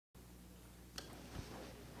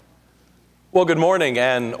Well, good morning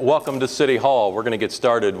and welcome to City Hall. We're going to get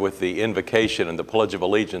started with the invocation and the Pledge of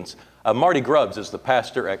Allegiance. Marty Grubbs is the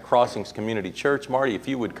pastor at Crossings Community Church. Marty, if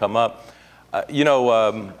you would come up.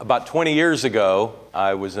 About 20 years ago,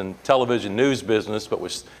 I was in television news business, but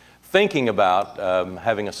was thinking about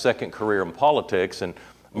having a second career in politics. And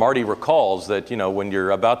Marty recalls that, when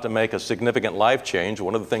you're about to make a significant life change,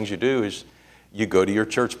 one of the things you do is you go to your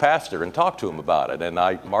church pastor and talk to him about it. And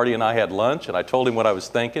Marty and I had lunch, and I told him what I was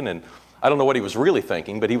thinking, and I don't know what he was really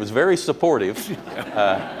thinking, but he was very supportive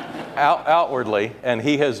outwardly. And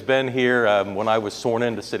he has been here when I was sworn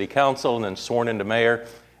into city council and then sworn into mayor.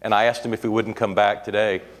 And I asked him if he wouldn't come back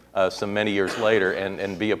today, many years later,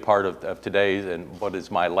 and be a part of today's and what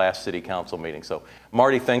is my last city council meeting. So,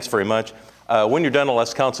 Marty, thanks very much. When you're done, I'll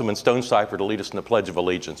ask Councilman Stonecipher to lead us in the Pledge of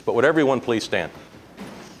Allegiance. But would everyone please stand?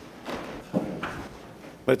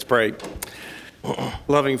 Let's pray.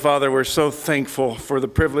 Loving Father, we're so thankful for the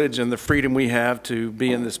privilege and the freedom we have to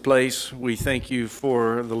be in this place. We thank you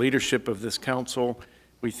for the leadership of this council.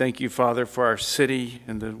 We thank you, Father, for our city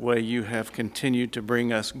and the way you have continued to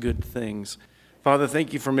bring us good things. Father,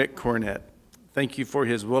 thank you for Mick Cornett. Thank you for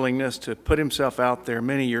his willingness to put himself out there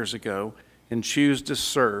many years ago and choose to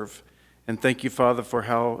serve. And thank you, Father, for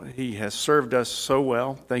how he has served us so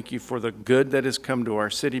well. Thank you for the good that has come to our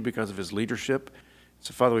city because of his leadership.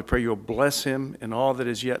 So, Father, we pray you'll bless him in all that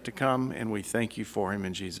is yet to come, and we thank you for him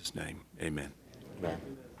in Jesus' name. Amen. Amen.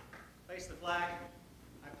 Face the flag.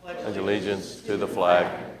 I pledge allegiance to the flag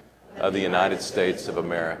of the United States of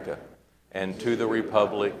America and to the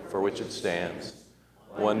republic for which it stands,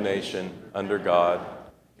 one nation, under God,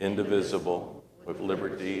 indivisible, with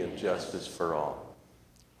liberty and justice for all.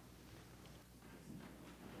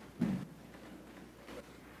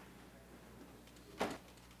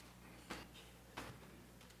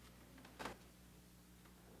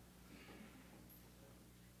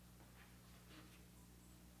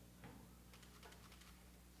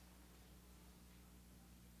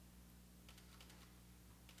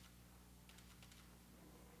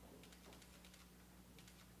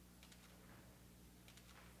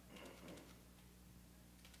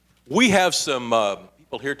 We have some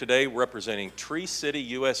people here today representing Tree City,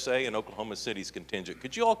 USA, and Oklahoma City's contingent.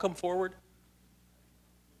 Could you all come forward?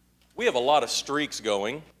 We have a lot of streaks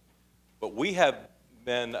going, but we have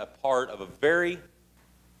been a part of a very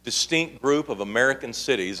distinct group of American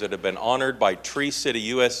cities that have been honored by Tree City,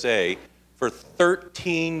 USA for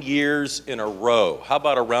 13 years in a row. How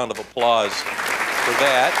about a round of applause for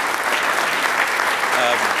that?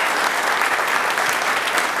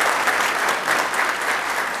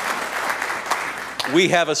 We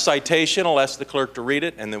have a citation. I'll ask the clerk to read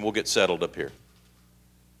it, and then we'll get settled up here.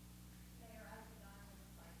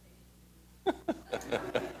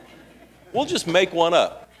 We'll just make one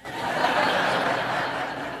up.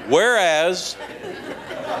 Whereas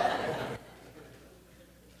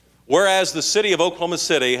the City of Oklahoma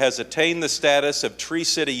City has attained the status of Tree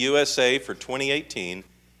City, USA for 2018,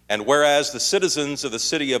 and whereas the citizens of the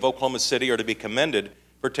City of Oklahoma City are to be commended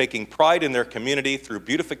for taking pride in their community through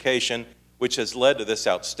beautification, which has led to this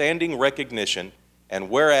outstanding recognition, and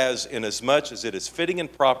whereas inasmuch as it is fitting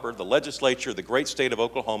and proper, the legislature of the great state of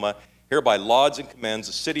Oklahoma hereby lauds and commends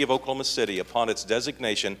the City of Oklahoma City upon its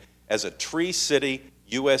designation as a Tree City,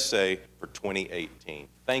 USA for 2018.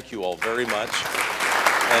 Thank you all very much.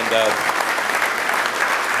 And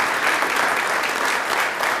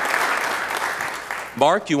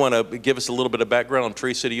Mark, you want to give us a little bit of background on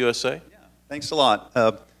Tree City, USA? Yeah, thanks a lot.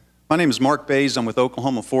 My name is Mark Bays. I'm with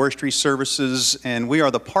Oklahoma Forestry Services, and we are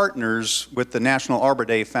the partners with the National Arbor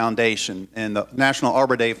Day Foundation. And the National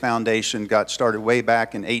Arbor Day Foundation got started way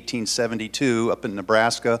back in 1872 up in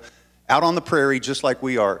Nebraska, out on the prairie, just like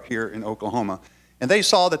we are here in Oklahoma. And they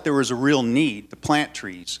saw that there was a real need to plant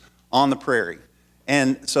trees on the prairie.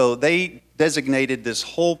 And so they designated this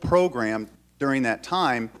whole program during that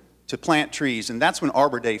time to plant trees, and that's when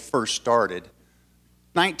Arbor Day first started.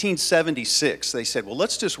 1976, they said, well,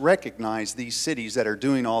 let's just recognize these cities that are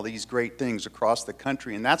doing all these great things across the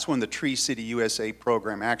country, and that's when the Tree City USA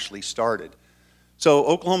program actually started. So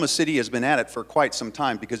Oklahoma City has been at it for quite some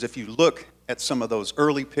time, because if you look at some of those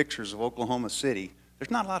early pictures of Oklahoma City,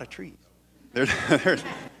 there's not a lot of trees.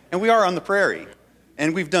 And we are on the prairie,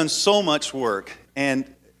 and we've done so much work,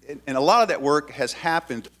 and a lot of that work has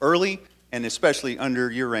happened early, and especially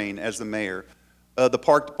under your reign as the mayor. The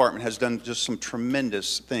park department has done just some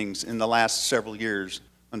tremendous things in the last several years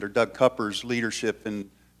under Doug Cupper's leadership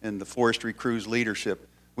and the forestry crew's leadership.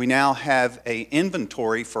 We now have an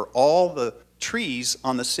inventory for all the trees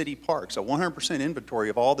on the city parks, a 100% inventory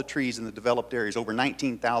of all the trees in the developed areas, over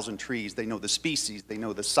 19,000 trees. They know the species, they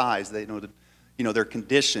know the size, they know the, their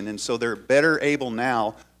condition. And so they're better able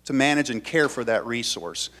now to manage and care for that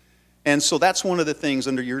resource. And so that's one of the things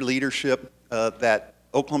under your leadership that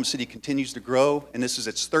Oklahoma City continues to grow, and this is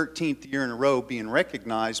its 13th year in a row being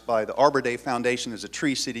recognized by the Arbor Day Foundation as a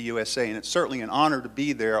Tree City USA, and it's certainly an honor to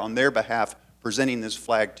be there on their behalf presenting this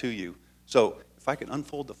flag to you. So if I can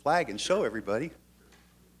unfold the flag and show everybody.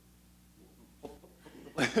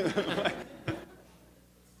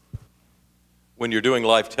 When you're doing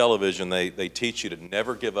live television, they teach you to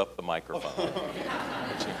never give up the microphone.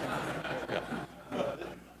 Yeah.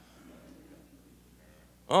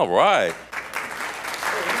 All right.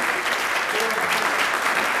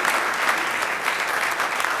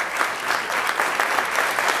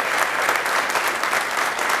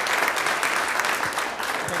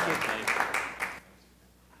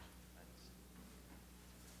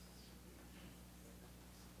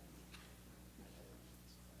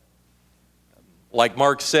 Like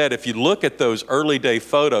Mark said, if you look at those early day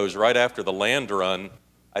photos right after the land run,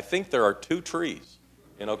 I think there are 2 trees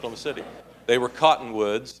in Oklahoma City. They were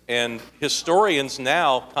cottonwoods, and historians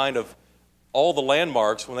now kind of, all the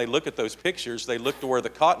landmarks, when they look at those pictures, they look to where the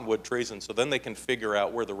cottonwood trees, and so then they can figure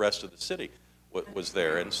out where the rest of the city was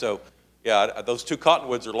there. And so, yeah, those 2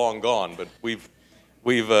 cottonwoods are long gone, but we've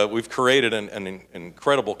created an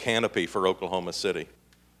incredible canopy for Oklahoma City.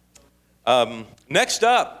 Next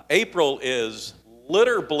up, April is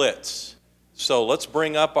Litter Blitz. So let's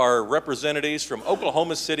bring up our representatives from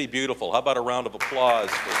Oklahoma City Beautiful. How about a round of applause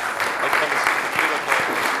for Oklahoma City Beautiful?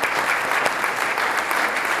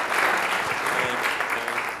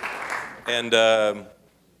 And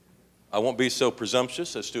I won't be so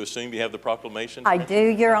presumptuous as to assume you have the proclamation. I do,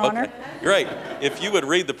 Your Honor. Okay. Great. If you would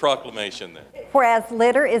read the proclamation then. Whereas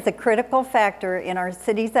litter is a critical factor in our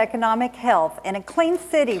city's economic health, and a clean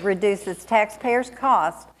city reduces taxpayers'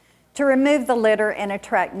 costs to remove the litter and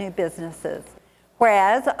attract new businesses.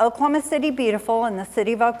 Whereas Oklahoma City Beautiful and the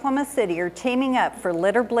City of Oklahoma City are teaming up for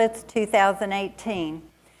Litter Blitz 2018.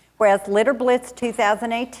 Whereas Litter Blitz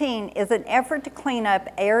 2018 is an effort to clean up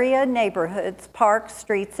area neighborhoods, parks,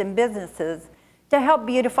 streets, and businesses to help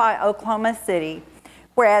beautify Oklahoma City.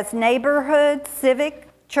 Whereas neighborhoods, civic,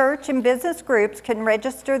 church, and business groups can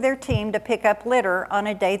register their team to pick up litter on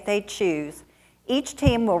a date they choose. Each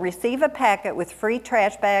team will receive a packet with free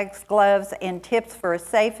trash bags, gloves, and tips for a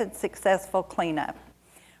safe and successful cleanup.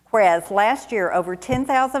 Whereas last year, over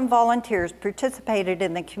 10,000 volunteers participated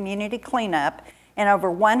in the community cleanup, and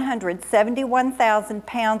over 171,000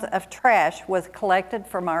 pounds of trash was collected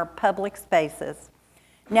from our public spaces.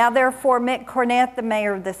 Now therefore, Mick Cornett, the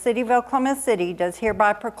mayor of the City of Oklahoma City, does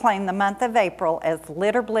hereby proclaim the month of April as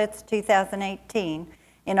Litter Blitz 2018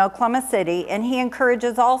 in Oklahoma City, and he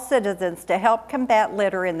encourages all citizens to help combat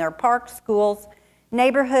litter in their parks, schools,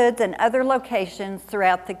 neighborhoods, and other locations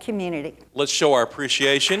throughout the community. Let's show our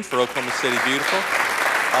appreciation for Oklahoma City Beautiful.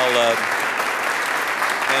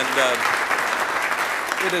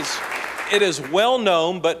 It is well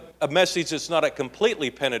known, but a message that's not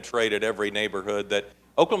completely penetrated every neighborhood, that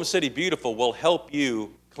Oklahoma City Beautiful will help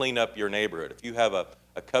you clean up your neighborhood. If you have a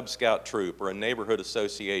Cub Scout troop or a neighborhood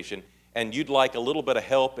association and you'd like a little bit of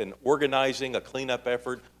help in organizing a cleanup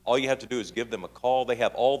effort, all you have to do is give them a call. They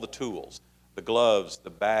have all the tools, the gloves, the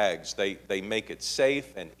bags. They make it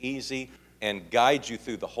safe and easy and guide you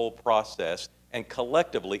through the whole process. And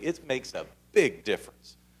collectively, it makes a big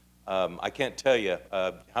difference. I can't tell you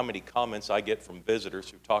how many comments I get from visitors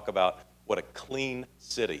who talk about what a clean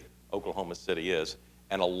city Oklahoma City is.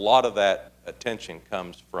 And a lot of that attention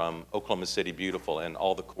comes from Oklahoma City Beautiful and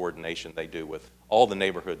all the coordination they do with all the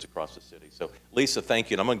neighborhoods across the city. So, Lisa,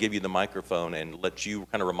 thank you. And I'm going to give you the microphone and let you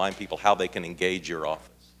kind of remind people how they can engage your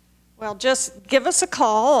office. Well, just give us a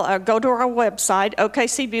call, go to our website,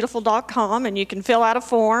 okcbeautiful.com, and you can fill out a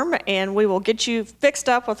form, and we will get you fixed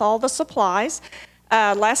up with all the supplies.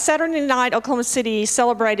 Last Saturday night, Oklahoma City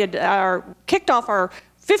kicked off our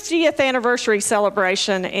 50th anniversary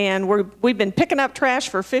celebration, and we've been picking up trash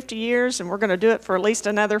for 50 years, and we're going to do it for at least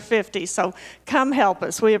another 50. So come help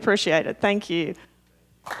us. We appreciate it. Thank you.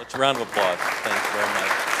 Let's a round of applause. Thank you very much.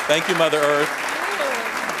 Thank you, Mother Earth.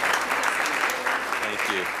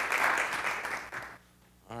 Thank you.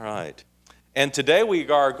 All right. And today we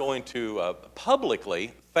are going to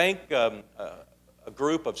publicly thank a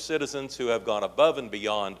group of citizens who have gone above and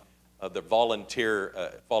beyond the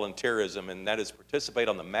volunteerism, and that is participate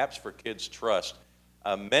on the Maps for Kids Trust,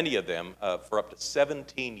 many of them for up to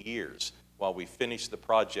 17 years while we finish the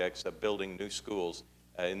projects of building new schools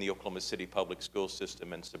in the Oklahoma City public school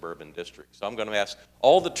system and suburban districts. So I'm going to ask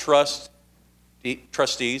all the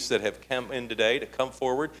trustees that have come in today to come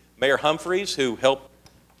forward. Mayor Humphreys, who helped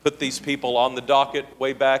put these people on the docket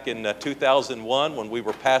way back in 2001 when we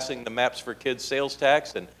were passing the Maps for Kids sales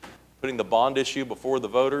tax and putting the bond issue before the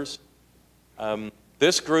voters.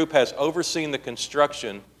 This group has overseen the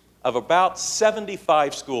construction of about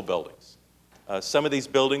 75 school buildings. Some of these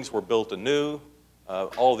buildings were built anew.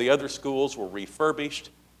 All the other schools were refurbished.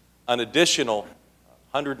 An additional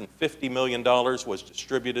 $150 million was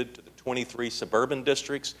distributed to the 23 suburban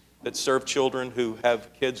districts that serve children who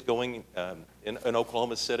have kids going in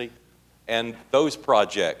Oklahoma City. And those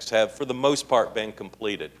projects have, for the most part, been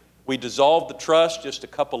completed. We dissolved the trust just a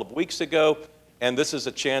couple of weeks ago, and this is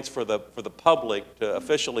a chance for the public to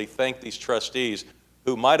officially thank these trustees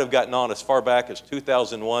who might have gotten on as far back as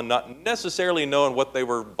 2001, not necessarily knowing what they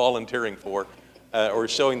were volunteering for or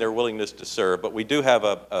showing their willingness to serve. But we do have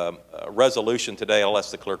a resolution today. I'll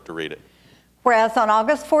ask the clerk to read it. Whereas on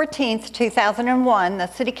August 14th, 2001, the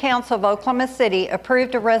City Council of Oklahoma City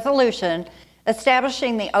approved a resolution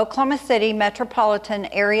establishing the Oklahoma City Metropolitan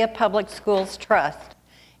Area Public Schools Trust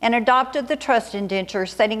and adopted the trust indenture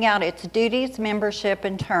setting out its duties, membership,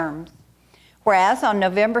 and terms. Whereas on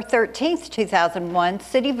November 13th, 2001,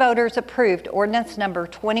 city voters approved ordinance number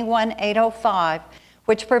 21805,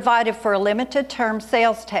 which provided for a limited term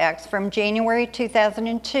sales tax from January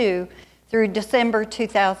 2002 through December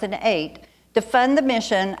 2008 to fund the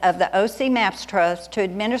mission of the OC Maps Trust to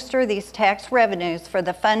administer these tax revenues for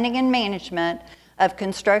the funding and management of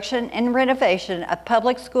construction and renovation of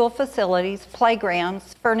public school facilities,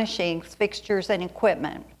 playgrounds, furnishings, fixtures, and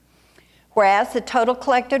equipment. Whereas the total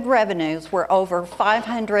collected revenues were over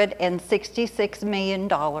 $566 million.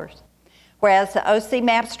 Whereas the OC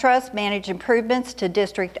Maps Trust managed improvements to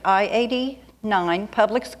District I-89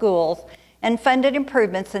 public schools and funded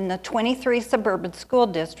improvements in the 23 suburban school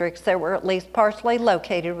districts that were at least partially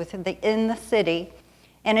located within the city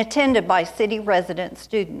and attended by city resident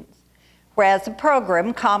students. Whereas the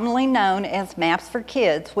program, commonly known as Maps for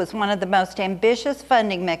Kids, was one of the most ambitious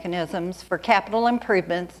funding mechanisms for capital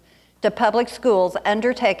improvements to public schools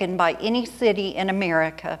undertaken by any city in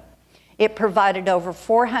America. It provided over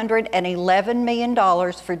 $411 million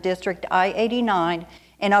for District I-89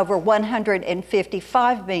 and over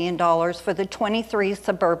 $155 million for the 23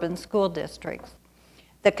 suburban school districts.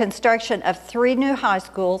 The construction of 3 new high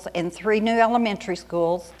schools and 3 new elementary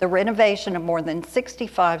schools, the renovation of more than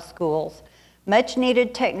 65 schools, much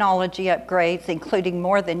needed technology upgrades, including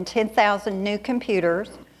more than 10,000 new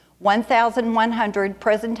computers, 1,100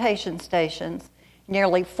 presentation stations,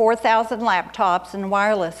 nearly 4,000 laptops and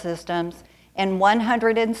wireless systems, and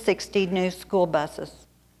 160 new school buses.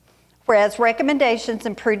 Whereas recommendations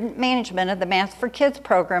and prudent management of the Maps for Kids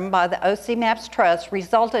program by the OC Maps Trust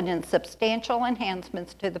resulted in substantial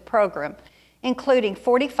enhancements to the program, including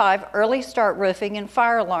 45 early start roofing and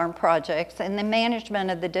fire alarm projects and the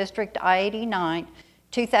management of the District I-89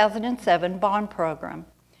 2007 bond program.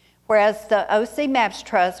 Whereas the OC Maps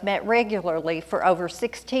Trust met regularly for over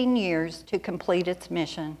 16 years to complete its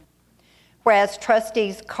mission. Whereas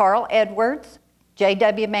trustees Carl Edwards,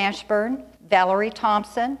 J.W. Mashburn, Valerie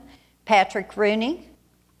Thompson, Patrick Rooney,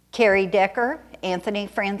 Carrie Decker, Anthony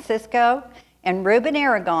Francisco, and Ruben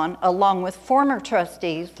Aragon, along with former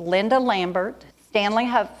trustees Linda Lambert, Stanley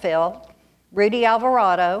Hupfield, Rudy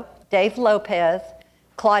Alvarado, Dave Lopez,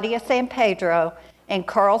 Claudia San Pedro, and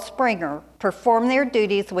Carl Springer, perform their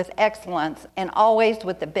duties with excellence and always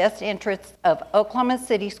with the best interests of Oklahoma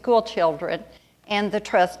City school children and the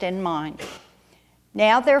trust in mind.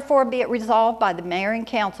 Now, therefore, be it resolved by the Mayor and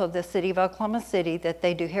Council of the City of Oklahoma City that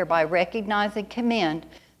they do hereby recognize and commend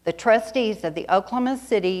the trustees of the Oklahoma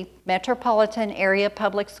City Metropolitan Area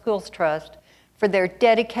Public Schools Trust for their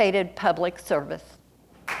dedicated public service.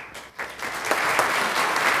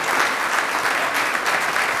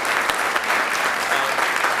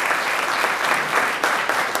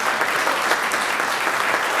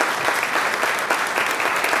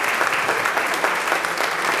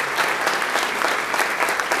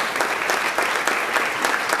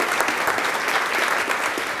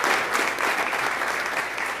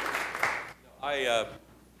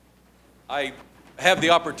 I have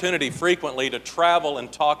the opportunity frequently to travel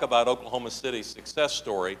and talk about Oklahoma City's success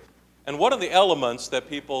story. And one of the elements that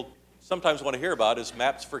people sometimes want to hear about is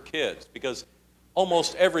Maps for Kids, because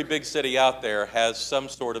almost every big city out there has some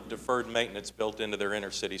sort of deferred maintenance built into their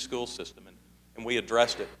inner city school system, and we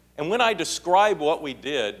addressed it. And when I describe what we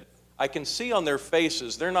did, I can see on their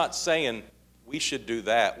faces, they're not saying, we should do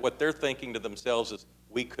that. What they're thinking to themselves is,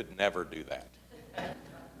 we could never do that.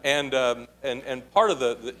 And part of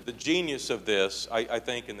the genius of this, I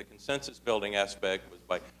think, in the consensus building aspect was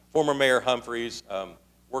by former Mayor Humphreys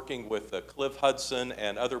working with Cliff Hudson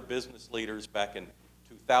and other business leaders back in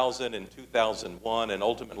 2000 and 2001, and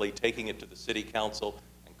ultimately taking it to the city council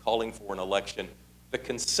and calling for an election. The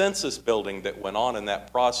consensus building that went on in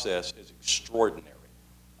that process is extraordinary.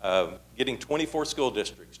 Getting 24 school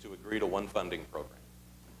districts to agree to one funding program.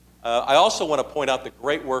 I also want to point out the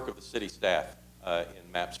great work of the city staff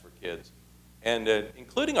in Maps for Kids, and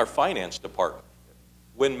including our finance department.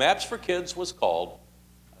 When Maps for Kids was called,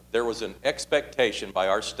 there was an expectation by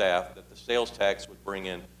our staff that the sales tax would bring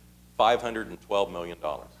in $512 million.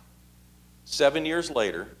 7 years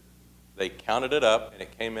later, they counted it up, and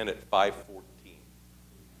it came in at 514.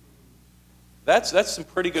 That's some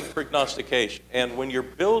pretty good prognostication. And when you're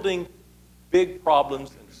building big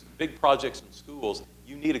problems and big projects in schools,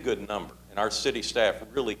 you need a good number. And our city staff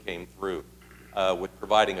really came through with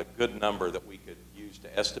providing a good number that we could use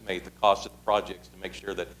to estimate the cost of the projects to make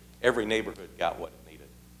sure that every neighborhood got what it needed.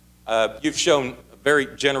 You've shown very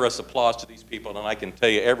generous applause to these people, and I can tell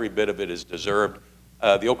you every bit of it is deserved.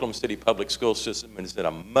 The Oklahoma City public school system is in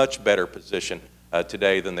a much better position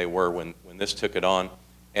today than they were when this took it on.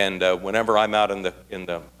 And whenever I'm out in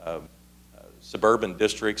the suburban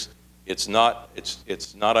districts, it's not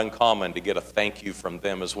uncommon to get a thank you from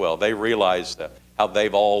them as well. They realize how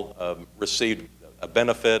they've all received a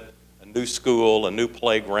benefit, a new school, a new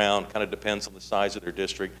playground, kind of depends on the size of their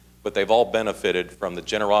district, but they've all benefited from the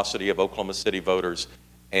generosity of Oklahoma City voters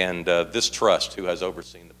and this trust who has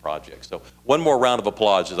overseen the project. So one more round of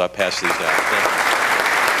applause as I pass these out. Thank you.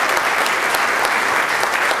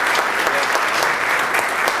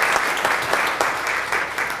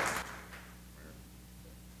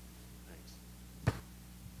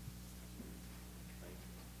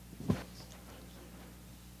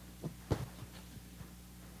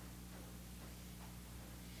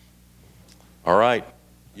 All right,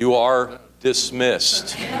 you are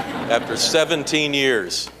dismissed after 17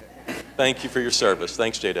 years. Thank you for your service.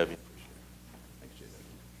 Thanks, JW.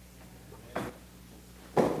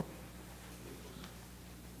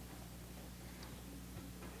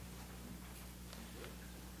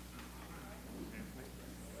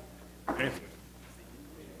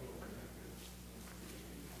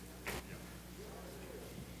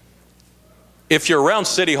 If you're around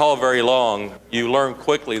City Hall very long, you learn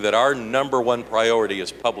quickly that our #1 priority is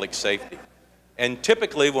public safety. And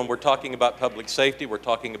typically when we're talking about public safety, we're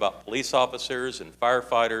talking about police officers and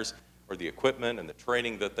firefighters or the equipment and the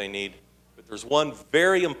training that they need. But there's one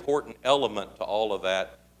very important element to all of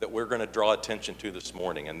that that we're going to draw attention to this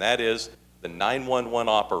morning, and that is the 911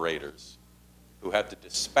 operators who have to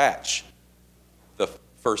dispatch the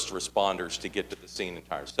first responders to get to the scene in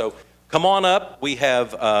time. So come on up. We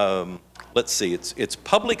have, let's see, it's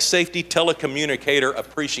Public Safety Telecommunicator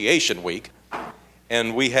Appreciation Week,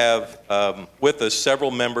 and we have with us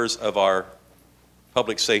several members of our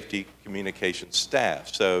public safety communications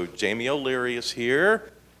staff. So Jamie O'Leary is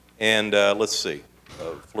here, and let's see,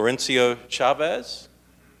 Florencio Chavez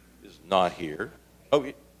is not here. Oh,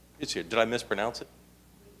 it's here. Did I mispronounce it?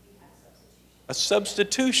 A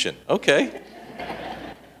substitution. Okay.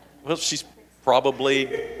 Well, she's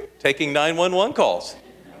probably taking 911 calls.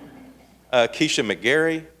 Keisha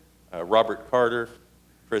McGarry, Robert Carter,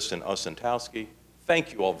 Kristen Osentowski,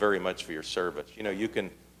 thank you all very much for your service. You know, you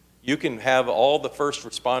can have all the first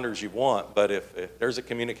responders you want, but if there's a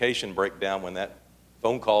communication breakdown when that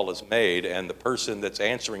phone call is made and the person that's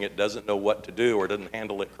answering it doesn't know what to do or doesn't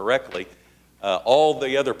handle it correctly, all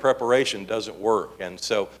the other preparation doesn't work. And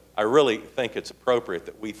so I really think it's appropriate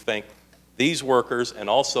that we thank these workers and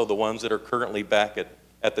also the ones that are currently back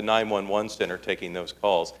at the 911 center taking those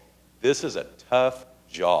calls. This is a tough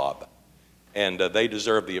job, and they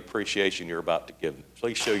deserve the appreciation you're about to give them.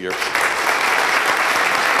 Please show your...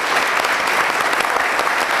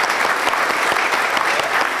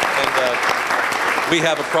 We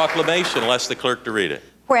have a proclamation. I'll ask the clerk to read it.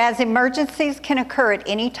 Whereas emergencies can occur at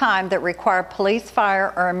any time that require police,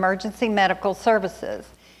 fire, or emergency medical services.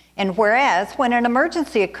 And whereas when an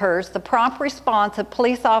emergency occurs, the prompt response of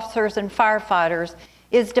police officers and firefighters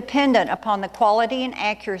is dependent upon the quality and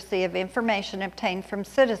accuracy of information obtained from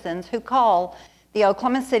citizens who call the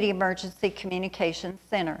Oklahoma City Emergency Communications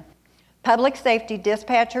Center. Public safety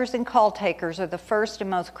dispatchers and call takers are the first and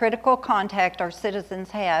most critical contact our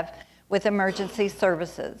citizens have with emergency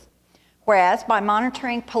services. Whereas by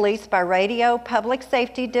monitoring police by radio, public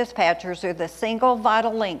safety dispatchers are the single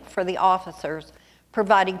vital link for the officers.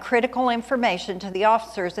 Providing critical information to the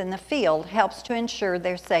officers in the field helps to ensure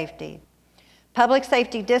their safety. Public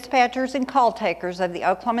safety dispatchers and call takers of the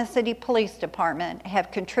Oklahoma City Police Department have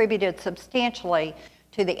contributed substantially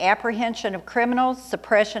to the apprehension of criminals,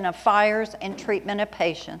 suppression of fires, and treatment of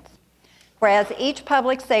patients. Whereas each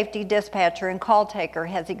public safety dispatcher and call taker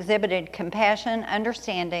has exhibited compassion,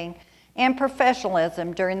 understanding, and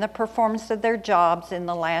professionalism during the performance of their jobs in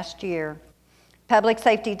the last year. Public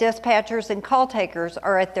safety dispatchers and call takers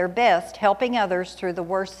are at their best helping others through the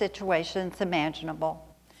worst situations imaginable.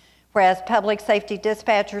 Whereas public safety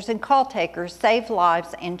dispatchers and call takers save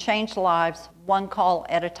lives and change lives one call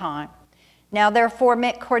at a time. Now therefore,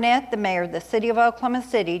 Mick Cornett, the mayor of the city of Oklahoma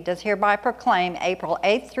City, does hereby proclaim April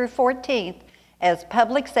 8th through 14th as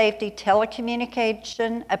Public Safety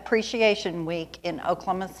Telecommunication Appreciation Week in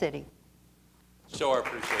Oklahoma City. Show our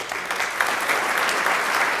appreciation.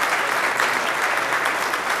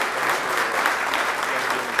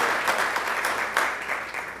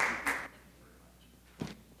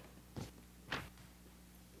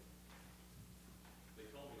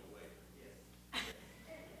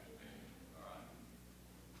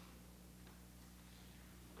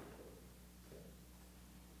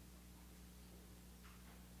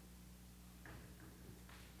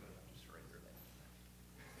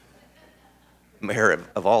 Mayor,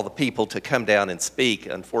 of all the people to come down and speak,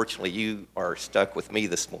 unfortunately you are stuck with me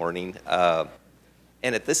this morning. And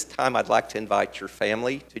at this time I'd like to invite your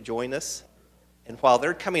family to join us. And while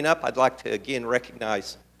they're coming up, I'd like to again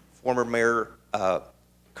recognize former Mayor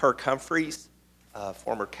Kirk Humphreys,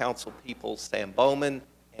 former council people Sam Bowman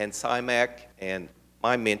and Simac, and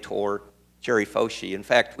my mentor Jerry Foshi. In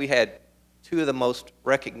fact, we had two of the most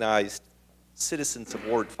recognized citizens of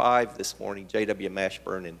Ward 5 this morning, J.W.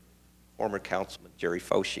 Mashburn and former Councilman Jerry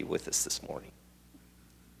Foshi, with us this morning.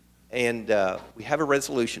 And we have a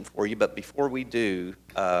resolution for you, but before we do,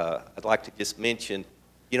 I'd like to just mention,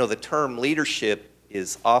 you know, the term leadership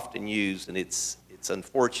is often used, and it's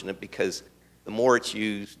unfortunate because the more it's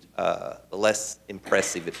used, the less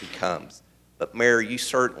impressive it becomes. But Mayor, you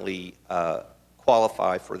certainly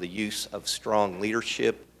qualify for the use of strong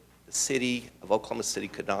leadership. The city of Oklahoma City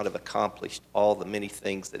could not have accomplished all the many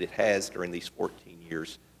things that it has during these 14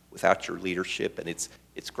 years without your leadership, and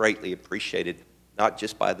it's greatly appreciated, not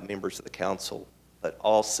just by the members of the council, but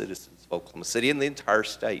all citizens of Oklahoma City and the entire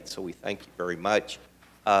state, so we thank you very much.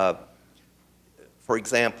 For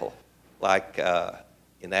example, like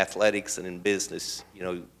in athletics and in business, you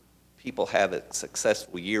know, people have a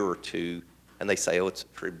successful year or two, and they say, oh, it's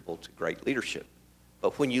attributable to great leadership.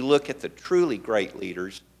 But when you look at the truly great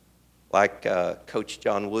leaders, like Coach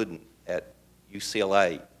John Wooden at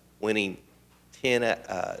UCLA, winning 10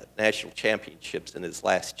 national championships in his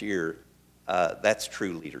last year, that's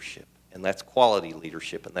true leadership, and that's quality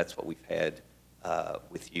leadership, and that's what we've had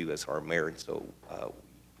with you as our mayor. And so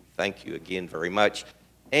we thank you again very much.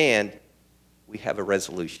 And we have a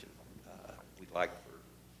resolution we'd like for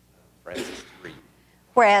Francis to read.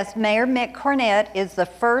 Whereas Mayor Mick Cornett is the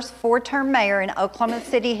first four-term mayor in Oklahoma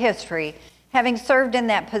City history, having served in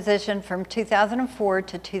that position from 2004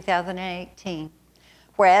 to 2018.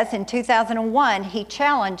 Whereas in 2001, he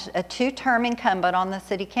challenged a two-term incumbent on the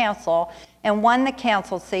city council and won the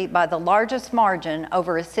council seat by the largest margin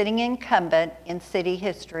over a sitting incumbent in city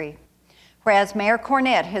history. Whereas Mayor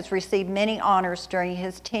Cornett has received many honors during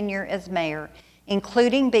his tenure as mayor,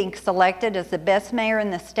 including being selected as the best mayor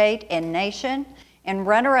in the state and nation and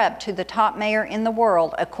runner-up to the top mayor in the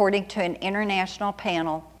world, according to an international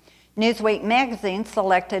panel. Newsweek magazine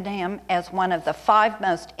selected him as one of the 5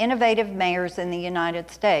 most innovative mayors in the United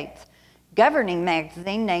States. Governing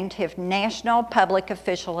magazine named him National Public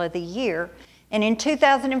Official of the Year, and in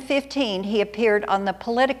 2015 he appeared on the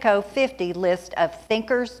Politico 50 list of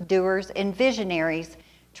thinkers, doers, and visionaries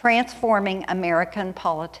transforming American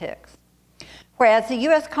politics. Whereas the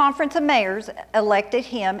U.S. Conference of Mayors elected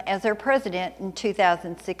him as their president in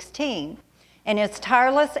 2016, and his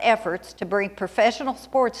tireless efforts to bring professional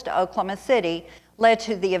sports to Oklahoma City led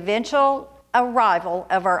to the eventual arrival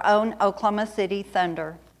of our own Oklahoma City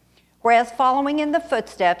Thunder. Whereas following in the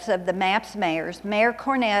footsteps of the MAPS mayors, Mayor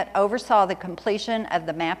Cornett oversaw the completion of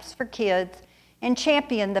the MAPS for Kids and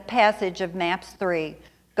championed the passage of MAPS 3,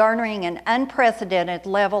 garnering an unprecedented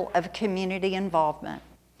level of community involvement.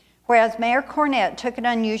 Whereas Mayor Cornett took an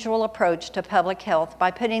unusual approach to public health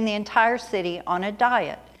by putting the entire city on a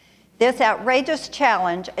diet. This outrageous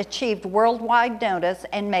challenge achieved worldwide notice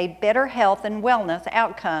and made better health and wellness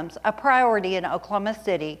outcomes a priority in Oklahoma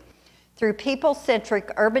City through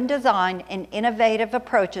people-centric urban design and innovative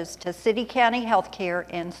approaches to city-county healthcare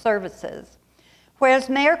and services. Whereas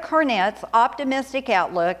Mayor Cornett's optimistic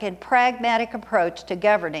outlook and pragmatic approach to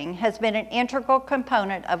governing has been an integral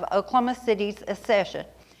component of Oklahoma City's accession,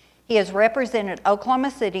 he has represented Oklahoma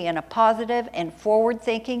City in a positive and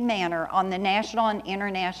forward-thinking manner on the national and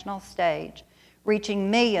international stage, reaching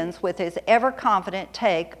millions with his ever-confident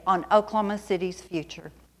take on Oklahoma City's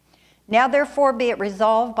future. Now therefore be it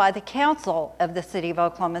resolved by the Council of the City of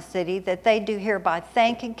Oklahoma City that they do hereby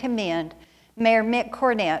thank and commend Mayor Mick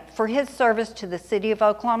Cornett for his service to the City of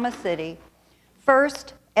Oklahoma City,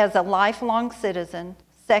 first as a lifelong citizen,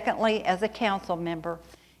 secondly as a council member,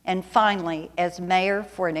 and finally as mayor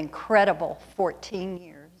for an incredible 14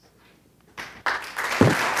 years.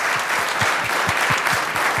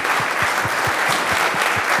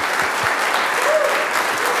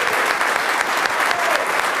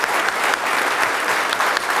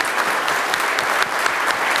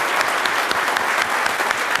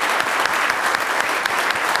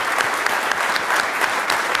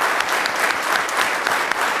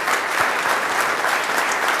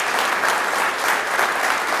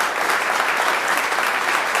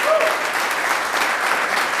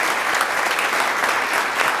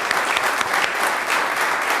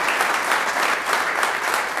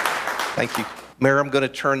 Thank you. Mayor, I'm going to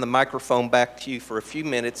turn the microphone back to you for a few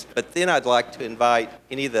minutes, but then I'd like to invite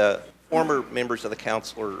any of the former members of the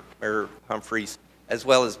council, or Mayor Humphreys, as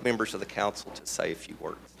well as members of the council to say a few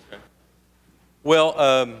words. Okay.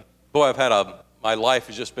 Well, boy, I've had my life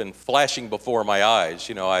has just been flashing before my eyes.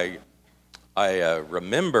 You know, I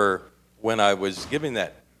remember when I was giving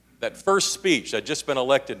that first speech. I'd just been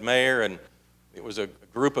elected mayor, and it was a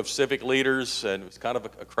group of civic leaders, and it was kind of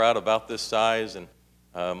a crowd about this size, and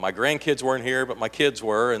my grandkids weren't here, but my kids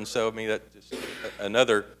were, and so, I mean, that's just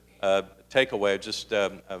another takeaway just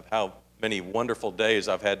of how many wonderful days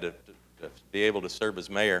I've had to be able to serve as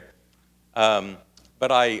mayor.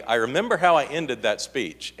 But I remember how I ended that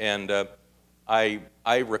speech, and I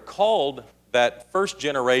recalled that first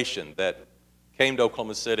generation that came to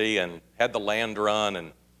Oklahoma City and had the land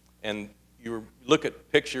run, and you look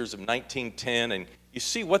at pictures of 1910, and you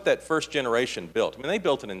see what that first generation built. I mean, they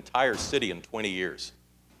built an entire city in 20 years.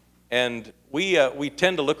 And we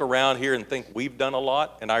tend to look around here and think we've done a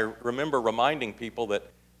lot, and I remember reminding people that,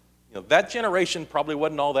 you know, that generation probably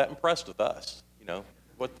wasn't all that impressed with us. You know,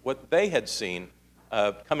 what they had seen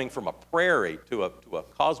coming from a prairie to a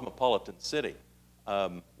cosmopolitan city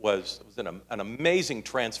was an amazing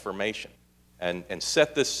transformation, and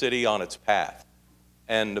set this city on its path.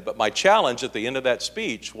 But my challenge at the end of that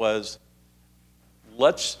speech was,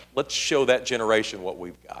 let's show that generation what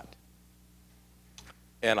we've got.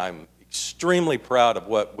 And I'm extremely proud of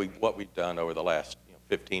what we've done over the last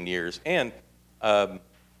 15 years, and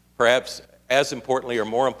perhaps as importantly or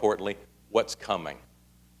more importantly, what's coming.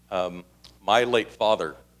 My late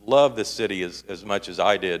father loved this city as much as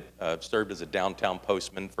I did, served as a downtown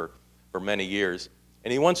postman for many years,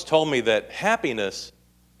 and he once told me that happiness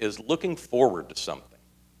is looking forward to something,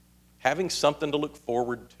 having something to look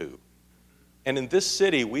forward to. And in this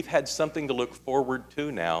city, we've had something to look forward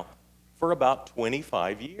to now for about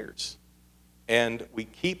 25 years. And we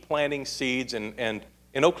keep planting seeds, and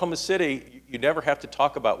in Oklahoma City, you never have to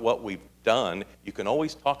talk about what we've done. You can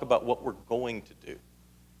always talk about what we're going to do.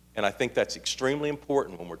 And I think that's extremely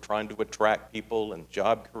important when we're trying to attract people and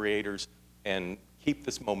job creators and keep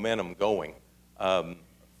this momentum going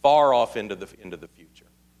far off into the future.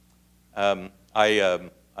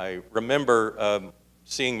 I remember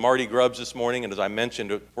seeing Marty Grubbs this morning, and as I mentioned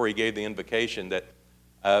before he gave the invocation, that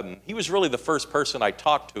he was really the first person I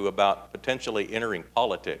talked to about potentially entering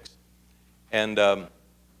politics. And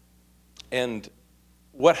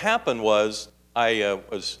what happened was I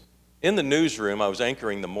was in the newsroom. I was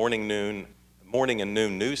anchoring the morning and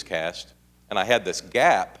noon newscast, and I had this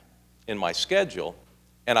gap in my schedule.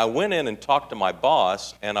 And I went in and talked to my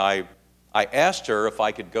boss, and I asked her if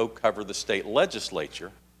I could go cover the state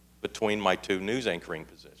legislature between my two news anchoring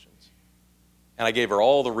positions. And I gave her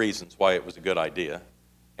all the reasons why it was a good idea.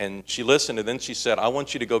 And she listened, and then she said, I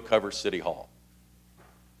want you to go cover City Hall.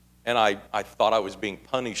 And I thought I was being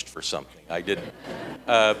punished for something. I didn't.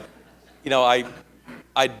 You know,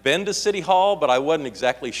 I'd been to City Hall, but I wasn't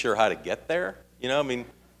exactly sure how to get there. You know, I mean,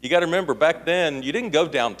 you got to remember, back then, you didn't go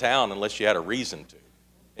downtown unless you had a reason to.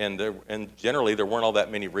 And generally, there weren't all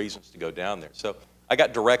that many reasons to go down there. So I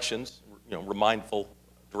got directions, you know, remindful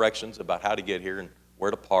directions about how to get here and where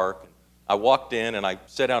to park. And I walked in, and I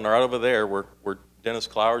sat down right over there where Dennis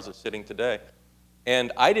Clowers is sitting today.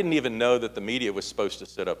 And I didn't even know that the media was supposed to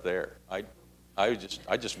sit up there. I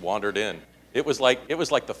just wandered in. It was like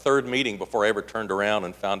the third meeting before I ever turned around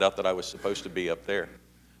and found out that I was supposed to be up there.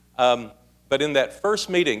 But in that first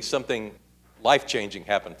meeting, something life-changing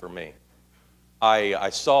happened for me.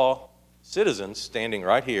 I saw citizens standing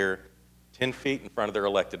right here, 10 feet in front of their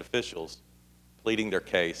elected officials, pleading their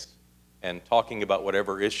case and talking about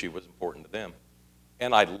whatever issue was important to them.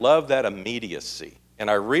 And I love that immediacy. And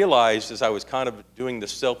I realized as I was kind of doing the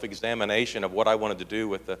self-examination of what I wanted to do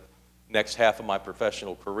with the next half of my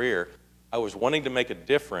professional career, I was wanting to make a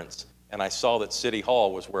difference, and I saw that City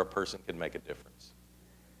Hall was where a person could make a difference.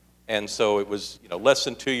 And so it was, less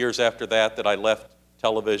than 2 years after that I left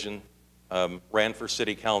television, ran for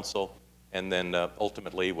city council, and then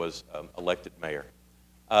ultimately was elected mayor.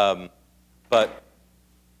 But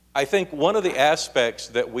I think one of the aspects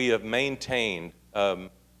that we have maintained,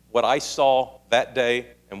 what I saw that day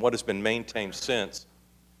and what has been maintained since,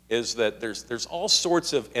 is that there's all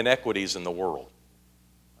sorts of inequities in the world.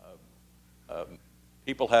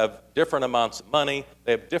 People have different amounts of money,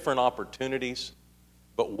 they have different opportunities,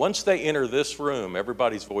 but once they enter this room,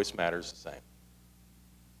 everybody's voice matters the same.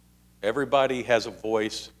 Everybody has a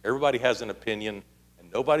voice, everybody has an opinion,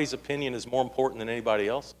 and nobody's opinion is more important than anybody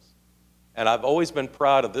else's. And I've always been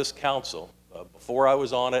proud of this council, before I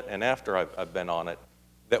was on it and after I've been on it,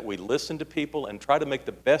 that we listen to people and try to make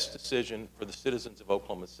the best decision for the citizens of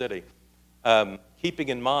Oklahoma City, keeping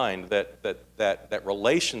in mind that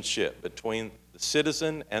relationship between the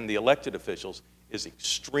citizen and the elected officials is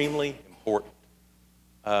extremely important.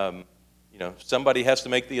 Somebody has to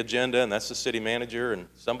make the agenda, and that's the city manager, and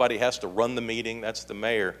somebody has to run the meeting, that's the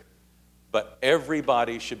mayor. But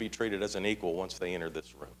everybody should be treated as an equal once they enter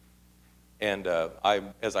this room. And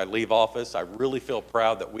as I leave office, I really feel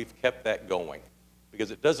proud that we've kept that going, because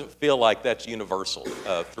it doesn't feel like that's universal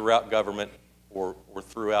throughout government or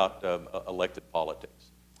throughout elected politics.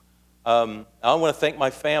 I want to thank my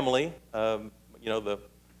family. Two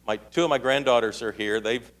of my granddaughters are here.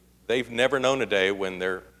 They've never known a day when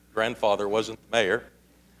their grandfather wasn't the mayor,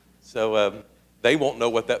 so they won't know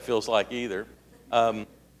what that feels like either.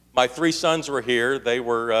 My 3 sons were here. They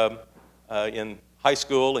were in high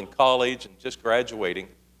school and college and just graduating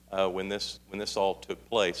when this all took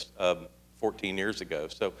place 14 years ago.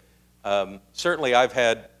 So certainly I've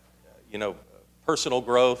had personal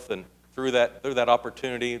growth, and through that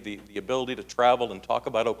opportunity, the ability to travel and talk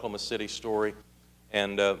about Oklahoma City's story,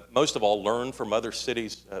 and most of all learn from other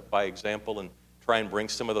cities by example, and try and bring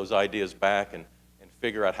some of those ideas back and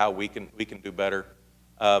figure out how we can do better.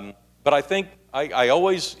 But I think I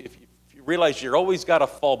always, if you realize you're always got to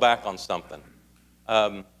fall back on something.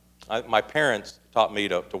 My parents taught me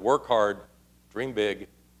to work hard, dream big,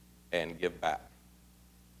 and give back.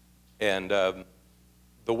 And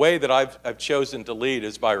the way that I've chosen to lead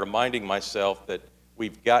is by reminding myself that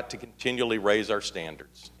we've got to continually raise our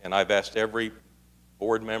standards. And I've asked every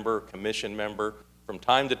board member, commission member, from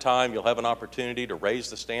time to time, you'll have an opportunity to raise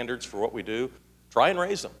the standards for what we do. Try and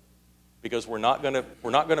raise them, because we're not going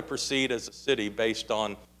to proceed as a city based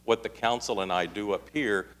on what the council and I do up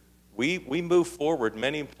here. We move forward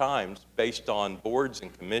many times based on boards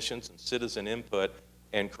and commissions and citizen input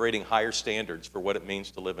and creating higher standards for what it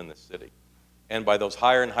means to live in this city. And by those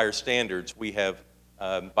higher and higher standards, we have,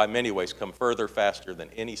 by many ways, come further faster than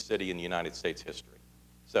any city in the United States history.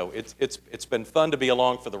 So it's been fun to be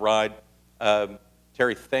along for the ride.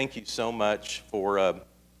 Terry, thank you so much for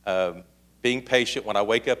being patient when I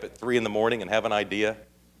wake up at 3 in the morning and have an idea.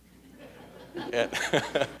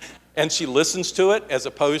 And she listens to it as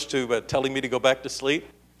opposed to telling me to go back to sleep,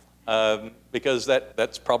 because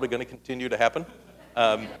that's probably going to continue to happen.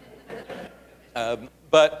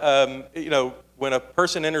 When a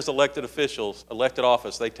person enters elected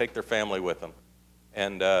office, they take their family with them.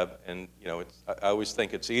 And I always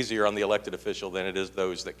think it's easier on the elected official than it is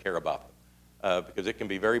those that care about them. Because it can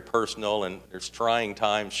be very personal, and there's trying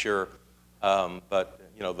times, sure, but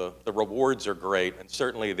the rewards are great, and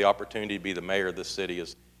certainly the opportunity to be the mayor of this city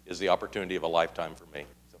is the opportunity of a lifetime for me.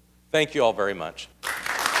 So thank you all very much.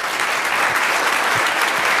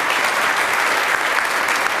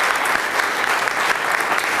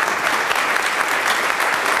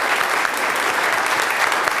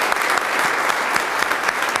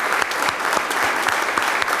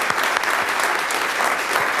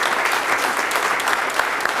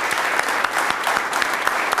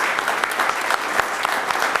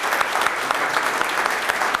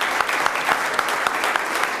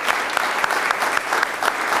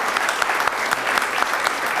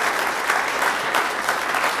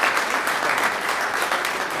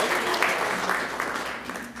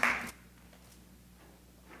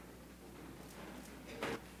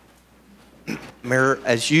 Mayor,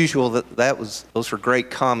 as usual, those were great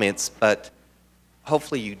comments, but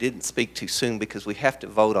hopefully you didn't speak too soon, because we have to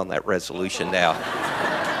vote on that resolution now.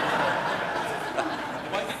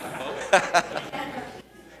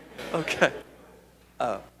 Okay.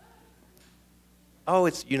 Oh,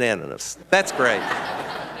 it's unanimous. That's great.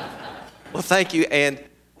 Well, thank you. And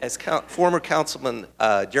as former Councilman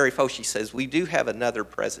Jerry Foshee says, we do have another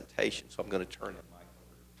presentation, so I'm going to turn the mic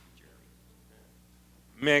over to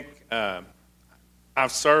Jerry. Mick,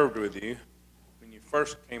 I've served with you when you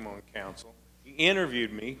first came on council. You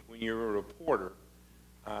interviewed me when you were a reporter.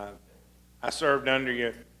 I served under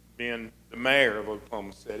you being the mayor of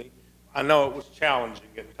Oklahoma City. I know it was challenging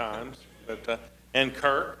at times, but and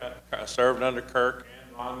Kirk, I served under Kirk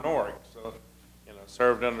and Ron Norick, so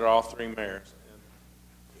served under all three mayors. And,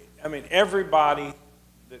 I mean, everybody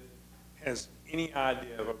that has any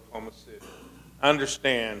idea of Oklahoma City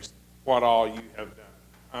understands what all you have done.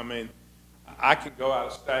 I mean, I could go out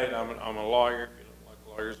of state. I'm a lawyer. If you don't like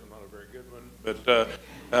lawyers, I'm not a very good one. But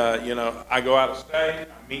I go out of state.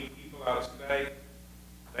 I meet people out of state.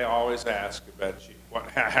 They always ask about you.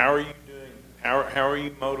 How are you doing? How are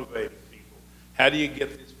you motivating people? How do you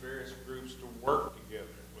get these various groups to work together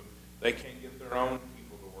when they can't get their own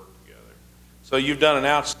people to work together? So you've done an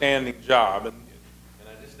outstanding job, and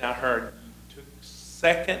I just now heard you took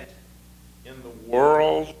second in the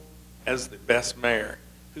world as the best mayor.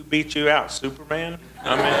 Who beat you out, Superman?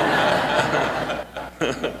 I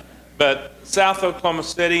mean, but South Oklahoma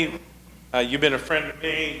City, you've been a friend to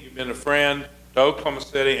me, you've been a friend to Oklahoma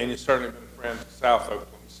City, and you've certainly been a friend to South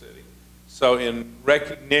Oklahoma City. So in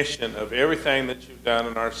recognition of everything that you've done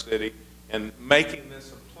in our city and making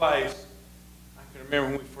this a place, I can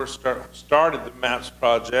remember when we first started the MAPS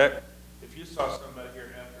project, if you saw somebody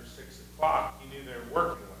here after 6 o'clock, you knew they were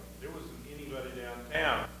working late. There wasn't anybody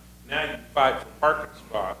downtown. Now you fight for parking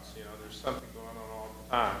spots. There's something going on all the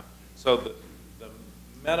time. So the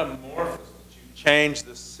metamorphosis that you've changed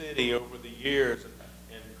the city over the years,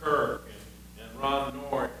 and Kirk and Ron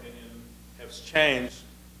Norick has changed.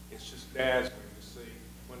 It's just dazzling to see.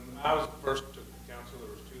 When I was first took the council,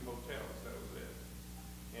 there was 2 hotels. That was it,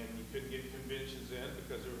 and you couldn't get conventions in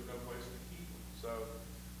because there was no place to keep them. So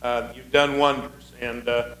you've done wonders, and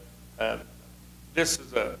this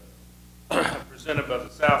is presented by the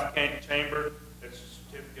South Chamber. It's a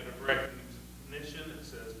certificate of recognition. It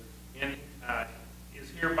says,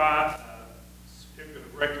 is hereby, certificate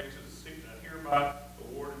of recognition is hereby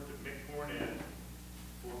awarded to Mick Cornett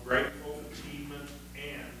for grateful achievement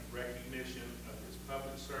and recognition of his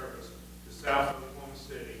public service to South Oklahoma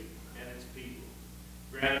City and its people.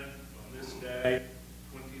 Granted on this day,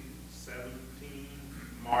 2017,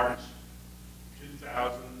 March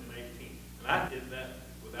 2018. And I did that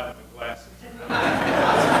without my glasses.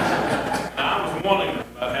 I was wanting them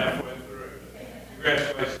about halfway through.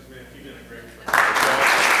 Congratulations, man. You've been a great friend.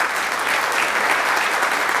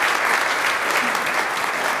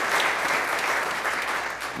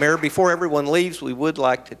 Mayor, before everyone leaves, we would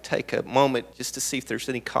like to take a moment just to see if there's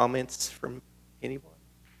any comments from anyone.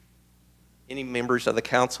 Any members of the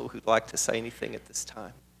council who'd like to say anything at this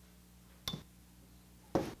time?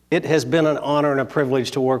 It has been an honor and a privilege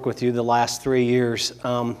to work with you the last 3 years.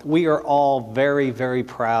 We are all very, very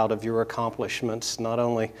proud of your accomplishments, not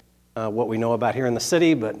only what we know about here in the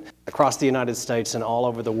city, but across the United States and all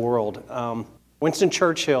over the world. Winston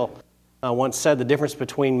Churchill once said the difference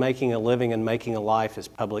between making a living and making a life is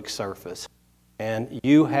public service. And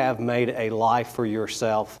you have made a life for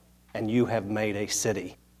yourself, and you have made a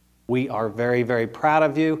city. We are very, very proud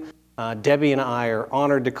of you. Debbie and I are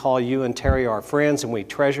honored to call you and Terry our friends, and we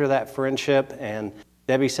treasure that friendship. And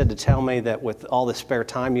Debbie said to tell me that with all the spare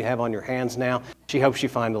time you have on your hands now, she hopes you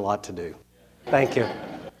find a lot to do. Thank you.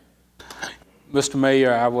 Mr.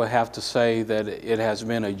 Mayor, I would have to say that it has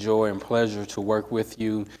been a joy and pleasure to work with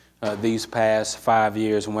you these past 5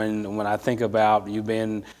 years. When I think about you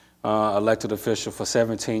being elected official for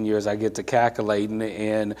 17 years, I get to calculating,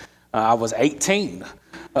 and I was 18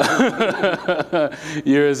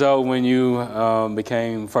 years old when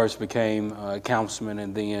you first became councilman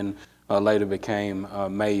and then later became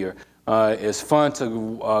mayor. It's fun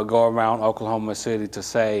to go around Oklahoma City to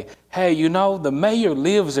say, hey, the mayor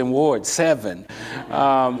lives in Ward 7.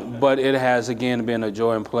 But it has, again, been a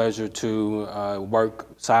joy and pleasure to work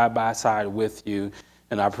side by side with you.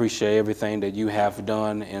 And I appreciate everything that you have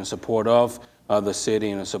done in support of the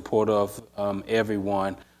city and in support of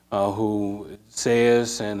everyone who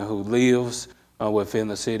says and who lives within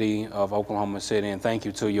the city of Oklahoma City. And thank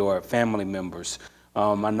you to your family members.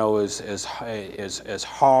 I know it's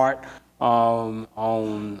hard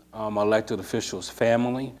on elected officials'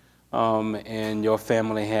 family, and your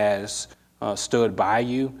family has stood by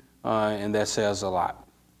you, and that says a lot.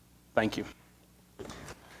 Thank you.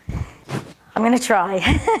 I'm going to try.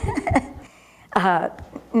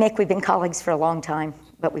 Mick, we've been colleagues for a long time,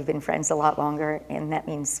 but we've been friends a lot longer, and that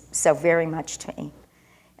means so very much to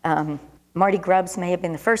me. Marty Grubbs may have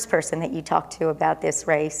been the first person that you talked to about this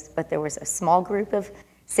race, but there was a small group of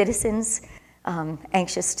citizens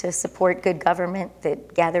anxious to support good government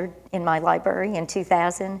that gathered in my library in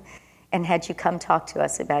 2000 and had you come talk to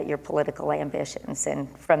us about your political ambitions. And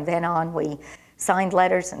from then on, we signed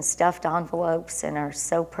letters and stuffed envelopes and are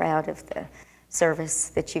so proud of the service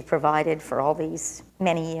that you've provided for all these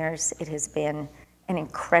many years. It has been an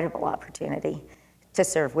incredible opportunity to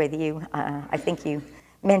serve with you. I think you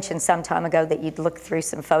mentioned some time ago that you'd looked through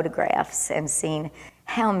some photographs and seen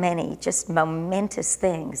how many just momentous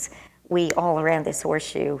things we all around this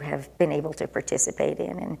horseshoe have been able to participate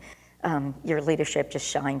in, and your leadership just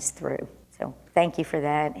shines through. So thank you for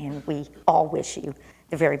that, and we all wish you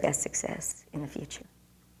the very best success in the future.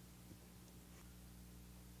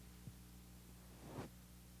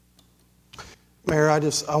 Mayor,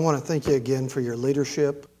 I want to thank you again for your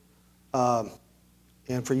leadership and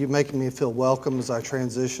for you making me feel welcome as I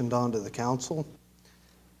transitioned onto the council.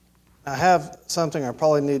 I have something I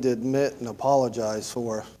probably need to admit and apologize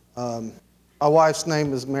for. My wife's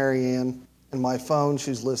name is Mary Ann. In my phone,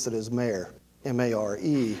 she's listed as Mayor,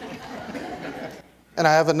 M-A-R-E. And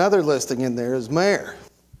I have another listing in there as Mayor.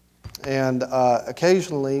 And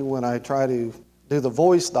occasionally, when I try to do the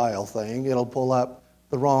voice dial thing, it'll pull up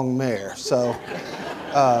the wrong mayor. So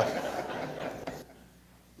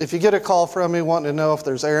if you get a call from me wanting to know if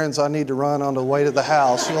there's errands I need to run on the way to the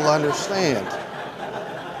house, you'll understand.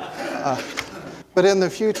 But in the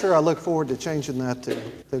future, I look forward to changing that to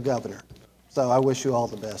the governor. So I wish you all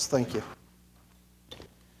the best. Thank you.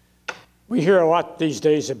 We hear a lot these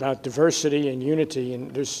days about diversity and unity,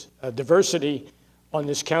 and there's a diversity on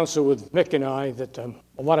this council with Mick and I that a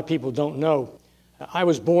lot of people don't know. I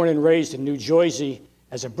was born and raised in New Jersey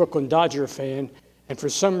as a Brooklyn Dodger fan, and for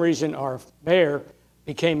some reason our mayor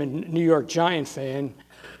became a New York Giant fan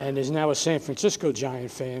and is now a San Francisco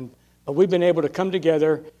Giant fan. But we've been able to come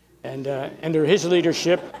together and under his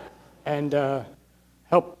leadership and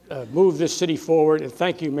help move this city forward. And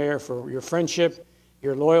thank you, Mayor, for your friendship,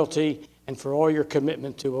 your loyalty, and for all your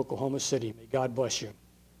commitment to Oklahoma City. May God bless you.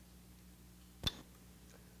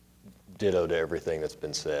 Ditto to everything that's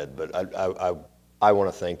been said, but I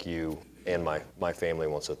want to thank you, and my family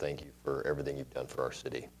wants to thank you for everything you've done for our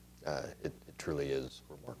city. It truly is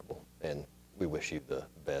remarkable, and we wish you the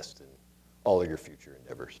best in all of your future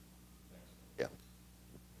endeavors. Yeah.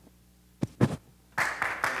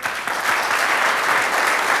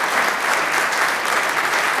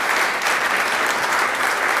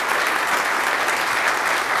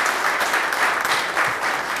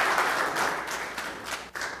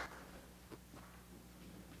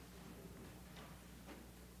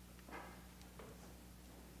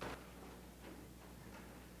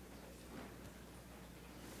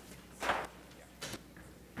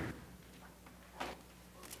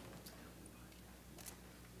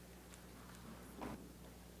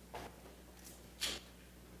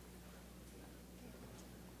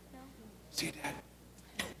 See you, Dad.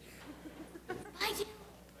 I do.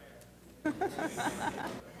 I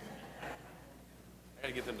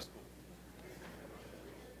gotta get them to school.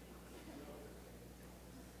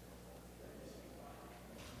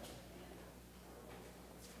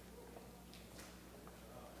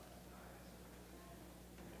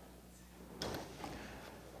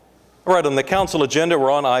 All right, on the council agenda, we're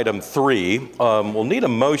on item 3. We'll need a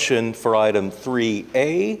motion for item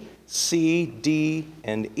 3A, C, D,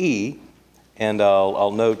 and E. And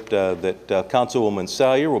I'll note that Councilwoman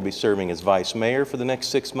Salyer will be serving as vice mayor for the next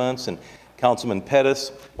 6 months, and Councilman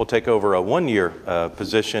Pettis will take over a one-year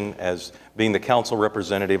position as being the council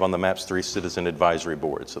representative on the MAPS 3 Citizen Advisory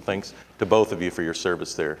Board. So thanks to both of you for your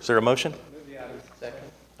service there. Is there a motion? Move the item. Second.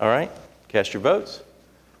 All right, cast your votes.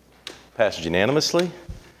 Passed unanimously.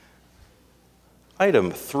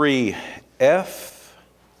 Item 3F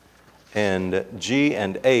and G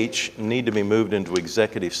and H need to be moved into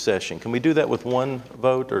executive session. Can we do that with one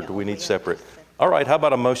vote, or do we need separate? All right, how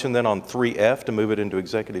about a motion then on 3F to move it into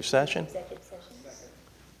executive session? Executive session.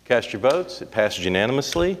 Cast your votes. It passes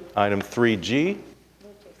unanimously. Item 3G. Move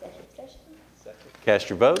to executive session. Second. Cast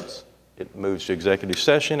your votes. It moves to executive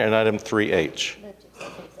session. And item 3H. Move to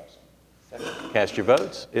executive session. Second. Cast your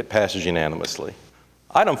votes. It passes unanimously.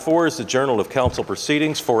 Item 4 is the Journal of Council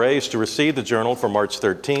Proceedings. 4A is to receive the journal for March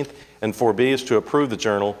 13th, and 4B is to approve the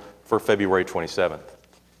journal for February 27th.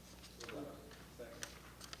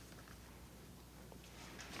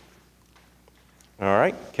 All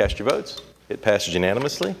right, cast your votes. It passes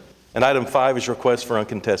unanimously. And item 5 is request for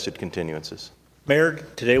uncontested continuances. Mayor,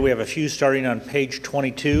 today we have a few starting on page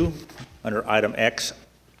 22 under item X,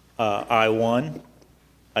 I1.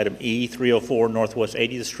 Item E, 304 Northwest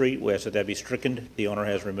 80th Street, we ask that that be stricken. The owner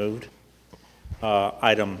has removed.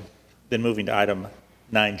 Then moving to item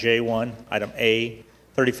 9J1. Item A,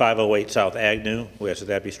 3508 South Agnew, we ask that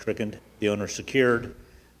that be stricken. The owner secured.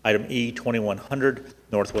 Item E, 2100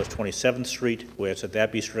 Northwest 27th Street, we ask that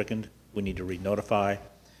that be stricken. We need to re-notify.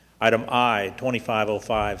 Item I,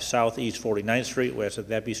 2505 Southeast 49th Street, we ask that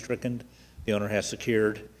that be stricken. The owner has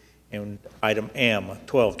secured. And item M,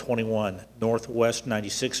 1221 Northwest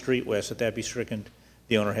 96th Street, we ask that that be stricken.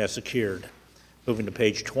 The owner has secured. Moving to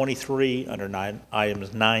page 23, under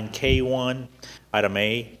items 9K1, item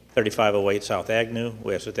A, 3508 South Agnew,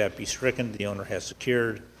 we ask that that be stricken. The owner has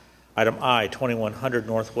secured. Item I, 2100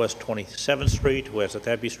 Northwest 27th Street, we ask that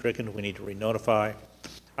that be stricken. We need to re-notify.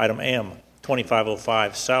 Item M,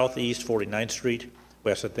 2505 Southeast 49th Street,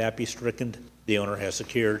 we ask that that be stricken. The owner has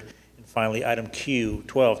secured. And finally, item Q,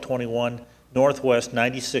 1221 Northwest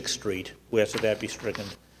 96th Street, we ask that that be stricken.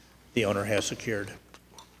 The owner has secured.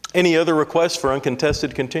 Any other requests for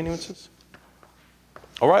uncontested continuances?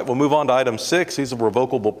 All right, we'll move on to item 6. These are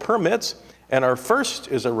revocable permits. And our first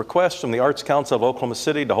is a request from the Arts Council of Oklahoma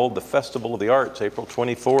City to hold the Festival of the Arts, April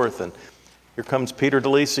 24th. And here comes Peter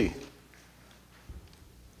DeLisi.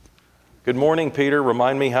 Good morning, Peter.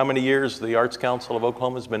 Remind me how many years the Arts Council of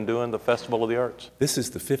Oklahoma has been doing the Festival of the Arts? This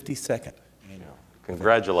is the 52nd annual.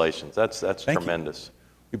 Congratulations. That's Thank tremendous. You.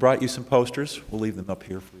 We brought you some posters. We'll leave them up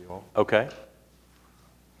here for you all. Okay.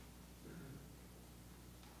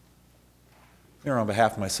 Here, on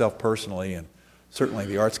behalf of myself personally and certainly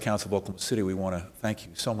the Arts Council of Oklahoma City, we want to thank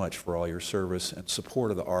you so much for all your service and support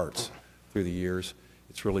of the arts through the years.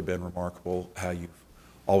 It's really been remarkable how you've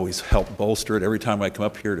always helped bolster it. Every time I come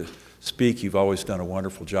up here to speak, you've always done a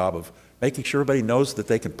wonderful job of making sure everybody knows that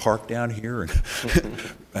they can park down here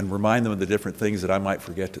and, and remind them of the different things that I might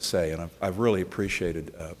forget to say. And I've really appreciated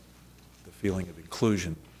the feeling of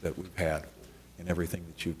inclusion that we've had in everything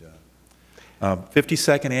that you've done.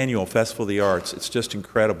 52nd Annual Festival of the Arts, it's just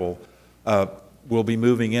incredible. We'll be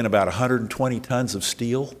moving in about 120 tons of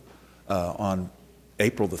steel on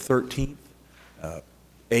April the 13th.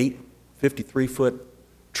 8 53-foot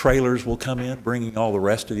trailers will come in, bringing all the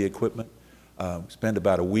rest of the equipment. Spend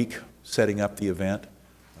about a week setting up the event.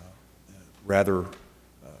 Rather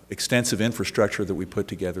extensive infrastructure that we put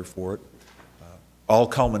together for it. All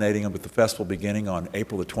culminating with the festival beginning on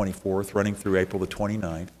April the 24th, running through April the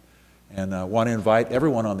 29th. And I want to invite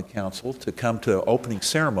everyone on the council to come to opening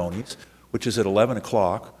ceremonies, which is at 11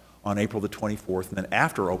 o'clock on April the 24th. And then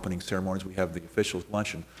after opening ceremonies, we have the officials'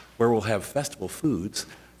 luncheon, where we'll have festival foods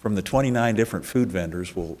from the 29 different food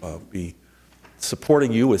vendors. We'll be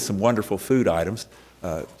supporting you with some wonderful food items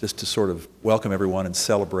just to sort of welcome everyone and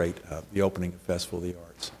celebrate the opening of Festival of the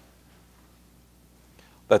Arts.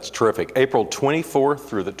 That's terrific. April 24th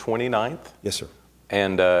through the 29th? Yes, sir.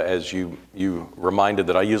 And as you reminded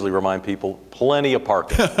that I usually remind people, plenty of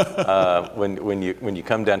parking when you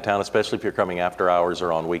come downtown, especially if you're coming after hours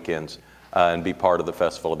or on weekends, and be part of the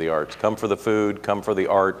Festival of the Arts. Come for the food, come for the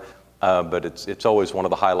art, but it's always one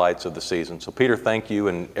of the highlights of the season. So Peter, thank you,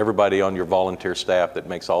 and everybody on your volunteer staff that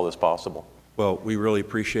makes all this possible. Well, we really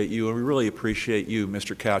appreciate you, and we really appreciate you,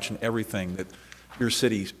 Mr. Couch, and everything that your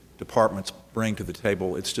city's departments bring to the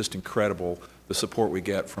table. It's just incredible, the support we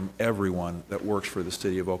get from everyone that works for the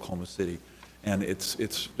city of Oklahoma City. And it's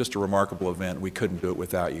just a remarkable event. We couldn't do it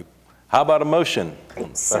without you. How about a motion? So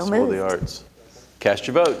Festival moved. of the Arts. Cast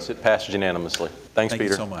your votes. It passed unanimously. Thanks, Thank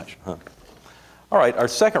Peter. you so much. All right, our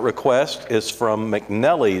second request is from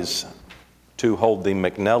McNelly's to hold the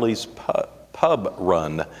McNelly's Pub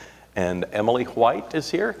Run. And Emily White is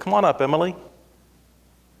here. Come on up, Emily.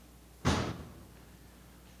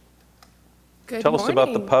 Good Tell us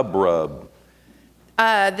about the pub rub.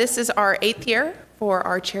 This is our 8th year for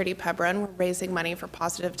our charity pub run. We're raising money for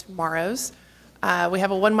Positive Tomorrows. We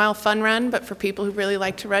have a 1-mile fun run, but for people who really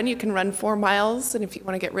like to run, you can run 4 miles. And if you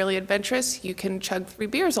want to get really adventurous, you can chug 3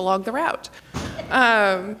 beers along the route.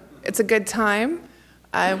 It's a good time.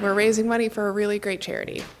 We're raising money for a really great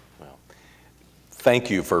charity. Well, thank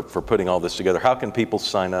you for putting all this together. How can people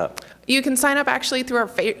sign up? You can sign up actually through our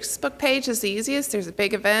Facebook page is the easiest. There's a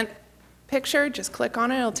big event picture. Just click on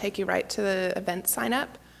it. It'll take you right to the event sign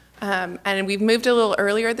up. And we've moved a little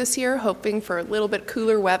earlier this year, hoping for a little bit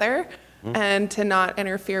cooler weather and to not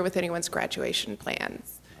interfere with anyone's graduation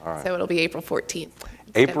plans. All right. So it'll be April 14th.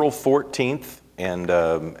 April 14th, and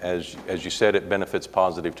as you said, it benefits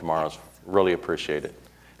Positive Tomorrows. Really appreciate it.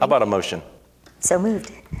 How about a motion? So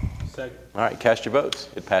moved. Second. All right, cast your votes.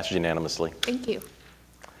 It passes unanimously. Thank you.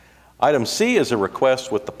 Item C is a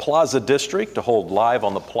request with the Plaza District to hold Live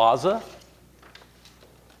on the Plaza.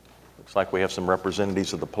 Looks like we have some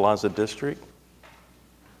representatives of the Plaza District.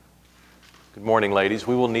 Good morning, ladies.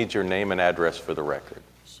 We will need your name and address for the record.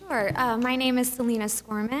 Sure. My name is Selena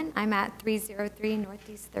Scorman. I'm at 303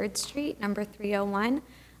 Northeast 3rd Street, number 301,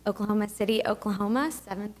 Oklahoma City, Oklahoma,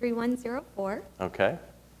 73104. Okay.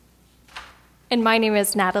 And my name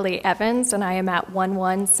is Natalie Evans, and I am at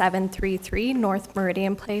 11733 North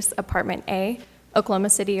Meridian Place, Apartment A, Oklahoma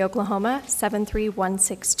City, Oklahoma,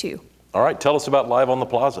 73162. All right, tell us about Live on the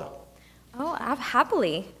Plaza. Oh,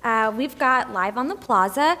 happily. We've got Live on the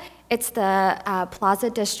Plaza. It's the Plaza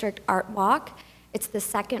District Art Walk. It's the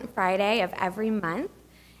second Friday of every month.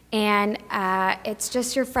 And it's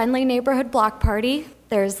just your friendly neighborhood block party.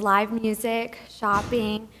 There's live music,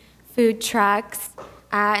 shopping, food trucks,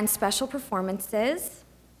 and special performances.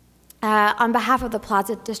 On behalf of the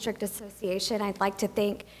Plaza District Association, I'd like to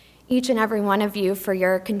thank each and every one of you for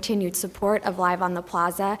your continued support of Live on the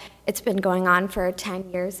Plaza. It's been going on for 10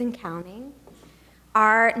 years and counting.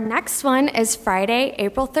 Our next one is Friday,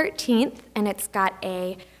 April 13th, and it's got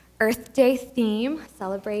a Earth Day theme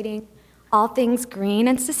celebrating all things green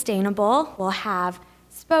and sustainable. We'll have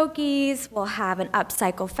Spokies, we'll have an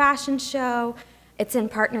upcycle fashion show. It's in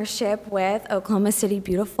partnership with Oklahoma City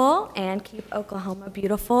Beautiful and Keep Oklahoma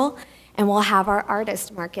Beautiful, and we'll have our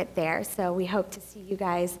artist market there. So we hope to see you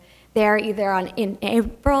guys there either in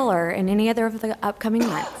April or in any other of the upcoming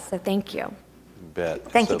months. So thank you. Bet.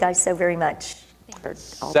 Thank you guys so very much.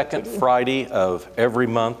 Second Friday of every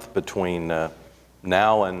month between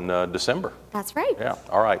now and December. That's right. Yeah,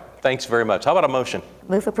 all right. Thanks very much. How about a motion?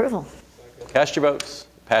 Move approval. Cast your votes.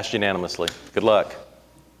 Passed unanimously. Good luck.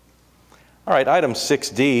 All right, item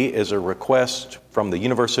 6D is a request from the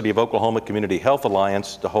University of Oklahoma Community Health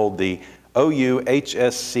Alliance to hold the OU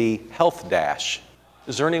HSC Health Dash.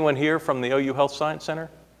 Is there anyone here from the OU Health Science Center?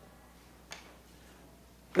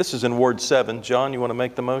 This is in Ward 7. John, you want to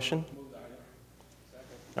make the motion?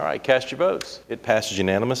 All right, cast your votes. It passes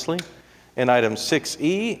unanimously. And item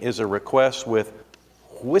 6E is a request with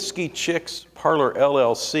Whiskey Chicks Parlor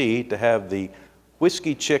LLC to have the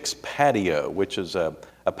Whiskey Chicks Patio, which is a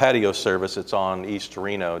patio service. It's on East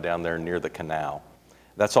Reno down there near the canal.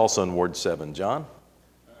 That's also in Ward 7. John?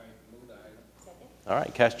 All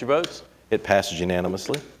right, cast your votes. It passes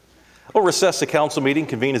unanimously. We'll recess the council meeting,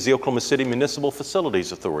 convene as the Oklahoma City Municipal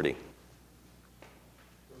Facilities Authority.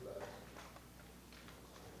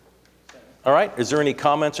 All right, is there any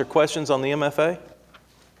comments or questions on the MFA?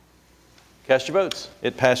 Cast your votes.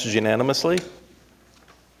 It passes unanimously.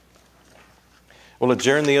 We'll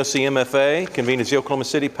adjourn the OCMFA, convene as the Oklahoma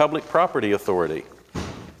City Public Property Authority.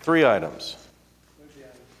 3 items.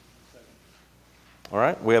 All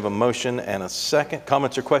right, we have a motion and a second.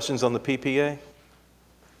 Comments or questions on the PPA?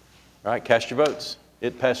 All right, cast your votes.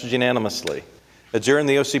 It passes unanimously. Adjourn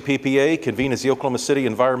the OCPPA, convene as the Oklahoma City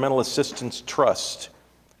Environmental Assistance Trust.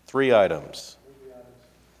 3 items.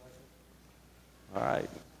 All right,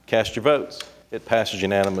 cast your votes. It passes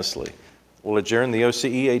unanimously. We'll adjourn the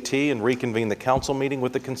OCEAT and reconvene the council meeting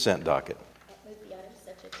with the consent docket.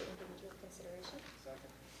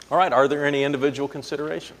 All right, are there any individual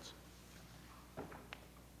considerations?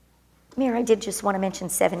 Mayor, I did just want to mention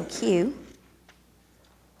 7Q.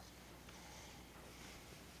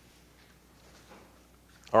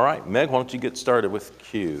 All right, Meg, why don't you get started with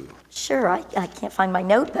Q? Sure, I can't find my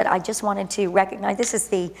note, but I just wanted to recognize this is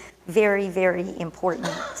the very, very important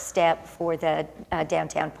step for the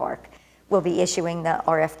downtown park. We'll be issuing the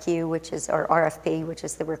RFQ, which is, or RFP, which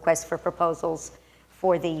is the request for proposals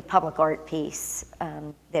for the public art piece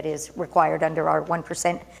that is required under our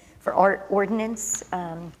 1% for art ordinance.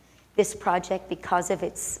 This project, because of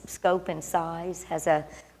its scope and size, has a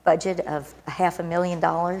budget of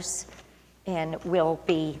 $500,000 and will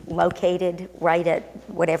be located right at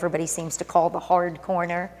what everybody seems to call the hard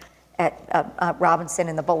corner at Robinson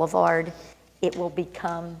and the Boulevard. It will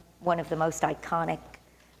become one of the most iconic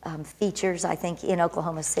features, I think, in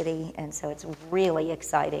Oklahoma City, and so it's really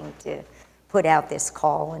exciting to put out this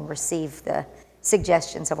call and receive the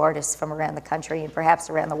suggestions of artists from around the country and perhaps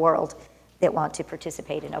around the world that want to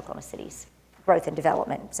participate in Oklahoma City's growth and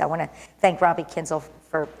development. So I want to thank Robbie Kinzel,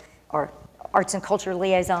 for our Arts and Culture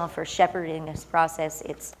Liaison, for shepherding this process.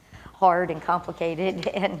 It's hard and complicated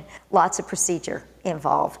and lots of procedure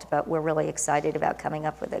involved, but we're really excited about coming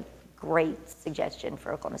up with a great suggestion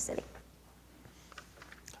for Oklahoma City.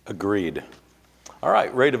 Agreed. All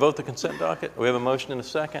right, ready to vote the consent docket? We have a motion and a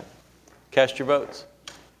second. Cast your votes.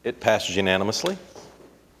 It passes unanimously.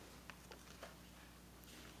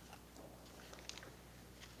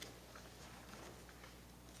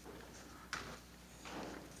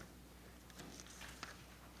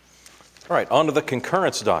 All right, on to the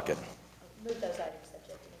concurrence docket. Move those items subject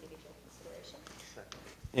to individual consideration.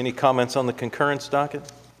 Any comments on the concurrence docket?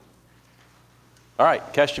 All right,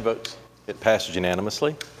 cast your votes. It passes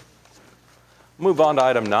unanimously. Move on to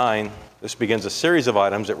item 9. This begins a series of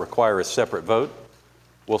items that require a separate vote.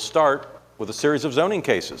 We'll start with a series of zoning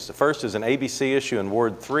cases. The first is an ABC issue in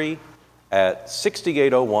Ward 3, at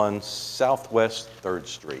 6801 Southwest 3rd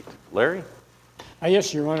Street. Larry?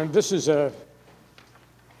 Yes, Your Honor. This is a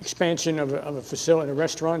expansion of a facility, a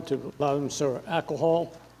restaurant, to allow them to serve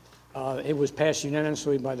alcohol. It was passed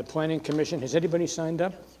unanimously by the Planning Commission. Has anybody signed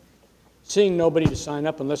up? Seeing nobody to sign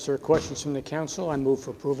up, unless there are questions from the council, I move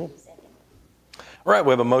for approval. All right,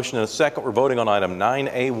 we have a motion and a second. We're voting on item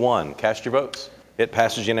 9A1. Cast your votes. It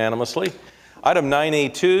passes unanimously. Item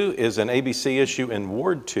 9A2 is an ABC issue in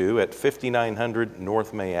Ward 2 at 5900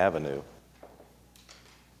 North May Avenue.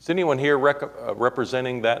 Is anyone here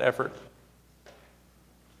representing that effort?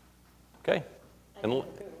 Okay.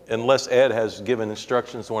 Unless Ed has given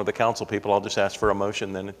instructions to one of the council people, I'll just ask for a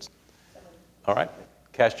motion, then it's... All right.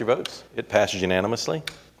 Cast your votes. It passes unanimously.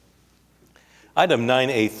 Item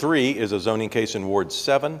 9A3 is a zoning case in Ward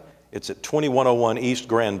 7. It's at 2101 East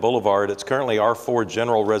Grand Boulevard. It's currently R4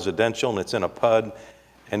 General Residential, and it's in a PUD,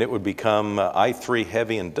 and it would become I3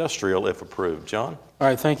 Heavy Industrial if approved. John? All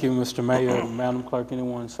right, thank you, Mr. Mayor. Madam Clerk,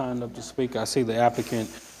 anyone signed up to speak? I see the applicant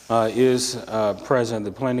is present.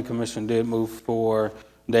 The Planning Commission did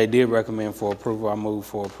they did recommend for approval. I move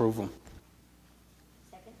for approval.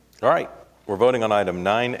 Second. All right. We're voting on item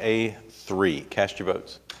 9A3. Cast your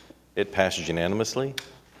votes. It passes unanimously.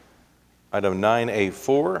 Item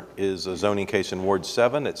 9A4 is a zoning case in Ward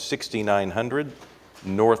 7 at 6900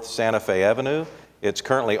 North Santa Fe Avenue. It's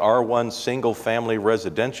currently R1 Single Family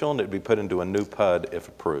Residential, and it would be put into a new PUD if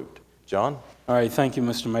approved. John? All right, thank you,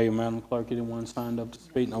 Mr. Mayor. Madam Clerk, anyone signed up to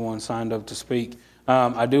speak? No one signed up to speak.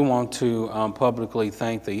 I do want to publicly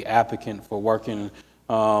thank the applicant for working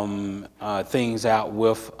things out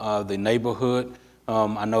with the neighborhood.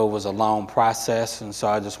 I know it was a long process, and so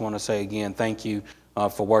I just want to say again, thank you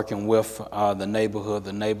for working with the neighborhood.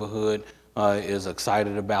 The neighborhood is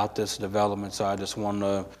excited about this development, so I just want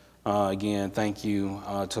to, again, thank you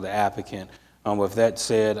to the applicant. With that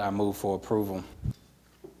said, I move for approval.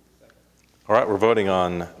 All right, we're voting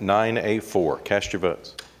on 9A4. Cast your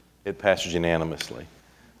votes. It passes unanimously.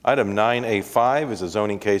 Item 9A5 is a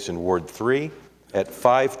zoning case in Ward 3 at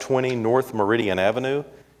 520 North Meridian Avenue.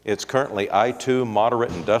 It's currently I2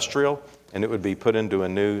 Moderate Industrial, and it would be put into a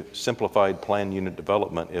new simplified plan unit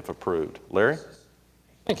development if approved. Larry?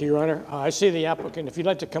 Thank you, Your Honor. I see the applicant. If you'd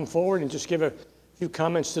like to come forward and just give a few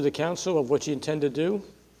comments to the council of what you intend to do.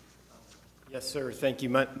 Yes, sir. Thank you.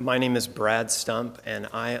 My name is Brad Stump, and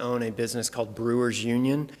I own a business called Brewers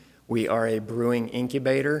Union. We are a brewing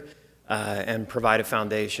incubator and provide a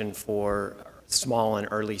foundation for small and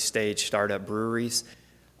early stage startup breweries.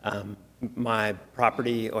 My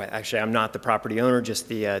property, or actually I'm not the property owner, just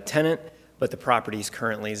the tenant, but the property is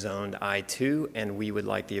currently zoned I2, and we would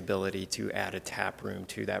like the ability to add a tap room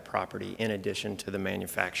to that property in addition to the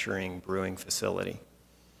manufacturing brewing facility.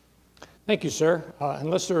 Thank you, sir.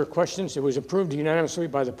 Unless there are questions, it was approved unanimously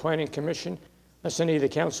by the Planning Commission. Unless any of the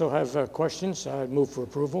council have questions, I'd move for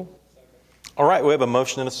approval. All right, we have a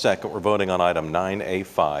motion and a second. We're voting on item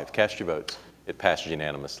 9A5. Cast your votes. It passes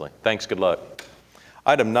unanimously. Thanks, good luck.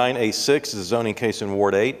 Item 9A6 is a zoning case in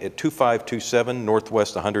Ward 8 at 2527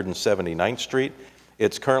 Northwest 179th Street.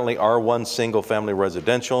 It's currently R1 Single Family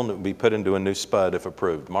Residential, and it will be put into a new SPUD if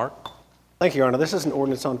approved. Mark? Thank you, Your Honor. This is an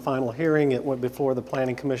ordinance on final hearing. It went before the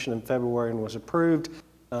Planning Commission in February and was approved.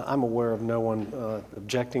 I'm aware of no one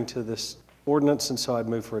objecting to this ordinance, and so I'd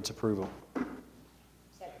move for its approval.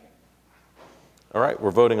 All right,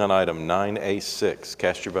 we're voting on item 9A6.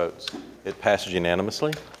 Cast your votes. It passes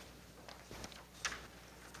unanimously.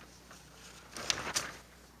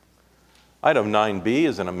 Item 9B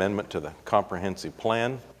is an amendment to the comprehensive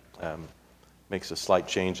plan. Makes a slight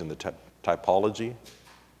change in the typology.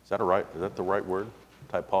 Is that the right word?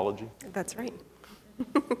 Typology? That's right.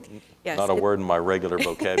 Yes. Not a word in my regular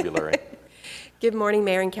vocabulary. Good morning,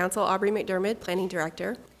 Mayor and Council. Aubrey McDermott, Planning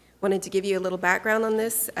Director. Wanted to give you a little background on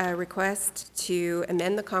this request to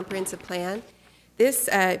amend the comprehensive plan. This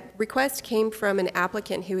request came from an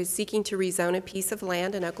applicant who is seeking to rezone a piece of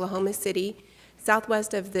land in Oklahoma City,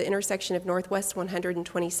 southwest of the intersection of Northwest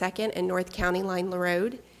 122nd and North County Line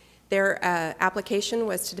Road. Their application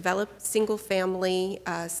was to develop single-family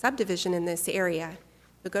subdivision in this area.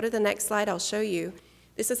 We'll go to the next slide, I'll show you.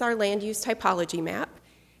 This is our land use typology map,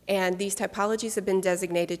 and these typologies have been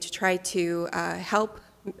designated to try to help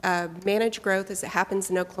manage growth as it happens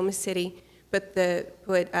in Oklahoma City, but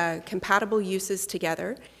put compatible uses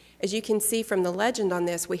together. As you can see from the legend on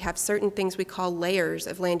this, we have certain things we call layers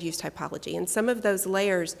of land use typology, and some of those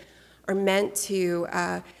layers are meant to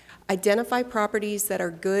identify properties that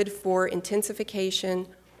are good for intensification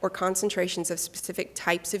or concentrations of specific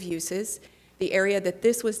types of uses. The area that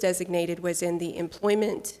this was designated was in the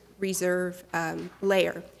employment reserve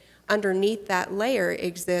layer. underneath that layer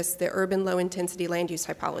exists the urban low-intensity land use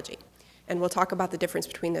typology. And we'll talk about the difference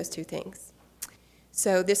between those two things.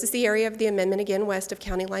 So this is the area of the amendment, again, west of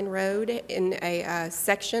County Line Road, in a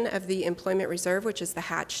section of the employment reserve, which is the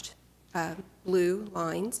hatched blue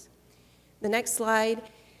lines. The next slide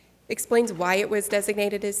explains why it was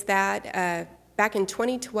designated as that. Back in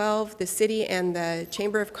 2012, the city and the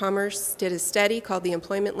Chamber of Commerce did a study called the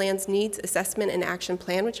Employment Lands Needs Assessment and Action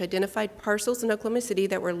Plan, which identified parcels in Oklahoma City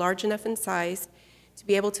that were large enough in size to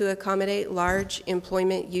be able to accommodate large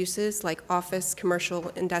employment uses like office, commercial,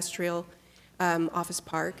 industrial, office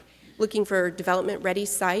park, looking for development-ready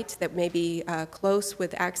sites that may be close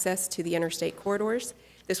with access to the interstate corridors.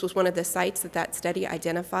 This was one of the sites that study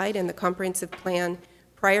identified, and the comprehensive plan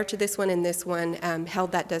prior to this one and this one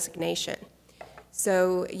held that designation.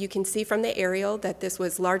 So you can see from the aerial that this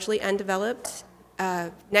was largely undeveloped.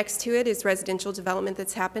 Next to it is residential development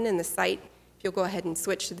that's happened, and the site, if you'll go ahead and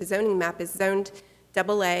switch to the zoning map, is zoned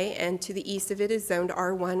AA, and to the east of it is zoned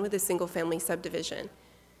R1 with a single-family subdivision.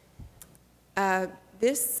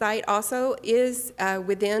 This site also is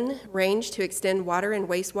within range to extend water and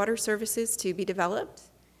wastewater services to be developed.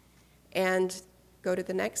 And go to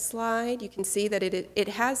the next slide. You can see that it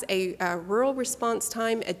has a rural response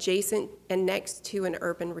time adjacent and next to an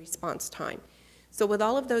urban response time. So with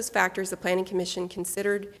all of those factors, the Planning Commission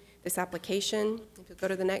considered this application, if you go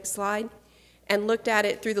to the next slide, and looked at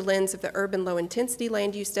it through the lens of the urban low-intensity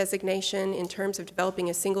land use designation in terms of developing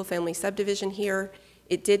a single-family subdivision here.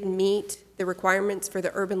 It did meet the requirements for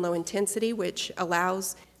the urban low-intensity, which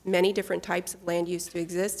allows many different types of land use to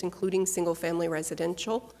exist, including single-family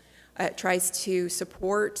residential. It tries to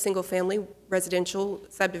support single-family residential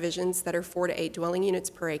subdivisions that are 4 to 8 dwelling units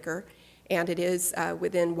per acre, and it is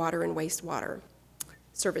within water and wastewater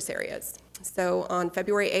service areas. So on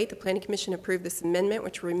February 8th, the Planning Commission approved this amendment,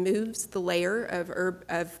 which removes the layer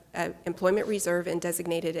of employment reserve and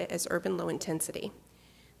designated it as urban low-intensity.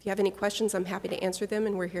 If you have any questions, I'm happy to answer them,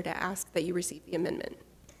 and we're here to ask that you receive the amendment.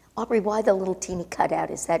 Aubrey, why the little teeny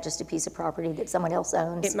cutout? Is that just a piece of property that someone else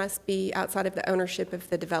owns? It must be outside of the ownership of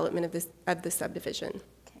the development of the subdivision.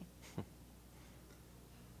 Okay.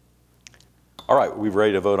 All right, we're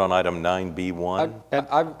ready to vote on item 9B1.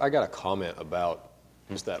 I got a comment about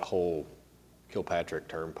just that whole Kilpatrick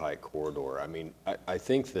Turnpike corridor. I mean, I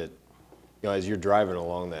think that, as you're driving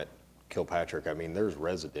along that Kilpatrick, I mean, there's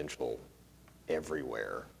residential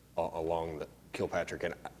everywhere along the Kilpatrick.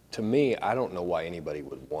 And to me, I don't know why anybody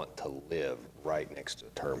would want to live right next to a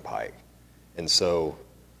turnpike. And so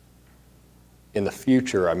in the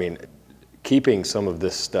future, I mean, keeping some of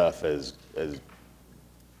this stuff as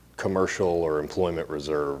commercial or employment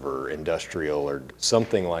reserve or industrial or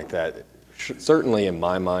something like that, certainly in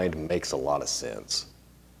my mind makes a lot of sense.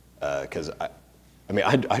 Because I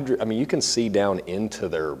mean, you can see down into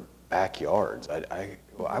their backyards.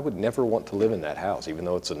 I would never want to live in that house, even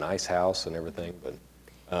though it's a nice house and everything. But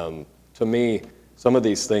to me, some of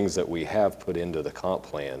these things that we have put into the comp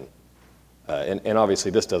plan, and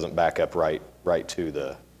obviously this doesn't back up right to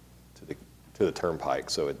the turnpike,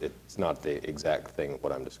 so it's not the exact thing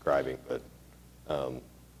what I'm describing. But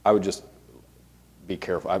I would just be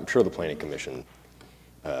careful. I'm sure the Planning Commission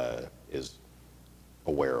is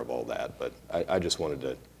aware of all that, but I just wanted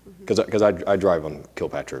to, because I drive on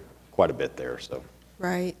Kilpatrick quite a bit there, so.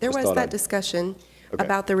 Right. There was that discussion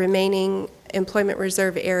about the remaining employment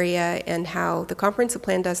reserve area and how the comprehensive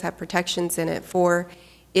plan does have protections in it for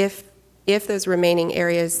if those remaining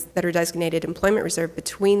areas that are designated employment reserve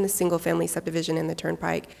between the single-family subdivision and the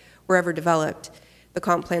turnpike were ever developed, the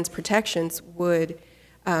comp plan's protections would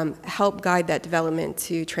help guide that development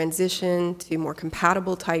to transition to more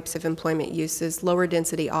compatible types of employment uses, lower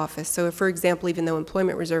density office. So if, for example, even though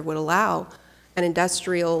employment reserve would allow an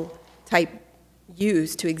industrial type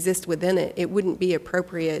use to exist within it, it wouldn't be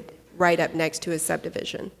appropriate right up next to a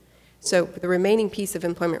subdivision. So the remaining piece of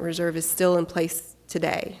employment reserve is still in place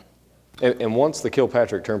today. And once the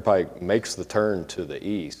Kilpatrick Turnpike makes the turn to the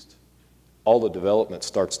east, all the development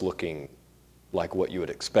starts looking like what you would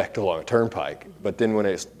expect along a turnpike. But then when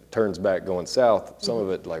it turns back going south, some of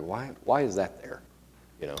it, like, why is that there?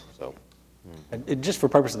 So. Just for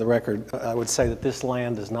purpose of the record, I would say that this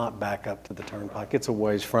land does not back up to the turnpike. It's a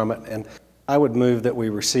ways from it. And I would move that we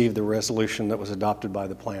receive the resolution that was adopted by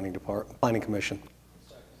the Planning Commission.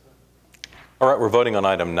 All right, we're voting on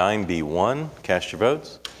item 9B1. Cast your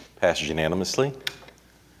votes. Passes unanimously.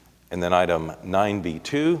 And then item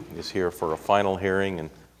 9B2 is here for a final hearing, and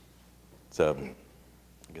it's I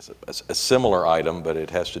guess a similar item, but it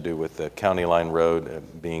has to do with the County Line Road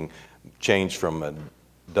being changed from a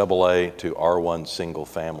AA to R1 single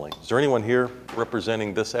family. Is there anyone here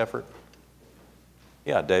representing this effort? Yeah.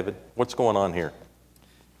 Yeah, David, what's going on here?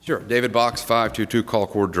 Sure. David Box, 522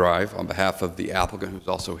 Colcord Drive, on behalf of the applicant who's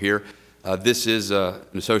also here. This is an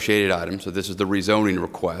associated item, so this is the rezoning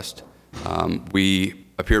request. We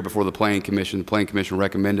appeared before the Planning Commission. The Planning Commission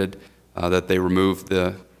recommended that they remove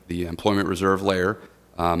the employment reserve layer,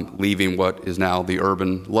 leaving what is now the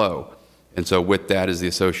urban low. And so with that is the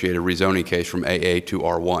associated rezoning case from AA to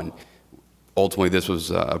R1. Ultimately, this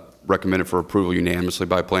was recommended for approval unanimously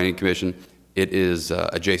by Planning Commission. It is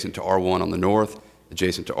adjacent to R1 on the north,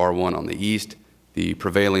 adjacent to R1 on the east. The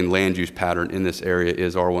prevailing land use pattern in this area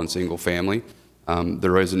is R1 single family.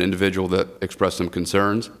 There is an individual that expressed some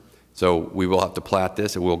concerns, so we will have to plat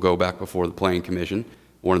this and we'll go back before the Planning Commission.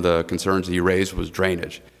 One of the concerns he raised was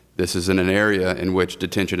drainage. This is in an area in which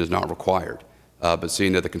detention is not required. But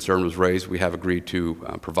seeing that the concern was raised, we have agreed to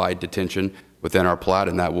provide detention within our plat,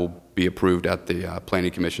 and that will be approved at the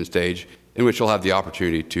Planning Commission stage, in which you'll have the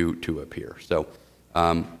opportunity to appear. So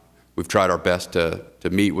we've tried our best to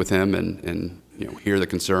meet with him and hear the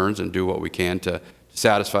concerns and do what we can to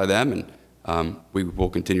satisfy them, and we will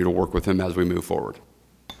continue to work with him as we move forward.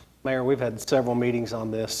 Mayor, we've had several meetings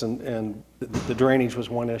on this, and the drainage was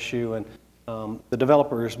one issue, and the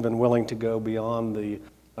developer has been willing to go beyond the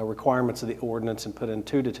requirements of the ordinance and put in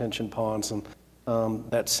 2 detention ponds, and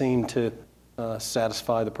that seemed to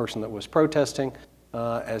satisfy the person that was protesting,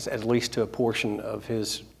 as at least to a portion of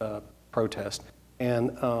his protest.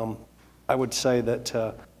 And I would say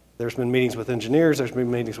that there's been meetings with engineers, there's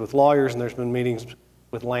been meetings with lawyers, and there's been meetings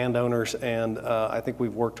with landowners, and I think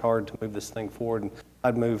we've worked hard to move this thing forward, and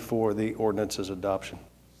I'd move for the ordinance's adoption.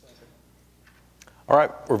 All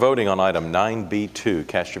right, we're voting on item 9B2.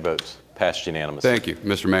 Cast your votes. Passed unanimously. Thank you,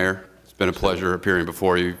 Mr. Mayor. It's been a pleasure appearing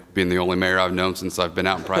before you, being the only mayor I've known since I've been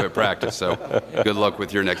out in private practice, so good luck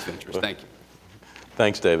with your next ventures. Thank you.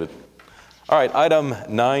 Thanks, David. All right, item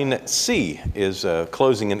 9C is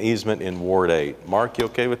closing an easement in Ward 8. Mark, you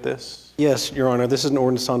okay with this? Yes, Your Honor. This is an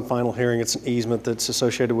ordinance on final hearing. It's an easement that's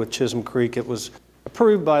associated with Chisholm Creek. It was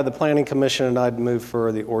approved by the Planning Commission, and I'd move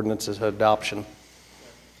for the ordinance's adoption.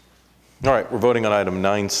 All right, we're voting on item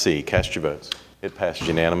 9C. Cast your votes. It passed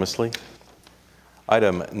unanimously.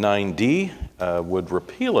 Item 9D would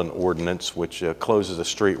repeal an ordinance which closes a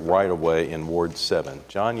street right-of-way in Ward 7.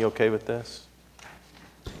 John, you okay with this?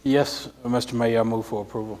 Yes, Mr. Mayor, I move for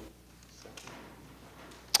approval.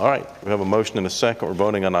 All right, we have a motion and a second. We're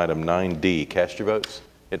voting on item 9D. Cast your votes.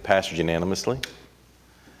 It passed unanimously.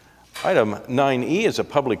 Item 9E is a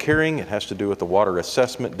public hearing. It has to do with the water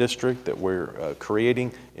assessment district that we're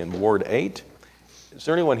creating in Ward 8. Is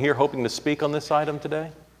there anyone here hoping to speak on this item today?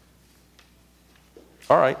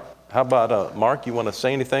 All right. How about Mark, you want to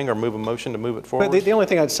say anything or move a motion to move it forward? The only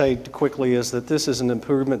thing I'd say quickly is that this is an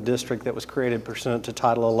improvement district that was created pursuant to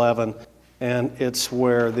Title 11, and it's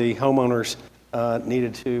where the homeowners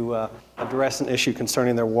needed to address an issue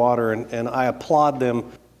concerning their water, and I applaud them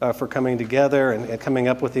for coming together and coming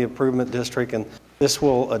up with the improvement district, and this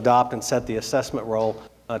will adopt and set the assessment role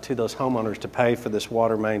to those homeowners to pay for this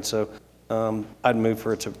water main. So I'd move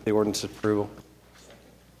for the ordinance approval.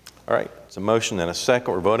 All right, it's a motion and a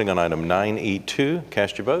second. We're voting on item 9E2.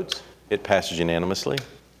 Cast your votes. It passes unanimously.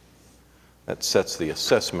 That sets the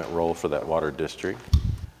assessment role for that water district.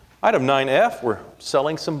 Item 9F, we're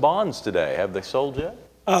selling some bonds today. Have they sold yet?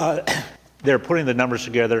 They're putting the numbers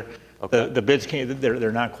together. Okay. The bids came,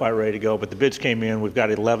 they're not quite ready to go, but the bids came in. We've got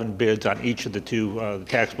 11 bids on each of the 2, the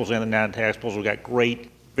taxables and the non-taxables. We've got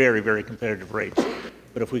great, very, very competitive rates.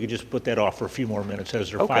 But if we could just put that off for a few more minutes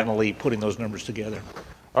as they're finally putting those numbers together.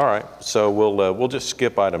 All right, so we'll just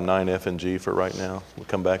skip item 9F and G for right now. We'll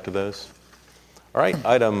come back to those. All right,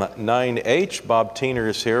 item 9H, Bob Teener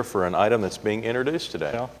is here for an item that's being introduced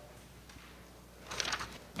today.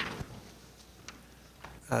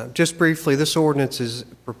 Just briefly, this ordinance is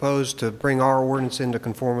proposed to bring our ordinance into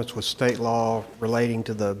conformance with state law relating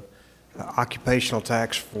to the occupational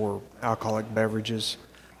tax for alcoholic beverages.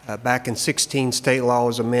 Back in 2016, state law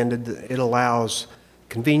was amended. It allows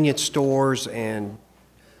convenience stores and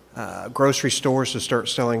grocery stores to start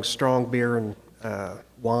selling strong beer and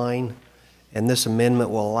wine, and this amendment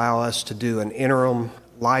will allow us to do an interim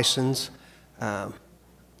license.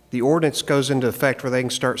 The ordinance goes into effect where they can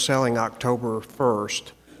start selling October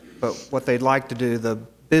 1st, but what they'd like to do, the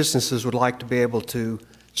businesses would like to be able to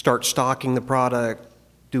start stocking the product,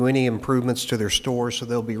 do any improvements to their stores so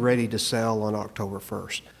they'll be ready to sell on October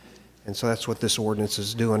 1st. And so that's what this ordinance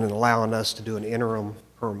is doing and allowing us to do an interim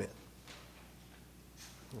permit.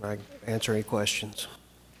 I answer any questions.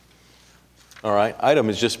 All right,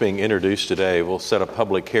 item is just being introduced today. We'll set a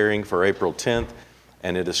public hearing for April 10th,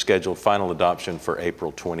 and it is scheduled final adoption for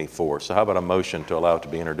April 24th. So how about a motion to allow it to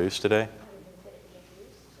be introduced today?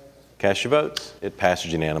 Cast your votes. It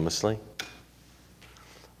passes unanimously.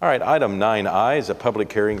 All right, item 9I is a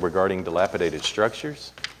public hearing regarding dilapidated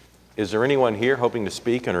structures. Is there anyone here hoping to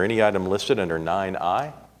speak under any item listed under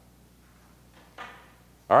 9I?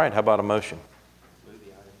 All right, how about a motion?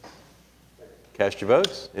 Cast your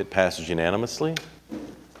votes. It passes unanimously.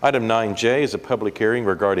 Item 9J is a public hearing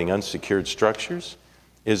regarding unsecured structures.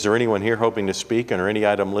 Is there anyone here hoping to speak under any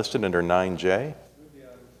item listed under 9J?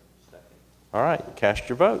 All right, cast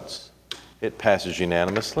your votes. It passes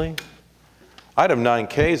unanimously. Item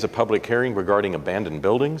 9K is a public hearing regarding abandoned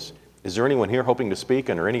buildings. Is there anyone here hoping to speak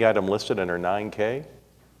under any item listed under 9K?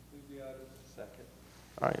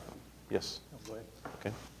 All right, yes.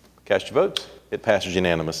 Okay, cast your votes. It passes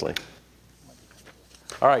unanimously.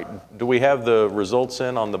 All right, do we have the results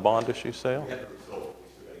in on the bond issue sale?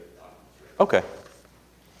 Okay.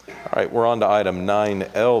 All right, we're on to item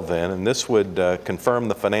 9L then, and this would confirm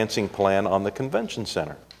the financing plan on the convention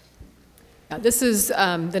center. This is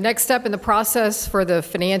the next step in the process for the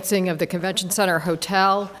financing of the Convention Center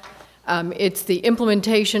Hotel. It's the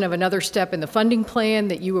implementation of another step in the funding plan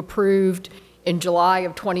that you approved in July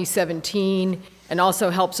of 2017, and also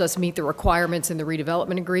helps us meet the requirements in the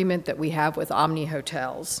redevelopment agreement that we have with Omni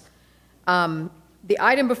Hotels. The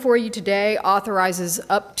item before you today authorizes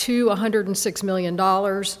up to $106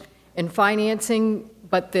 million in financing,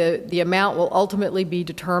 but the amount will ultimately be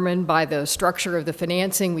determined by the structure of the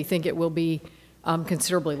financing. We think it will be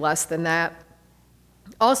considerably less than that.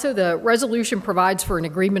 Also, the resolution provides for an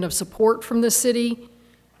agreement of support from the city,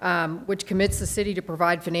 which commits the city to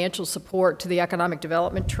provide financial support to the Economic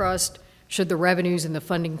Development Trust should the revenues in the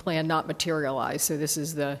funding plan not materialize. So this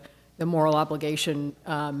is the moral obligation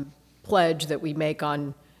pledge that we make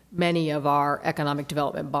on many of our economic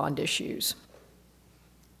development bond issues.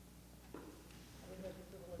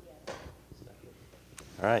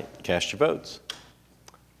 All right, cast your votes.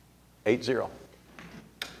 8-0.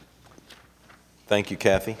 Thank you,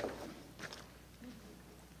 Kathy.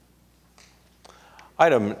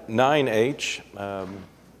 Item 9H.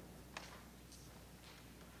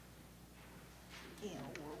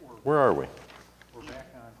 Where are we? We're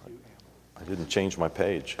back on 2M. I didn't change my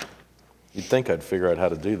page. You'd think I'd figure out how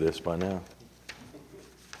to do this by now.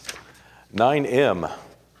 9M.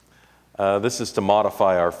 This is to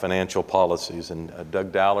modify our financial policies, and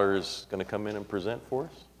Doug Dowler is going to come in and present for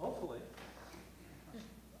us? Hopefully.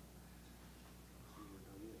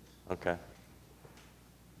 Okay.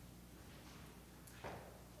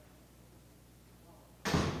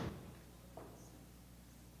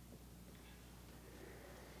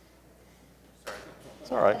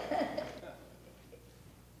 It's all right.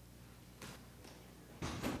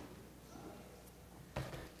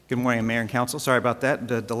 Good morning, Mayor and Council. Sorry about that,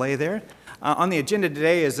 the delay there. On the agenda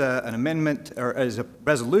today is an amendment, or is a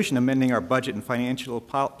resolution amending our budget and financial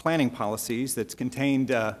planning policies that's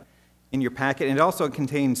contained in your packet. And it also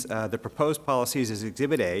contains the proposed policies as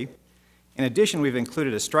Exhibit A. In addition, we've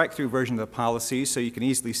included a strike-through version of the policies so you can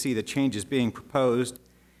easily see the changes being proposed.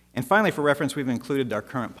 And finally, for reference, we've included our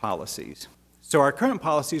current policies. So our current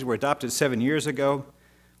policies were adopted 7 years ago.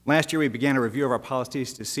 Last year, we began a review of our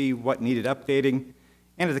policies to see what needed updating.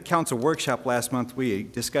 And at the council workshop last month, we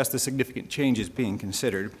discussed the significant changes being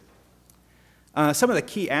considered. Some of the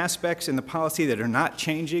key aspects in the policy that are not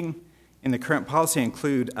changing in the current policy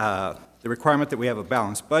include the requirement that we have a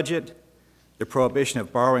balanced budget, the prohibition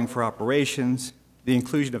of borrowing for operations, the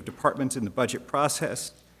inclusion of departments in the budget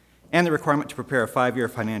process, and the requirement to prepare a 5-year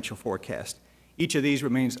financial forecast. Each of these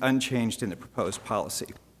remains unchanged in the proposed policy.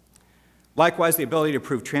 Likewise, the ability to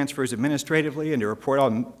approve transfers administratively and to report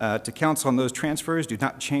to council on those transfers do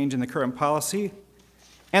not change in the current policy.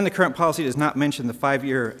 And the current policy does not mention the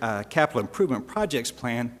 5-year capital improvement projects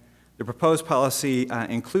plan. The proposed policy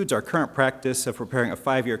includes our current practice of preparing a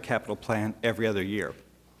 5-year capital plan every other year.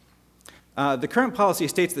 The current policy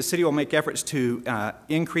states the city will make efforts to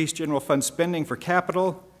increase general fund spending for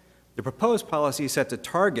capital. The proposed policy sets a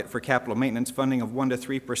target for capital maintenance funding of 1 to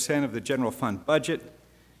 3% of the general fund budget.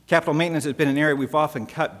 Capital maintenance has been an area we've often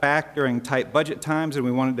cut back during tight budget times, and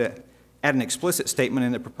we wanted to add an explicit statement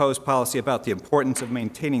in the proposed policy about the importance of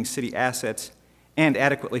maintaining city assets and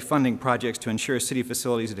adequately funding projects to ensure city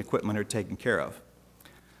facilities and equipment are taken care of.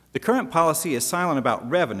 The current policy is silent about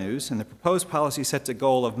revenues, and the proposed policy sets a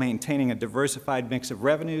goal of maintaining a diversified mix of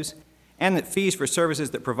revenues and that fees for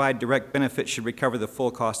services that provide direct benefits should recover the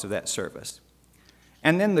full cost of that service.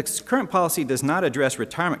 And then the current policy does not address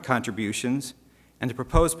retirement contributions, and the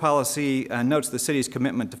proposed policy notes the city's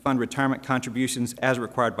commitment to fund retirement contributions as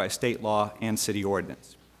required by state law and city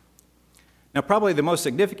ordinance. Now, probably the most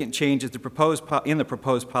significant change in the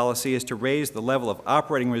proposed policy is to raise the level of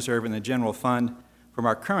operating reserve in the general fund from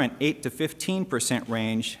our current 8 to 15%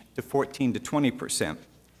 range to 14 to 20%.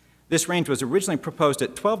 This range was originally proposed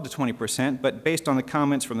at 12 to 20%, but based on the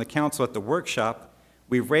comments from the council at the workshop,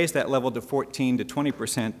 we've raised that level to 14 to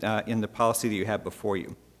 20% in the policy that you have before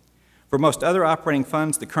you. For most other operating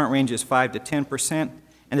funds, the current range is 5 to 10%,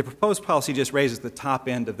 and the proposed policy just raises the top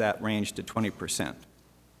end of that range to 20%.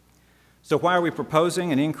 So why are we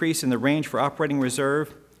proposing an increase in the range for operating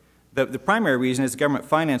reserve? The primary reason is the Government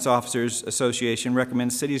Finance Officers Association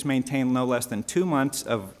recommends cities maintain no less than 2 months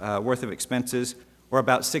of worth of expenses, or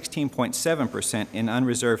about 16.7% in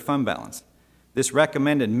unreserved fund balance. This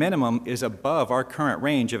recommended minimum is above our current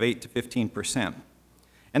range of 8 to 15%.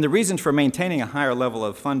 And the reasons for maintaining a higher level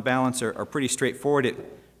of fund balance are pretty straightforward.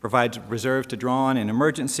 It provides reserves to draw on in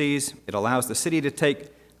emergencies. It allows the city to take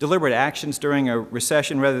deliberate actions during a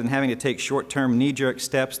recession rather than having to take short-term knee-jerk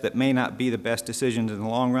steps that may not be the best decisions in the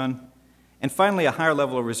long run. And finally, a higher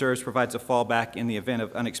level of reserves provides a fallback in the event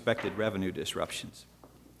of unexpected revenue disruptions.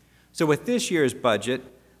 So with this year's budget,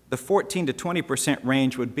 the 14 to 20%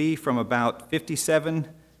 range would be from about $57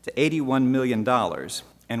 to $81 million.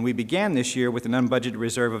 And we began this year with an unbudgeted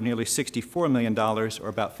reserve of nearly $64 million, or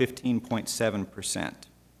about 15.7%.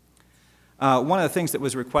 One of the things that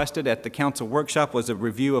was requested at the council workshop was a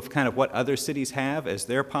review of kind of what other cities have as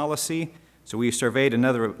their policy. So we surveyed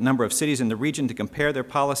another number of cities in the region to compare their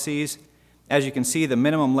policies. As you can see, the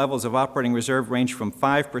minimum levels of operating reserve range from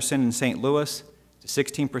 5% in St. Louis to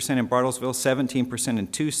 16% in Bartlesville, 17% in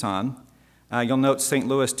Tucson. You'll note St.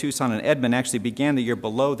 Louis, Tucson, and Edmond actually began the year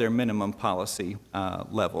below their minimum policy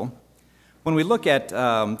level. When we look at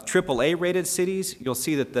AAA rated cities, you'll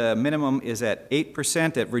see that the minimum is at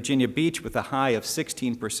 8% at Virginia Beach with a high of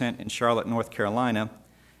 16% in Charlotte, North Carolina,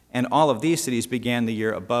 and all of these cities began the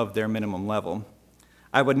year above their minimum level.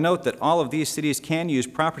 I would note that all of these cities can use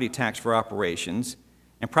property tax for operations,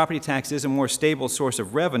 and property tax is a more stable source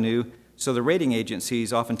of revenue, so the rating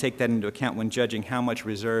agencies often take that into account when judging how much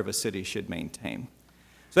reserve a city should maintain.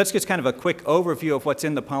 So that's just kind of a quick overview of what's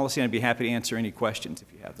in the policy, and I'd be happy to answer any questions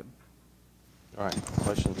if you have them. All right,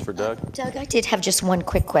 questions for Doug? Doug, I did have just one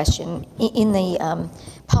quick question. In the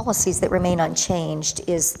policies that remain unchanged,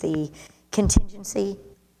 is the contingency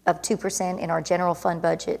of 2% in our general fund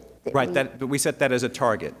budget? Right, we set that as a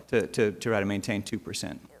target to try to maintain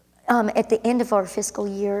 2%. At the end of our fiscal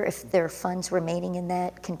year, if there are funds remaining in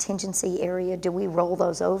that contingency area, do we roll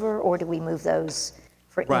those over or do we move those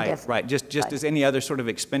for indefinite? Right. Just as any other sort of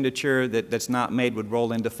expenditure that's not made would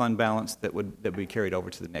roll into fund balance that would be carried over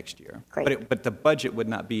to the next year. Great. But the budget would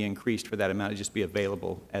not be increased for that amount. It would just be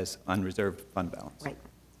available as unreserved fund balance. Right.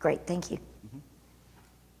 Great. Thank you.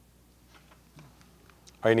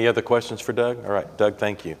 Any other questions for Doug? All right, Doug,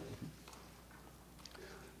 thank you.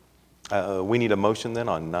 We need a motion then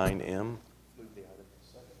on 9M.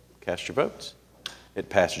 Cast your votes. It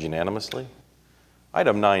passes unanimously.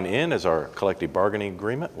 Item 9N is our collective bargaining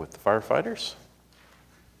agreement with the firefighters. Is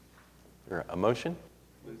there a motion?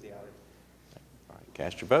 Move the item. All right,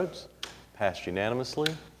 cast your votes. Passed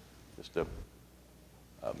unanimously. Just a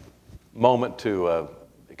moment to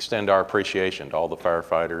extend our appreciation to all the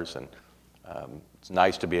firefighters, and it's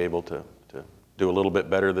nice to be able to do a little bit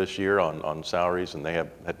better this year on salaries, and they have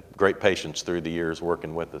had great patience through the years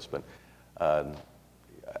working with us. But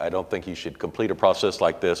I don't think you should complete a process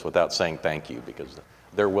like this without saying thank you, because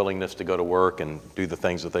their willingness to go to work and do the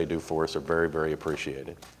things that they do for us are very, very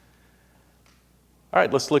appreciated. All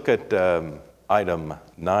right, let's look at item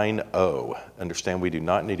 9O. Understand we do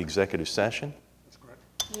not need executive session. That's correct.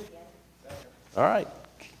 All right,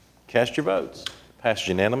 cast your votes. Passed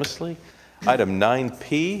unanimously. Item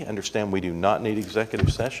 9P, understand we do not need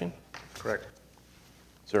executive session. Correct.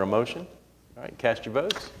 Is there a motion? All right, cast your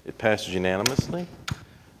votes. It passes unanimously.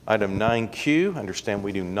 Item 9Q, understand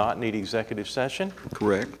we do not need executive session.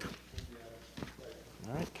 Correct.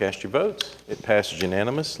 All right, cast your votes. It passes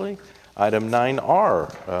unanimously. Item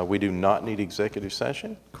 9R, we do not need executive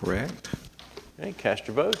session. Correct. Okay, cast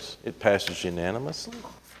your votes. It passes unanimously.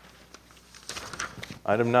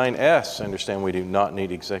 Item 9S, understand we do not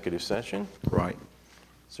need executive session. Right.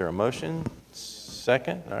 Is there a motion?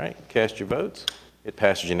 Second. All right, cast your votes. It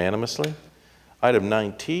passes unanimously. Item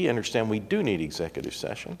 9T, understand we do need executive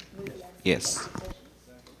session. Yes.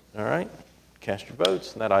 All right, cast your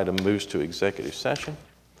votes. And that item moves to executive session.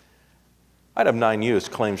 Item 9U is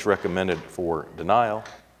claims recommended for denial.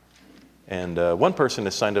 And one person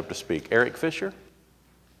has signed up to speak. Eric Fisher.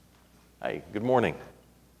 Hi, good morning.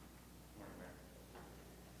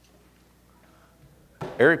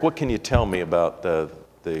 Eric, what can you tell me about the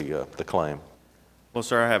claim? Well,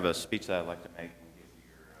 sir, I have a speech that I'd like to make.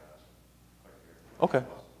 Okay.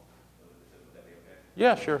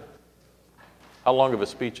 Yeah, sure. How long of a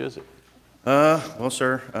speech is it? Well,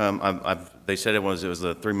 sir, they said it was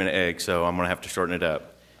a 3-minute egg, so I'm going to have to shorten it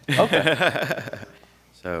up. Okay.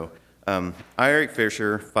 So, I, Eric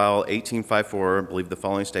Fisher, file 1854, believe the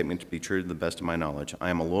following statement to be true to the best of my knowledge. I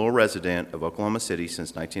am a loyal resident of Oklahoma City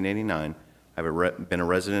since 1989. I've been a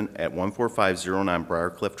resident at 14509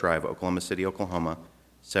 Briarcliff Drive, Oklahoma City, Oklahoma,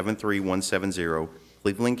 73170,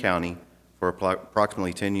 Cleveland County, for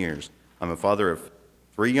approximately 10 years. I'm a father of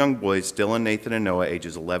 3 young boys, Dylan, Nathan, and Noah,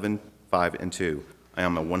 ages 11, 5, and 2. I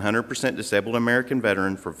am a 100% disabled American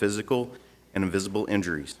veteran for physical and invisible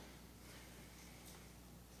injuries.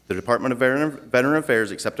 The Department of Veteran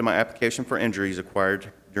Affairs accepted my application for injuries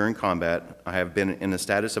acquired during combat. I have been in the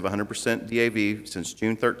status of 100% DAV since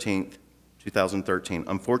June 13th, 2013.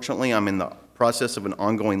 Unfortunately, I'm in the process of an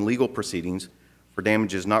ongoing legal proceedings for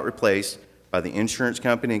damages not replaced by the insurance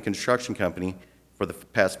company and construction company. For the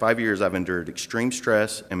past 5 years, I've endured extreme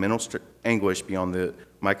stress and mental anguish beyond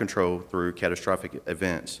my control through catastrophic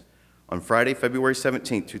events. On Friday, February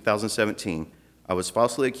 17, 2017, I was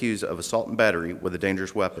falsely accused of assault and battery with a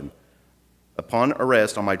dangerous weapon. Upon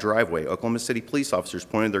arrest on my driveway, Oklahoma City police officers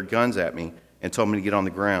pointed their guns at me and told me to get on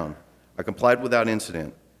the ground. I complied without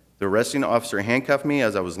incident. The arresting officer handcuffed me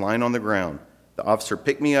as I was lying on the ground. The officer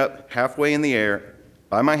picked me up halfway in the air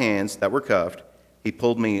by my hands that were cuffed. He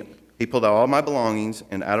pulled out all my belongings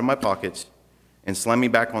and out of my pockets and slammed me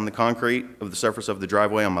back on the concrete of the surface of the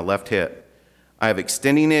driveway on my left hip. I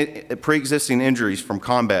have pre-existing injuries from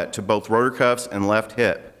combat to both rotor cuffs and left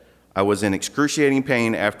hip. I was in excruciating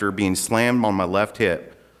pain after being slammed on my left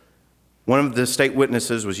hip. One of the state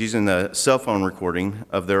witnesses was using the cell phone recording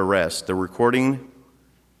of their arrest. The recording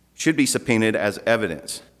should be subpoenaed as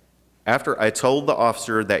evidence. After I told the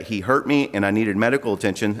officer that he hurt me and I needed medical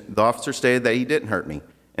attention, the officer stated that he didn't hurt me.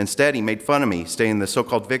 Instead, he made fun of me, stating the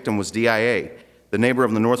so-called victim was DIA, the neighbor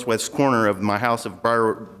of the northwest corner of my house of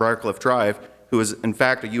Briarcliff Drive, who is in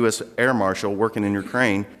fact a U.S. Air Marshal working in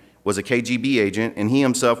Ukraine, was a KGB agent, and he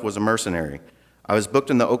himself was a mercenary. I was booked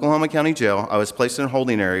in the Oklahoma County Jail. I was placed in a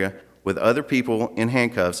holding area with other people in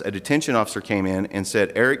handcuffs. A detention officer came in and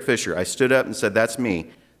said, "Eric Fisher." I stood up and said, "That's me."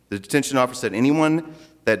 The detention officer said, "Anyone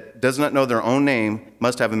that does not know their own name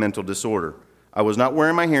must have a mental disorder." I was not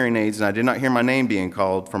wearing my hearing aids, and I did not hear my name being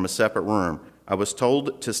called from a separate room. I was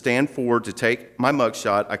told to stand forward to take my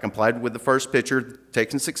mugshot. I complied with the first picture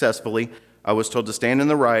taken successfully. I was told to stand in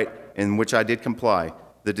the right, in which I did comply.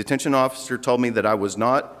 The detention officer told me that I was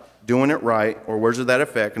not doing it right, or words of that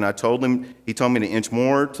effect, and he told me to inch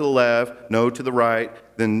more to the left, no to the right,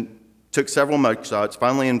 then took several mugshots.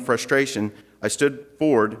 Finally, in frustration, I stood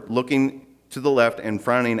forward, looking to the left and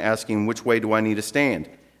frowning, asking, which way do I need to stand?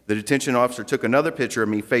 The detention officer took another picture of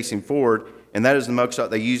me facing forward, and that is the mugshot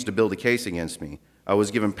they used to build a case against me. I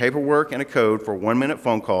was given paperwork and a code for a 1-minute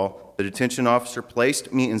phone call. The detention officer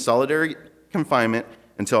placed me in solitary confinement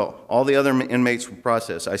until all the other inmates were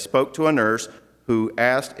processed. I spoke to a nurse who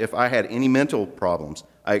asked if I had any mental problems.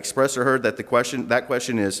 I expressed to her that that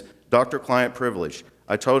question is doctor-client privilege.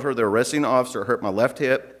 I told her the arresting officer hurt my left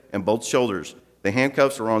hip and both shoulders. The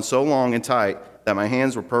handcuffs were on so long and tight that my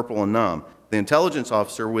hands were purple and numb. The intelligence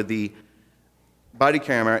officer with the body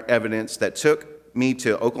camera evidence that took me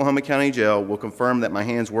to Oklahoma County Jail will confirm that my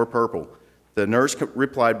hands were purple. The nurse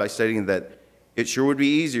replied by stating that it sure would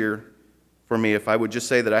be easier for me if I would just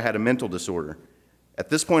say that I had a mental disorder. At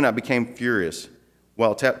this point, I became furious.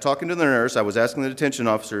 While talking to the nurse, I was asking the detention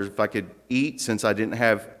officer if I could eat since I didn't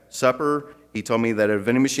have supper. He told me that a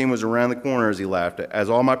vending machine was around the corner as he laughed, as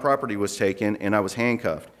all my property was taken and I was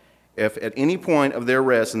handcuffed. If at any point of their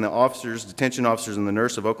arrest and the officers, detention officers, and the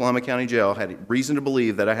nurse of Oklahoma County Jail had reason to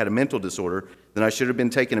believe that I had a mental disorder, then I should have been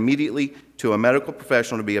taken immediately to a medical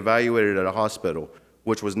professional to be evaluated at a hospital,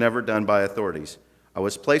 which was never done by authorities. I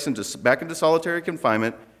was placed back into solitary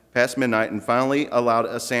confinement past midnight and finally allowed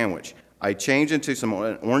a sandwich. I changed into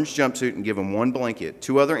an orange jumpsuit and given 1 blanket.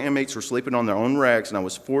 2 other inmates were sleeping on their own racks, and I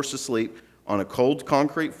was forced to sleep on a cold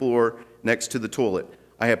concrete floor next to the toilet.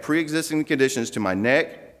 I had pre-existing conditions to my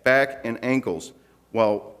neck, back, and ankles.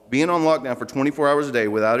 While being on lockdown for 24 hours a day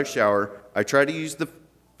without a shower, I tried to use the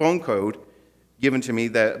phone code given to me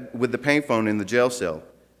with the payphone in the jail cell.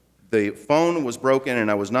 The phone was broken and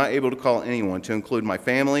I was not able to call anyone, to include my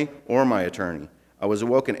family or my attorney. I was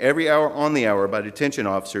awoken every hour on the hour by detention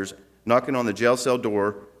officers knocking on the jail cell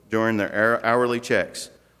door during their hourly checks.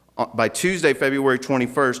 By Tuesday, February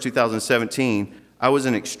 21st, 2017, I was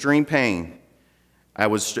in extreme pain. I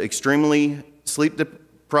was extremely sleep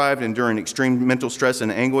deprived, enduring extreme mental stress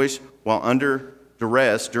and anguish while under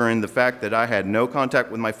duress during the fact that I had no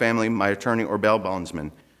contact with my family, my attorney, or bail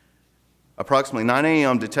bondsman. Approximately 9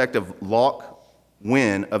 a.m., Detective Locke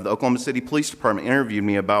Wynn of the Oklahoma City Police Department interviewed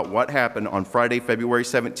me about what happened on Friday, February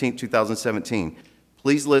 17, 2017.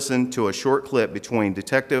 Please listen to a short clip between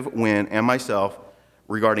Detective Wynn and myself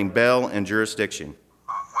regarding bail and jurisdiction.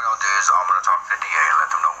 What I'll do is I'm going to talk to the DA and let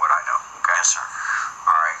them know what I know. Okay? Yes, sir.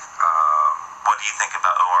 All right. What do you think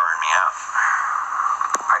about ORing me out?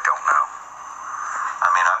 I don't know. I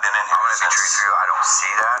mean, I've been in here. I'm going to be truthful with you. I don't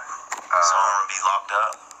see that. So I'm going to be locked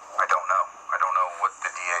up? I don't know. I don't know what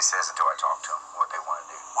the DA says until I talk to them, what they want to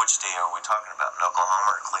do. Which DA are we talking about, in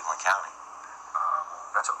Oklahoma or Cleveland County?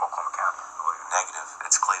 That's Oklahoma County, I believe. Negative.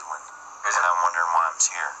 It's Cleveland. And I'm wondering why I'm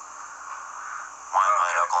here. Why am I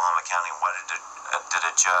in Oklahoma County? Why did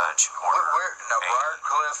a judge order? Now,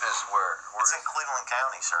 Briarcliff is where? It's in Cleveland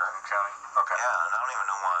County, sir. Cleveland County? Okay. Yeah, and I don't even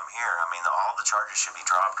know why I'm here. I mean, all the charges should be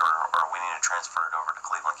dropped, or we need to transfer it over to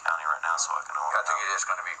Cleveland County right now so I can OR. I think it is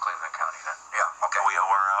going to be Cleveland County then. Yeah, okay. Can we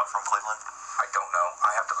OR out from Cleveland? I don't know.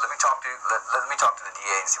 I have to, let me talk to the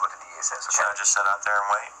DA and see what the DA says. Okay? Should I just sit out there and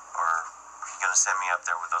wait? Or are you going to send me up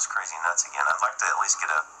there with those crazy nuts again? I'd like to at least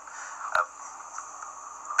get a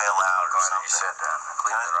bail out or something. You said that.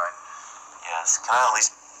 Cleveland, right? Yes. Can I at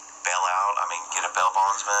least bail out? I mean, get a bail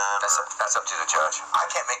bondsman? That's up to the judge. I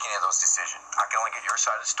can't make any of those decisions. I can only get your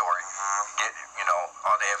side of the story, get,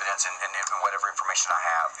 all the evidence and whatever information I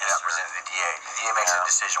have, and I present to the DA. The DA makes a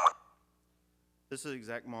decision. This is the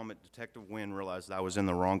exact moment Detective Wynn realized that I was in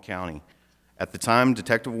the wrong county. At the time,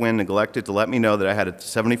 Detective Wynn neglected to let me know that I had a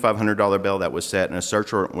 $7,500 bail that was set and a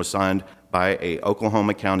search warrant was signed by a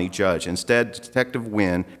Oklahoma County judge. Instead, Detective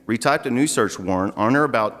Wynn retyped a new search warrant on or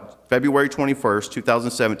about February 21st,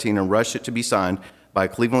 2017, and rushed it to be signed by a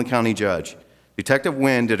Cleveland County judge. Detective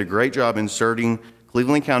Wynn did a great job inserting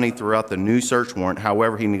Cleveland County throughout the new search warrant.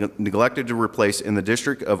 However, he neglected to replace in the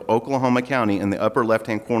District of Oklahoma County in the upper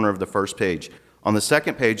left-hand corner of the first page. On the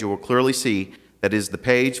second page, you will clearly see that is the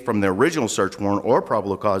page from the original search warrant or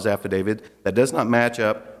probable cause affidavit that does not match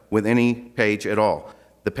up with any page at all.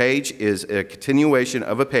 The page is a continuation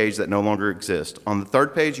of a page that no longer exists. On the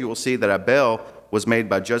third page, you will see that a bail was made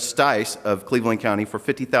by Judge Stice of Cleveland County for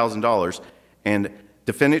 $50,000 and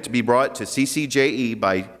defendant to be brought to CCJE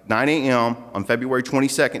by 9 a.m. on February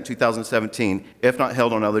 22nd, 2017, if not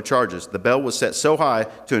held on other charges. The bail was set so high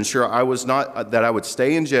to ensure that I would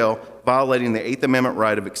stay in jail, violating the 8th Amendment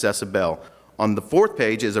right of excessive bail. On the fourth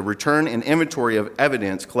page is a return and inventory of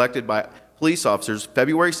evidence collected by police officers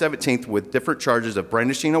February 17th with different charges of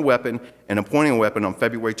brandishing a weapon and appointing a weapon on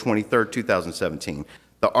February 23rd, 2017.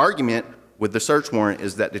 The argument with the search warrant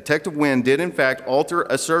is that Detective Wynn did in fact alter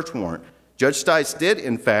a search warrant. Judge Stice did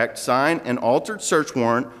in fact sign an altered search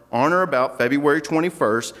warrant on or about February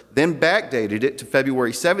 21st, then backdated it to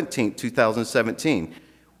February 17th, 2017.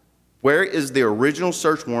 Where is the original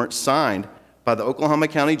search warrant signed by the Oklahoma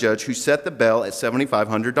County judge who set the bail at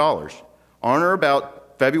 $7,500? On or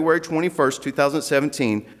about February 21st,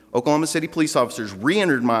 2017, Oklahoma City police officers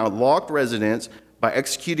re-entered my locked residence by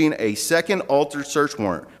executing a second altered search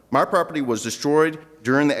warrant. My property was destroyed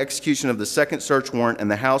during the execution of the second search warrant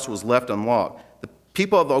and the house was left unlocked. The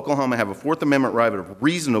people of Oklahoma have a Fourth Amendment right of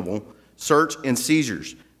reasonable search and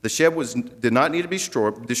seizures. The shed did not need to be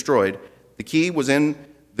destroyed. The key was in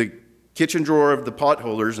the kitchen drawer of the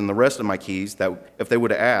potholders and the rest of my keys that if they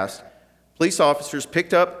would have asked. Police officers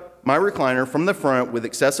picked up my recliner from the front with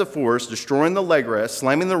excessive force, destroying the leg rest,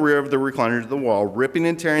 slamming the rear of the recliner to the wall, ripping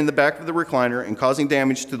and tearing the back of the recliner, and causing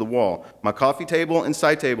damage to the wall. My coffee table and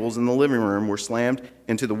side tables in the living room were slammed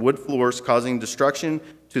into the wood floors, causing destruction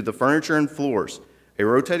to the furniture and floors. A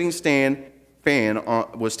rotating stand fan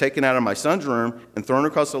was taken out of my son's room and thrown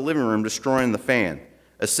across the living room, destroying the fan.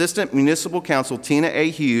 Assistant Municipal Counsel Tina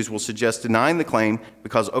A. Hughes will suggest denying the claim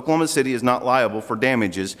because Oklahoma City is not liable for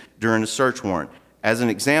damages during a search warrant. As an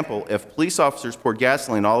example, if police officers poured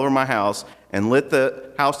gasoline all over my house and lit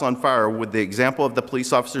the house on fire, would the example of the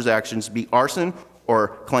police officers' actions be arson or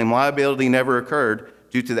claim liability never occurred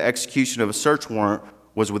due to the execution of a search warrant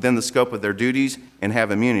was within the scope of their duties and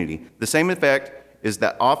have immunity? The same effect is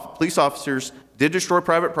that police officers did destroy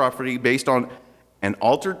private property based on an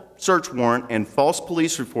altered search warrant and false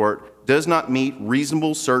police report does not meet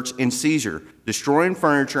reasonable search and seizure. Destroying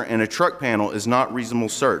furniture and a truck panel is not reasonable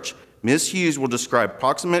search. Ms. Hughes will describe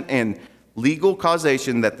proximate and legal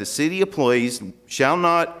causation that the city employees shall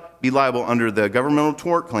not be liable under the Governmental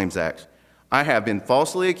Tort Claims Act. I have been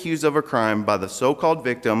falsely accused of a crime by the so-called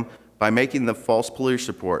victim by making the false police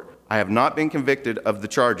report. I have not been convicted of the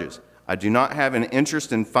charges. I do not have an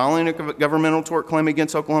interest in filing a governmental tort claim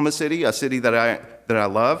against Oklahoma City, a city that I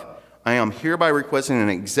love. I am hereby requesting an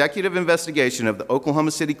executive investigation of the Oklahoma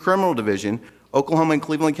City Criminal Division, Oklahoma and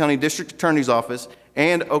Cleveland County District Attorney's Office,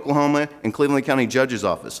 and Oklahoma and Cleveland County Judge's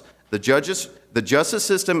Office. The justice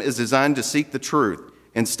system is designed to seek the truth.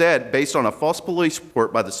 Instead, based on a false police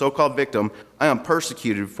report by the so-called victim, I am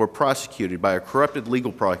persecuted for prosecuted by a corrupted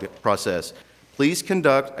legal process. Please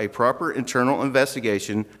conduct a proper internal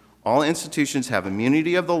investigation. All institutions have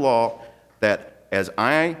immunity of the law that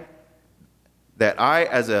I,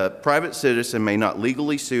 as a private citizen, may not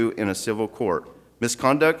legally sue in a civil court.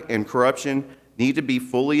 Misconduct and corruption need to be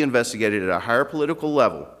fully investigated at a higher political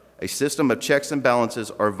level. A system of checks and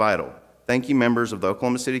balances are vital. Thank you, members of the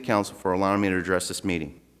Oklahoma City Council, for allowing me to address this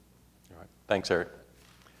meeting. All right. Thanks, Eric.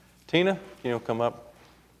 Tina, can you come up?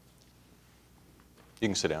 You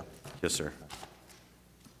can sit down. Yes, sir.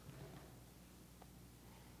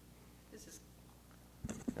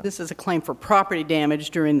 This is a claim for property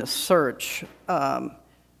damage during the search.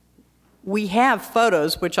 We have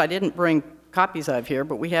photos, which I didn't bring copies of here,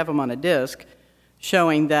 but we have them on a disc,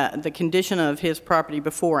 showing that the condition of his property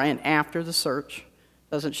before and after the search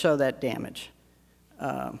doesn't show that damage.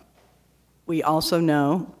 We also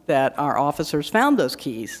know that our officers found those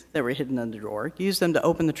keys that were hidden in the drawer, used them to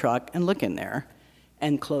open the truck and look in there,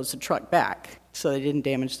 and close the truck back so they didn't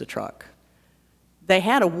damage the truck. They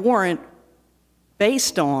had a warrant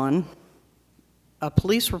based on a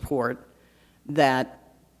police report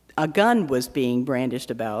that a gun was being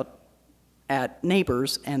brandished about at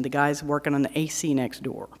neighbors and the guys working on the AC next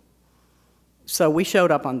door. So we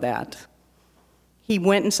showed up on that. He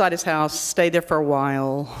went inside his house, stayed there for a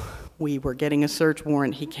while. We were getting a search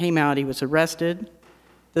warrant. He came out, he was arrested.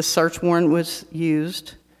 The search warrant was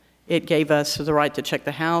used. It gave us the right to check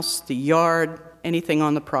the house, the yard, anything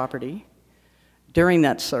on the property. During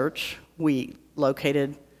that search, we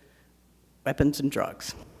located weapons and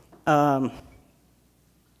drugs.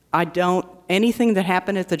 Anything that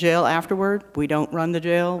happened at the jail afterward, we don't run the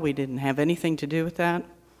jail. We didn't have anything to do with that.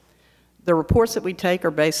 The reports that we take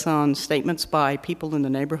are based on statements by people in the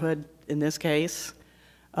neighborhood in this case.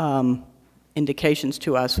 Indications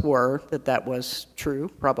to us were that that was true,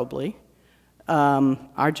 probably.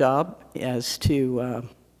 Our job is to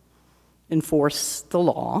enforce the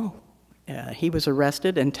law. He was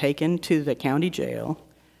arrested and taken to the county jail.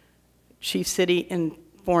 Chief City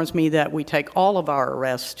informs me that we take all of our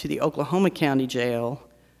arrests to the Oklahoma County Jail,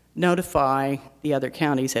 notify the other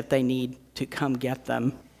counties if they need to come get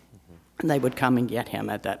them, and they would come and get him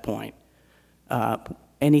at that point.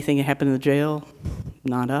 Anything that happened in the jail,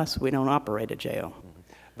 not us. We don't operate a jail.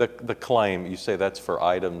 The claim, you say that's for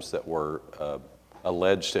items that were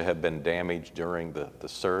alleged to have been damaged during the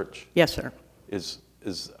search? Yes, sir.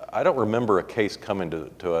 I don't remember a case coming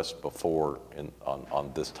to us before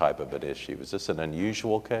on this type of an issue. Is this an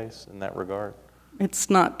unusual case in that regard? It's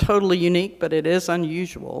not totally unique, but it is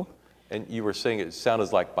unusual. And you were saying it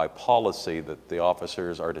sounded like by policy that the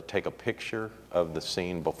officers are to take a picture of the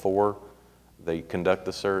scene before they conduct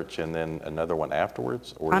the search and then another one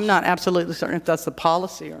afterwards? I'm not absolutely certain if that's the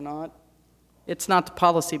policy or not. It's not the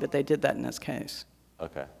policy, but they did that in this case.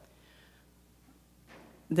 Okay.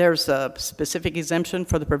 There's a specific exemption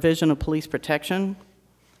for the provision of police protection.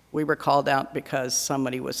 We were called out because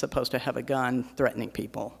somebody was supposed to have a gun threatening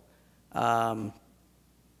people. That's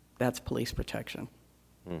police protection.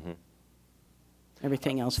 Mm-hmm.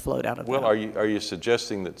 Everything else flowed out of that. Well, are you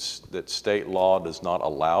suggesting that state law does not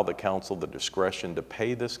allow the council the discretion to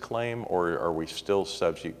pay this claim, or are we still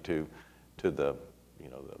subject to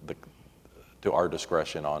our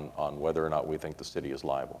discretion on whether or not we think the city is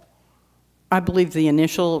liable? I believe the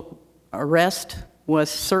initial arrest was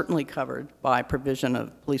certainly covered by provision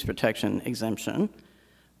of police protection exemption.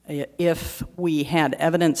 If we had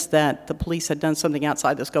evidence that the police had done something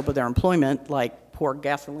outside the scope of their employment, like pour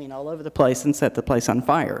gasoline all over the place and set the place on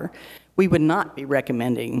fire, we would not be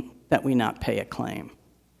recommending that we not pay a claim.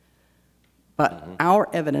 But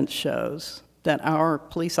our evidence shows that our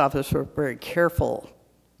police officers were very careful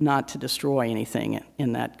not to destroy anything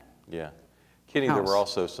in that Kenny, house. there were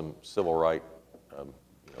also some civil rights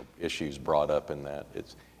issues brought up in that.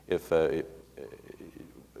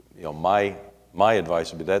 My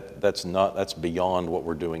advice would be that's beyond what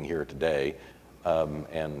we're doing here today,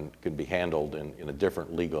 and could be handled in a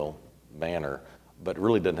different legal manner, but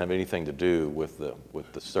really doesn't have anything to do with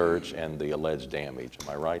the search and the alleged damage.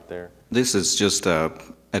 Am I right there? This is just a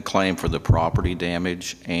claim for the property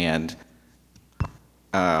damage, and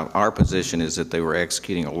our position is that they were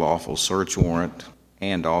executing a lawful search warrant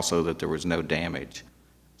and also that there was no damage.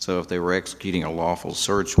 So if they were executing a lawful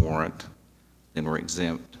search warrant, then we're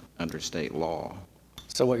exempt under state law.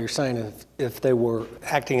 So what you're saying is if they were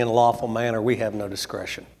acting in a lawful manner, we have no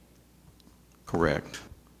discretion. Correct.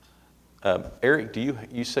 Eric, do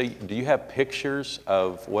you have pictures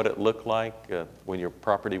of what it looked like when your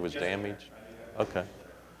property was damaged? Okay.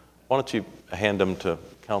 Why don't you hand them to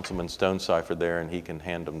Councilman Stonecipher there, and he can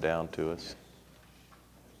hand them down to us.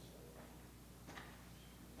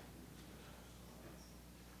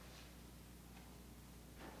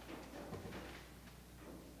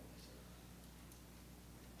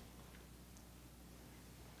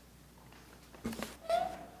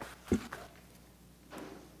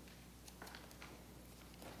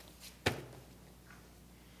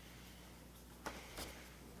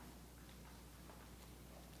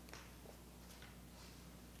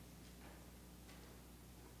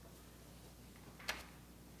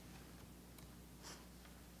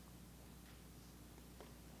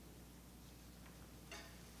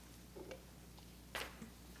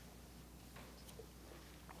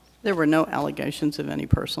 There were no allegations of any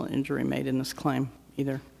personal injury made in this claim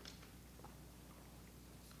either.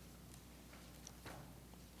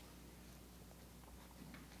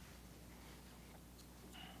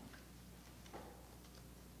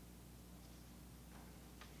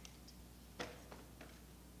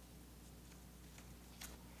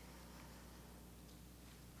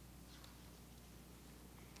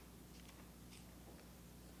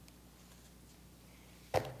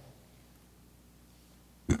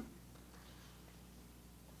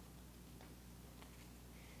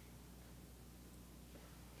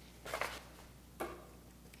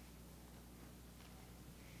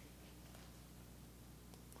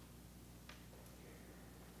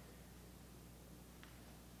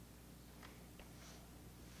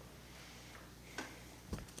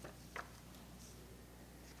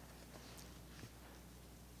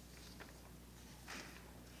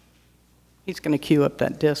 He's going to queue up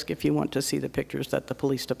that disc if you want to see the pictures that the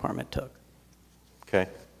police department took. Okay.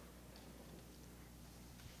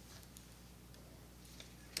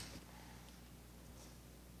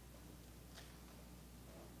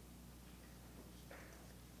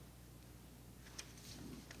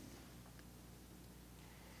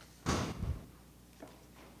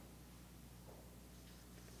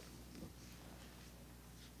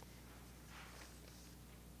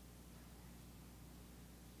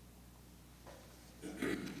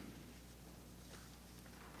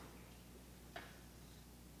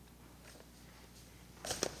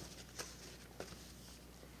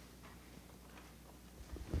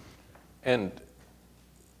 And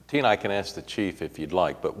Tina, I can ask the chief if you'd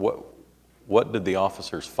like, but what did the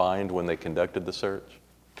officers find when they conducted the search?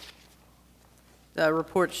 The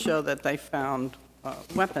reports show that they found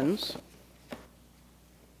weapons. Let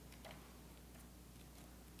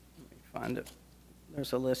me find it.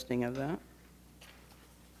 There's a listing of that.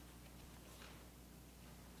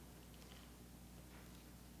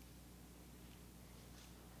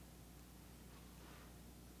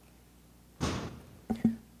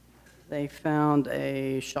 They found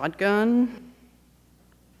a shotgun.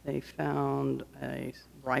 They found a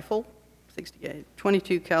rifle,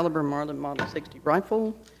 22 caliber Marlin Model 60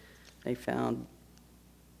 rifle. They found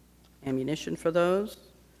ammunition for those.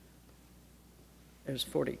 There's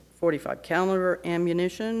 45 caliber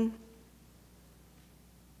ammunition.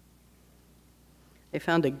 They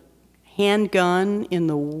found a handgun in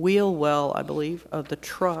the wheel well, I believe, of the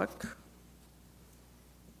truck.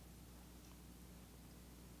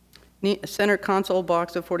 A center console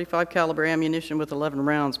box of 45 caliber ammunition with 11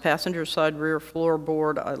 rounds. Passenger side rear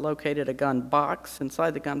floorboard, I located a gun box.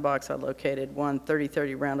 Inside the gun box, I located one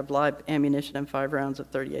 30-30 round of live ammunition and 5 rounds of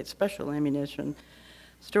 38 special ammunition.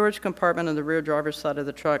 Storage compartment on the rear driver's side of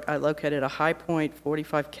the truck, I located a high point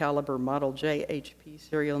 45 caliber Model J HP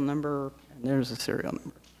serial number, and there's a serial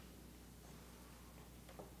number.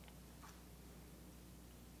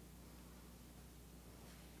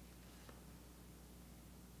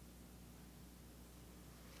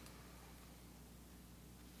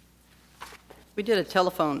 We did a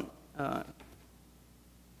telephone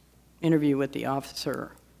interview with the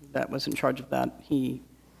officer that was in charge of that. He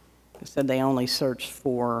said they only searched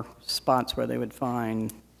for spots where they would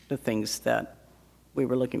find the things that we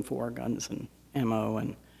were looking for, guns and ammo,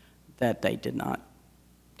 and that they did not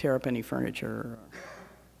tear up any furniture.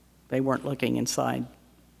 They weren't looking inside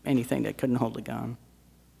anything that couldn't hold a gun.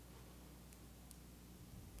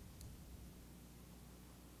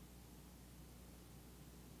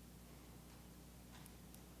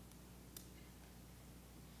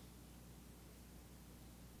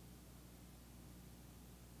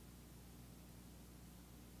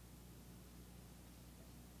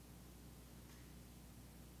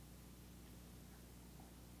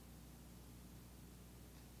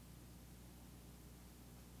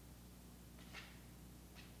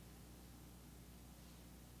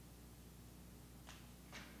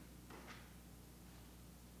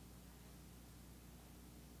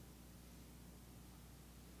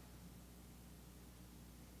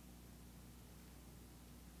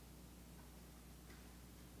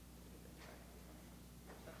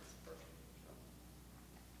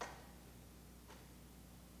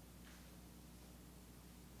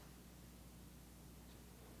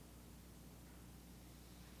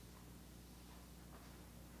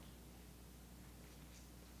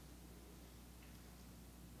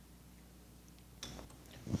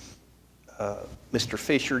 Mr.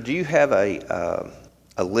 Fisher, do you have a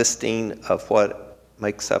listing of what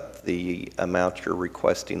makes up the amount you're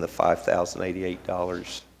requesting, the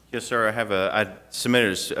 $5,088? Yes, sir. I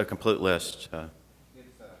submitted a complete list.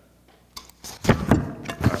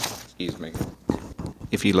 Excuse me.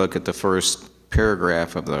 If you look at the first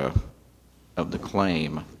paragraph of the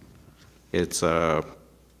claim, it's the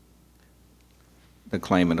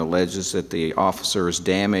claimant alleges that the officers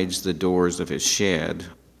damaged the doors of his shed,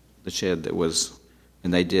 the shed that was,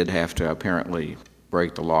 and they did have to apparently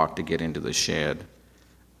break the lock to get into the shed.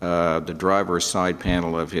 The driver's side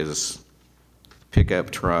panel of his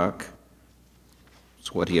pickup truck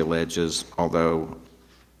is what he alleges, although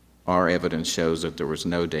our evidence shows that there was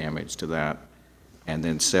no damage to that. And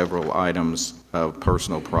then several items of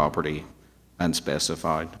personal property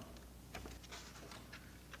unspecified.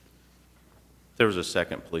 There was a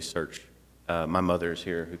second police search. My mother is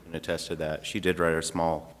here who can attest to that. She did write a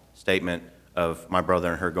small statement of my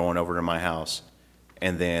brother and her going over to my house,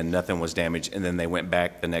 and then nothing was damaged, and then they went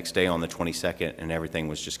back the next day on the 22nd, and everything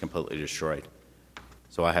was just completely destroyed.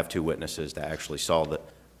 So I have two witnesses that actually saw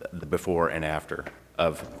the before and after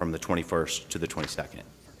from the 21st to the 22nd.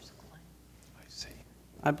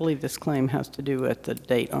 I believe this claim has to do with the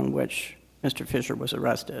date on which Mr. Fisher was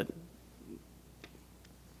arrested.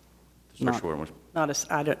 The search warrant was...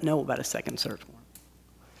 I don't know about a second search warrant.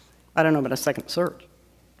 I don't know about a second search.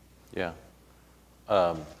 Yeah.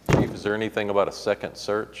 Chief, is there anything about a second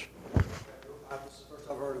search? This is the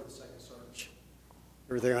first I've heard of the second search.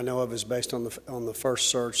 Everything I know of is based on the first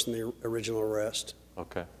search and the original arrest.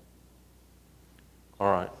 Okay.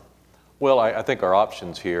 All right. Well, I think our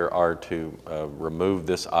options here are to remove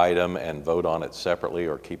this item and vote on it separately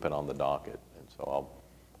or keep it on the docket. And so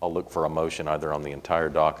I'll look for a motion either on the entire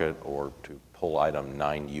docket or to pull item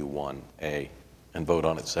 9U1A and vote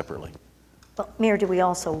on it separately. Well, Mayor, do we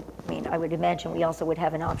also, I would imagine we also would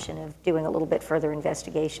have an option of doing a little bit further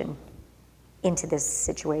investigation into this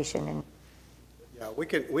situation. And yeah, we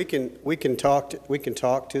can talk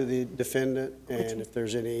to the defendant, and if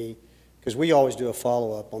there's any, because we always do a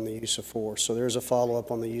follow-up on the use of force. So there's a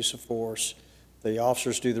follow-up on the use of force. The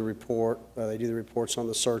officers do the report. They do the reports on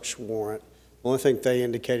the search warrant. The only thing they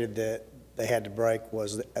indicated that they had to break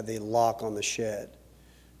was the lock on the shed.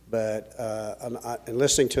 But in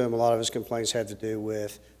listening to him, a lot of his complaints had to do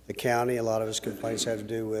with the county. A lot of his complaints had to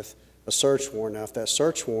do with a search warrant. Now, if that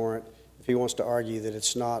search warrant, if he wants to argue that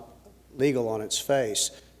it's not legal on its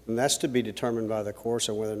face, then that's to be determined by the courts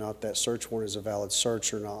on whether or not that search warrant is a valid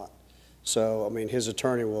search or not. So, his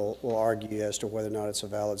attorney will argue as to whether or not it's a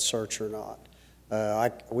valid search or not.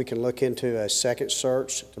 We can look into a second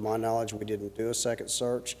search. To my knowledge, we didn't do a second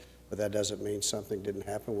search, but that doesn't mean something didn't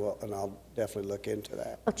happen. Well, and I'll definitely look into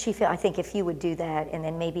that. well, Chief, I think if you would do that, and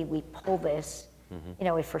then maybe we pull this,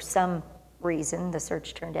 if for some reason the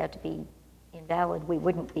search turned out to be invalid, we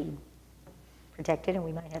wouldn't be protected, and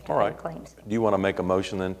we might have to file claims. Do you want to make a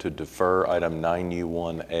motion then to defer item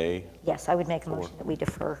 9U1A? Yes, I would make a motion that we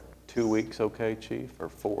defer. 2 weeks, okay, Chief, or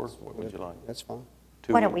 4? What would you like? That's fine.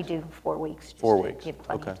 Why don't we do 4 weeks? 4 weeks, give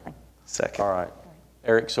plenty of time. Second. All right.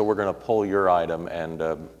 Eric, so we're going to pull your item and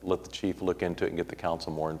let the chief look into it and get the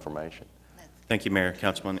council more information. Thank you, Mayor,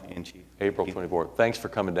 Councilman, and Chief. April 24th. Thanks for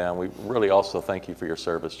coming down. We really also thank you for your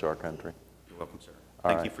service to our country. You're welcome, sir.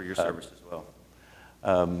 Thank you for your service as well.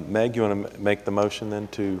 Meg, you want to make the motion then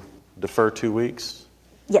to defer 2 weeks?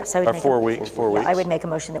 Yes, I would Or make 4 weeks, 4 weeks? I would make a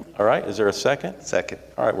motion that we. All right, is there a second? Second.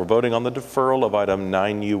 All right, we're voting on the deferral of item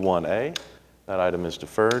 9U1A. That item is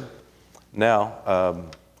deferred. Now,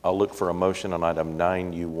 I'll look for a motion on item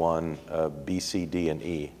 9U1, B, C, D, and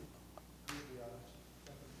E.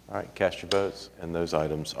 All right, cast your votes, and those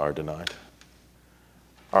items are denied.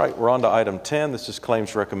 All right, we're on to item 10. This is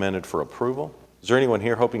claims recommended for approval. Is there anyone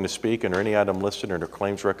here hoping to speak under any item listed under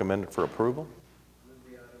claims recommended for approval?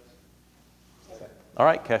 All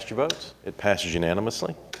right, cast your votes. It passes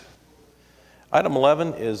unanimously. Item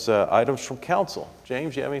 11 is items from council.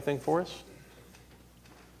 James, you have anything for us?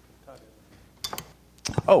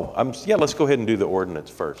 Oh, yeah, let's go ahead and do the ordinance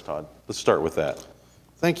first, Todd. Let's start with that.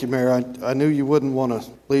 Thank you, Mayor. I knew you wouldn't want to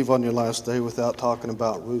leave on your last day without talking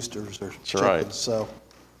about roosters or chickens. Right. So,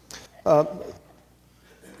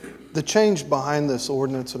 the change behind this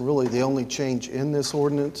ordinance, and really the only change in this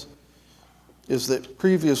ordinance, is that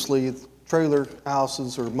previously trailer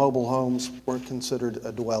houses or mobile homes weren't considered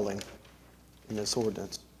a dwelling in this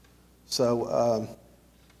ordinance. So,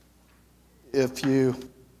 if you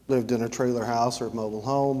lived in a trailer house or a mobile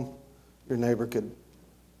home, your neighbor could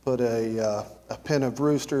put a pen of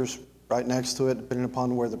roosters right next to it, depending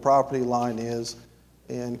upon where the property line is,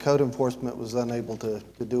 and code enforcement was unable to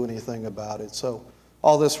do anything about it. So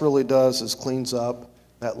All this really does is cleans up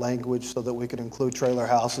that language so that we can include trailer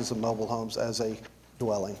houses and mobile homes as a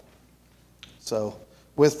dwelling. So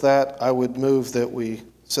with that, I would move that we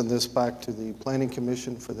send this back to the Planning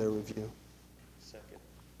Commission for their review.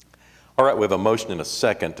 All right, we have a motion and a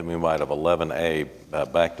second to move item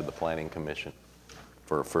 11A back to the Planning Commission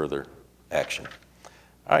for further action.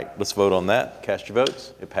 All right, let's vote on that. Cast your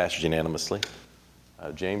votes. It passes unanimously.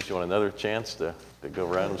 James, you want another chance to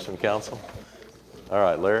go around with some council? All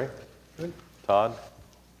right, Larry? Todd?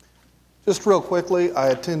 Just real quickly, I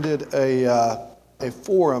attended a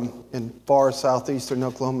forum in far southeastern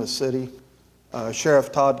Oklahoma City.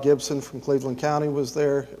 Sheriff Todd Gibson from Cleveland County was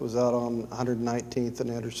there. It was out on 119th and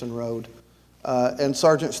Anderson Road. And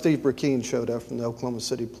Sergeant Steve Burkeen showed up from the Oklahoma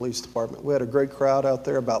City Police Department. We had a great crowd out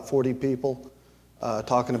there, about 40 people,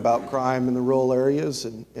 talking about crime in the rural areas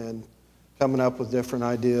and coming up with different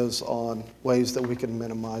ideas on ways that we can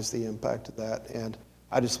minimize the impact of that. And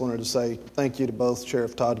I just wanted to say thank you to both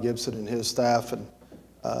Sheriff Todd Gibson and his staff and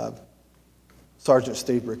Sergeant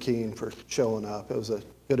Steve Burkeen for showing up. It was a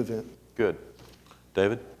good event. Good.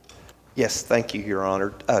 David? Yes, thank you, Your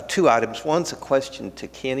Honor. Two items. One's a question to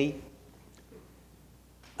Kenny.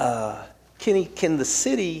 Kenny, can the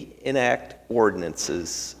city enact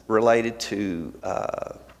ordinances related to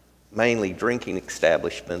mainly drinking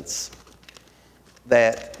establishments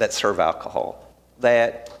that serve alcohol,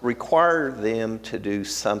 that require them to do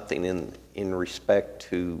something in respect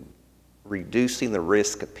to reducing the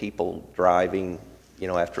risk of people driving,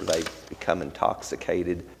 after they become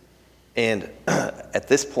intoxicated? And at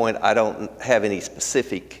this point, I don't have any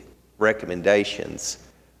specific recommendations,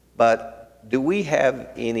 but do we have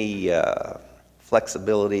any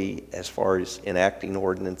flexibility as far as enacting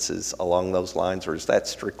ordinances along those lines, or is that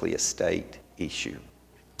strictly a state issue?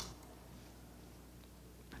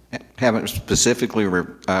 Haven't specifically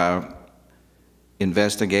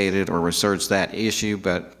investigated or researched that issue,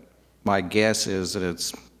 but my guess is that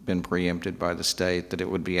it's been preempted by the state, that it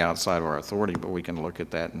would be outside of our authority, but we can look at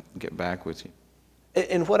that and get back with you.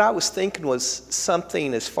 And what I was thinking was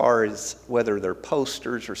something as far as whether they're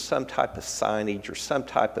posters or some type of signage or some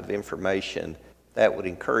type of information that would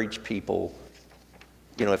encourage people,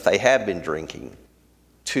 if they have been drinking,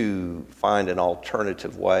 to find an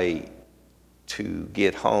alternative way to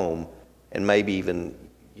get home, and maybe even,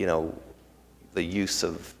 the use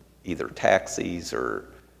of either taxis or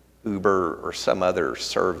Uber or some other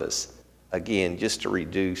service, again, just to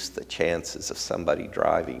reduce the chances of somebody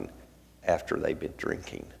driving after they've been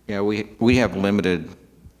drinking. Yeah, we have limited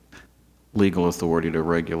legal authority to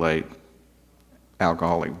regulate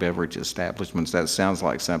alcoholic beverage establishments. That sounds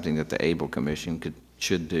like something that the ABLE Commission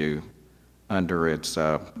should do under its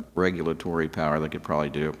regulatory power. They could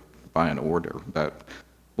probably do it by an order, but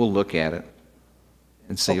we'll look at it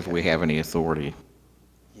and see if we have any authority.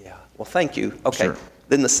 Yeah, well, thank you. Okay. Sure.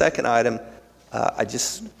 Then the second item, I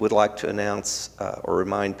just would like to announce or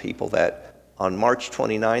remind people that on March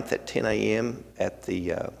 29th at 10 a.m. at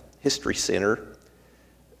the History Center,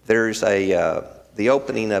 there's the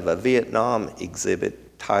opening of a Vietnam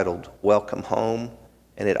exhibit titled Welcome Home,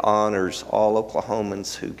 and it honors all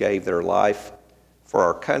Oklahomans who gave their life for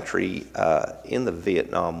our country in the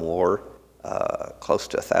Vietnam War. Close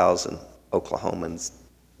to 1,000 Oklahomans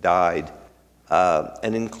died.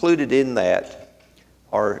 And included in that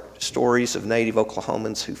are stories of Native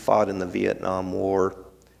Oklahomans who fought in the Vietnam War,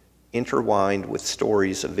 intertwined with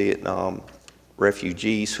stories of Vietnam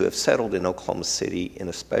refugees who have settled in Oklahoma City in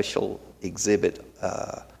a special exhibit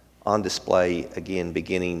on display, again,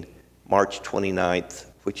 beginning March 29th,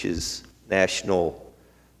 which is National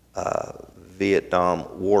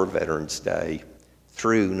Vietnam War Veterans Day,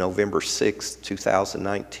 through November 6,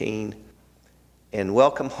 2019. And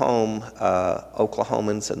Welcome Home,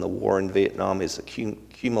 Oklahomans and the War in Vietnam is a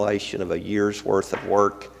accumulation of a year's worth of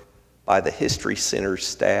work by the History Center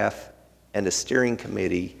staff and a steering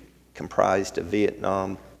committee comprised of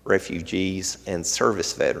Vietnam refugees and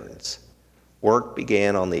service veterans. Work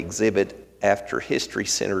began on the exhibit after History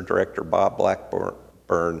Center Director Bob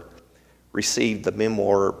Blackburn received the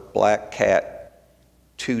memoir Black Cat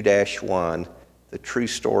 2-1, the true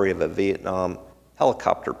story of a Vietnam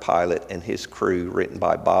helicopter pilot and his crew, written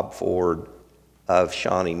by Bob Ford of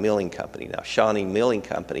Shawnee Milling Company. Now, Shawnee Milling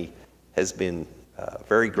Company has been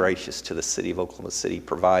very gracious to the city of Oklahoma City,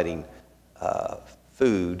 providing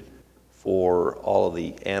food for all of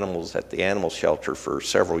the animals at the animal shelter for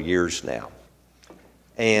several years now.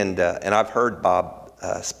 And I've heard Bob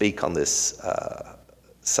speak on this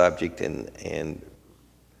subject and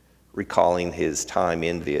recalling his time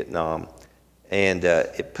in Vietnam. And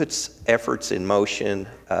it puts efforts in motion,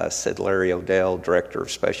 said Larry Odell, Director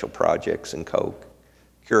of Special Projects and Coke,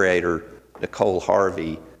 curator Nicole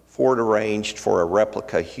Harvey, Ford arranged for a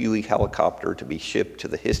replica Huey helicopter to be shipped to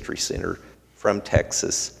the History Center from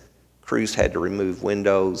Texas. Crews had to remove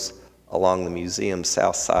windows along the museum's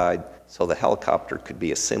south side so the helicopter could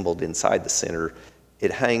be assembled inside the center.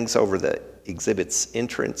 It hangs over the exhibit's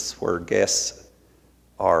entrance where guests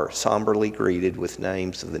are somberly greeted with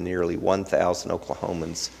names of the nearly 1,000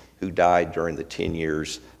 Oklahomans who died during the 10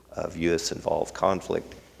 years of U.S.-involved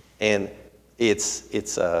conflict. And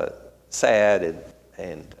it's a sad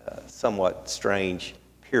and somewhat strange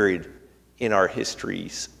period in our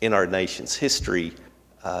nation's history.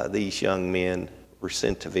 These young men were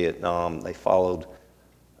sent to Vietnam. They followed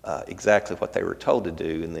exactly what they were told to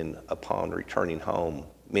do, and then upon returning home,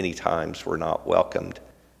 many times were not welcomed.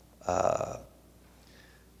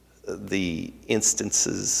 The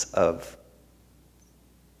instances of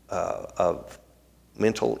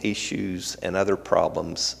mental issues and other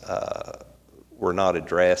problems were not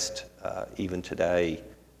addressed. Even today,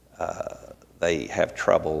 they have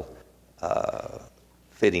trouble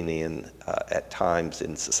fitting in at times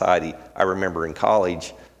in society. I remember in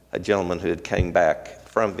college, a gentleman who had came back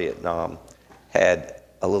from Vietnam had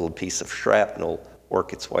a little piece of shrapnel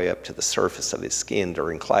work its way up to the surface of his skin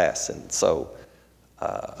during class. And so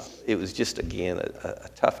it was just, again, a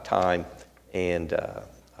tough time, and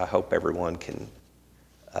I hope everyone can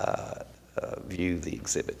view the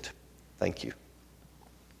exhibit. Thank you.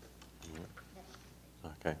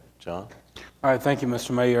 Okay, John? All right, thank you,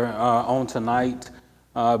 Mr. Mayor. On tonight,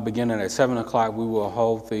 beginning at 7 o'clock, we will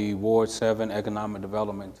hold the Ward 7 Economic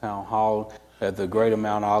Development Town Hall at the Greater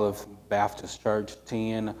Mount Olive Baptist Church,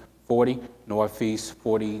 1040 Northeast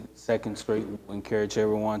 42nd Street. We encourage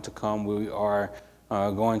everyone to come. We are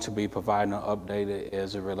going to be providing an update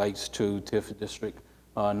as it relates to TIF District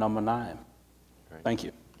number 9. Great. Thank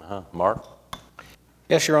you. Mark?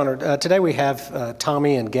 Yes, Your Honor. Today we have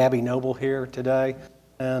Tommy and Gabby Noble here today,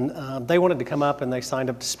 and they wanted to come up and they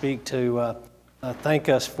signed up to speak to thank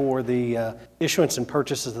us for the issuance and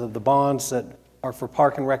purchases of the bonds that are for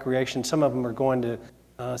park and recreation. Some of them are going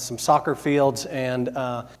to some soccer fields, and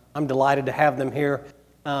I'm delighted to have them here.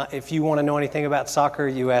 If you want to know anything about soccer,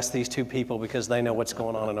 you ask these two people because they know what's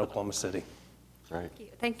going on in Oklahoma City. Right.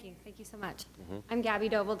 Thank you so much. I'm Gabby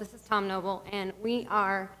Noble, this is Tom Noble, and we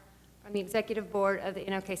are from the executive board of the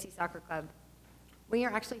NOKC Soccer Club. We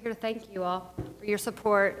are actually here to thank you all for your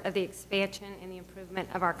support of the expansion and the improvement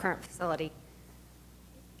of our current facility.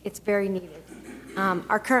 It's very needed.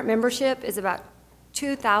 Our current membership is about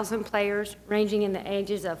 2,000 players ranging in the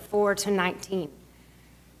ages of 4 to 19.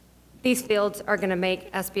 These fields are going to make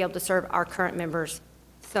us be able to serve our current members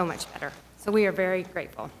so much better. So we are very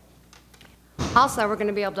grateful. Also, we're going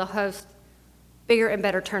to be able to host bigger and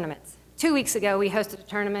better tournaments. 2 weeks ago, we hosted a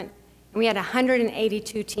tournament, and we had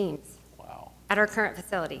 182 teams at our current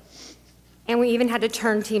facility. And we even had to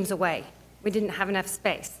turn teams away. We didn't have enough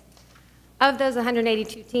space. Of those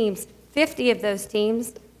 182 teams, 50 of those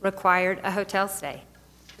teams required a hotel stay,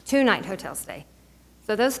 a 2-night hotel stay.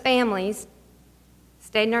 So those families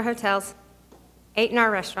stayed in our hotels, ate in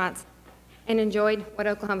our restaurants, and enjoyed what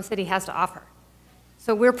Oklahoma City has to offer.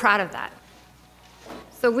 So we're proud of that.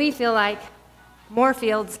 So we feel like more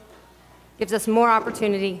fields gives us more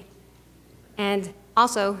opportunity and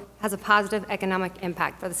also has a positive economic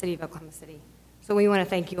impact for the city of Oklahoma City. So we want to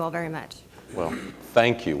thank you all very much. Well,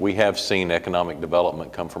 thank you. We have seen economic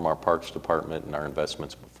development come from our Parks Department and our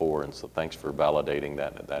investments before, and so thanks for validating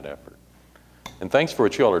that effort. And thanks for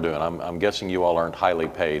what you all are doing. I'm guessing you all aren't highly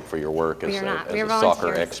paid for your work as a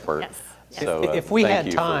soccer expert. Yes. Yes. So, if we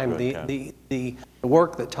had time, the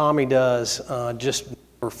work that Tommy does just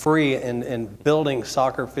for free in building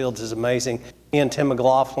soccer fields is amazing. He and Tim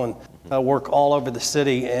McLaughlin work all over the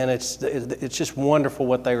city, and it's just wonderful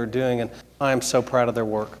what they are doing, and I am so proud of their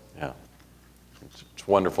work. Yeah, it's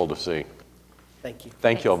wonderful to see. Thank you.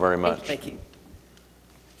 Thank you all very much. Thank you.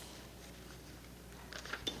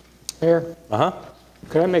 Mayor?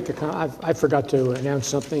 Could I make a comment? I forgot to announce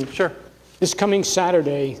something. Sure. This coming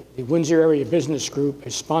Saturday, the Windsor Area Business Group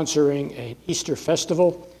is sponsoring an Easter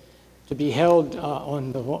festival to be held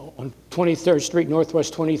on 23rd Street,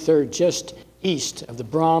 Northwest 23rd, just east of the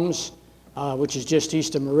Brahms, which is just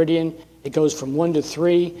east of Meridian. It goes from 1 to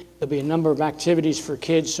 3. There'll be a number of activities for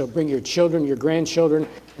kids, so bring your children, your grandchildren,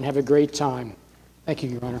 and have a great time. Thank you,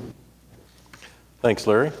 Your Honor. Thanks,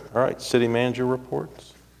 Larry. All right, city manager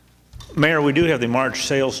reports. Mayor, we do have the March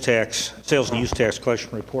sales and use tax collection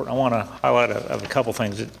report. I want to highlight a couple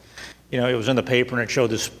things. It was in the paper and it showed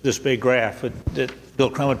this big graph that Bill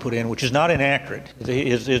Crum had put in, which is not inaccurate.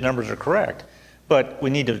 His numbers are correct. But we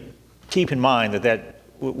need to keep in mind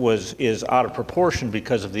that is out of proportion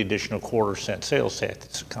because of the additional quarter-cent sales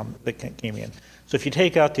tax that came in. So if you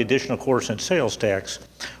take out the additional quarter-cent sales tax,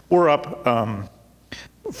 we're up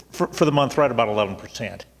for the month right about 11%.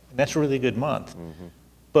 And that's a really good month. Mm-hmm.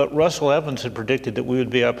 But Russell Evans had predicted that we would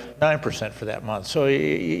be up 9% for that month. So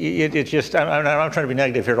it's just, I'm not trying to be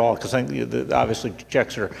negative here at all, because obviously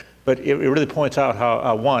checks are, but it really points out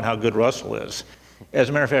how good Russell is. As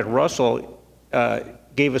a matter of fact, Russell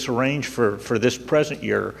gave us a range for this present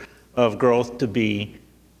year of growth to be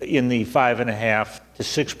in the 5.5% to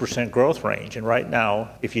 6% growth range. And right now,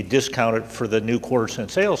 if you discount it for the new quarter-cent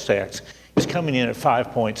sales tax, it's coming in at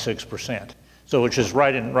 5.6%. So which is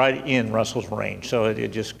right in Russell's range. So it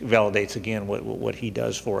just validates again what he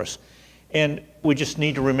does for us. And we just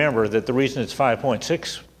need to remember that the reason it's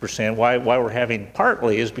 5.6%, why we're having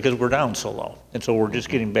partly is because we're down so low. And so we're just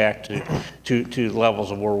getting back to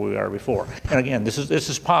levels of where we are before. And again, this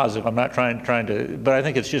is positive. I'm not trying to, but I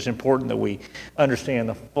think it's just important that we understand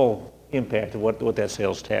the full impact of what that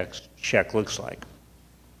sales tax check looks like.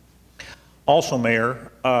 Also,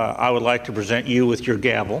 Mayor, I would like to present you with your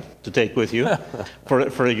gavel to take with you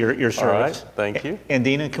for your service. All right, thank you. And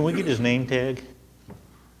Dina, can we get his name tag?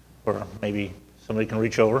 Or maybe somebody can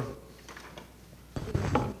reach over.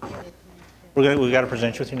 We got to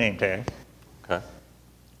present you with your name tag. Okay.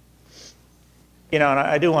 You know, and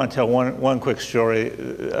I do want to tell one quick story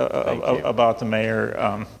about the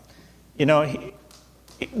mayor. You know,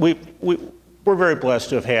 we're very blessed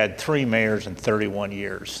to have had 3 mayors in 31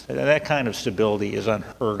 years. That kind of stability is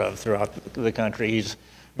unheard of throughout the country. He's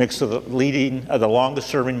mixed of the longest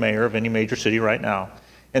serving mayor of any major city right now.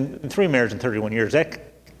 And 3 mayors in 31 years, that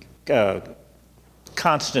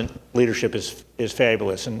constant leadership is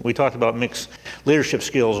fabulous. And we talked about Mick's leadership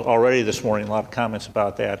skills already this morning, a lot of comments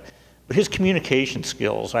about that. But his communication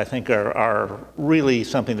skills, I think, are really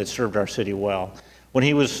something that served our city well. When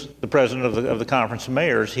he was the president of the Conference of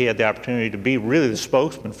Mayors, he had the opportunity to be really the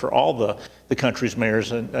spokesman for all the country's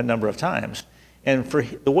mayors a number of times. And for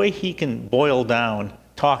the way he can boil down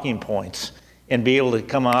talking points and be able to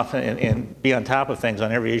come off and be on top of things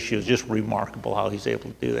on every issue is just remarkable how he's able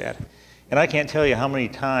to do that. And I can't tell you how many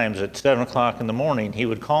times at 7 o'clock in the morning he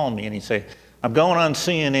would call me and he'd say, I'm going on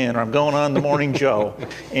CNN or I'm going on The Morning Joe,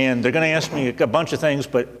 and they're going to ask me a bunch of things,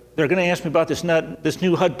 but they're going to ask me about this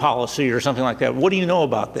new HUD policy or something like that. What do you know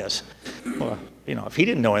about this? Well, you know, if he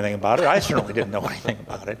didn't know anything about it, I certainly didn't know anything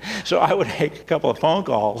about it. So I would make a couple of phone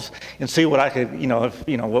calls and see what I could,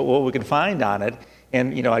 what we could find on it.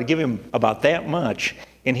 And, I'd give him about that much,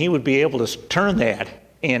 and he would be able to turn that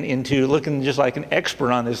into looking just like an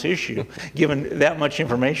expert on this issue, given that much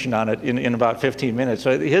information on it in about 15 minutes.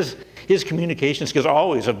 So his communication skills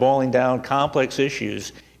always of boiling down complex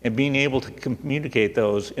issues and being able to communicate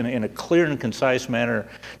those in a clear and concise manner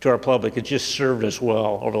to our public, it just served us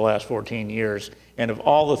well over the last 14 years. And of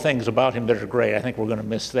all the things about him that are great, I think we're going to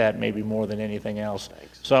miss that maybe more than anything else.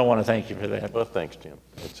 Thanks. So I want to thank you for that. Well, thanks, Jim.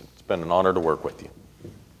 It's been an honor to work with you.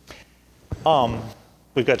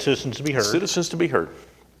 We've got citizens to be heard. Citizens to be heard.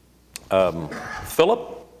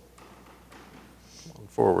 Philip, come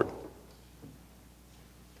forward.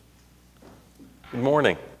 Good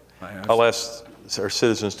morning. I'll ask our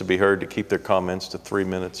citizens to be heard to keep their comments to 3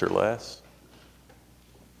 minutes or less.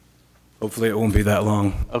 Hopefully it won't be that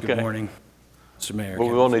long. Okay. Good morning, Mr. Mayor. Well,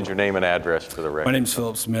 we will need your name and address for the record. My name's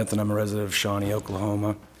Philip Smith, and I'm a resident of Shawnee,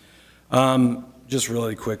 Oklahoma. Just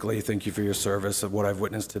really quickly, thank you for your service. What I've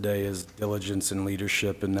witnessed today is diligence and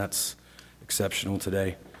leadership, and that's exceptional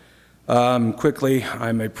today. Quickly,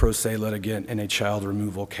 I'm a pro se litigant in a child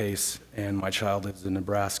removal case, and my child lives in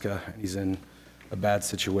Nebraska, and he's in a bad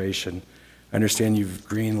situation. I understand you've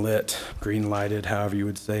green-lighted, however you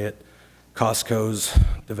would say it, Costco's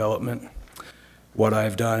development. What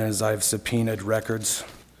I've done is I've subpoenaed records,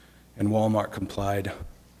 and Walmart complied.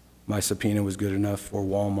 My subpoena was good enough for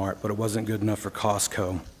Walmart, but it wasn't good enough for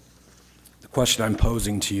Costco. The question I'm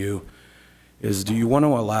posing to you is, do you want to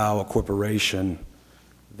allow a corporation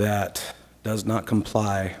that does not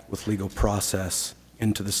comply with legal process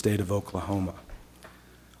into the state of Oklahoma?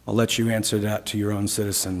 I'll let you answer that to your own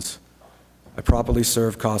citizens. I properly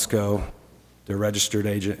serve Costco, their registered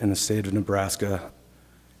agent in the state of Nebraska,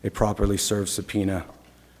 a properly served subpoena.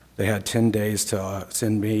 They had 10 days to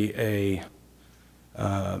send me a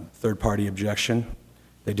third-party objection.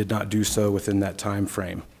 They did not do so within that time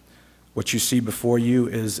frame. What you see before you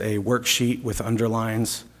is a worksheet with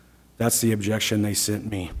underlines. That's the objection they sent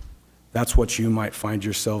me. That's what you might find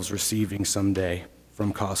yourselves receiving someday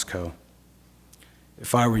from Costco.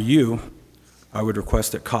 If I were you, I would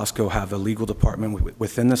request that Costco have a legal department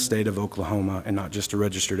within the state of Oklahoma and not just a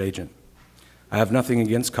registered agent. I have nothing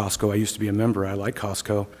against Costco. I used to be a member. I like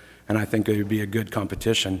Costco, and I think it would be a good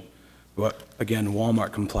competition. But again,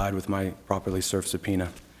 Walmart complied with my properly served subpoena.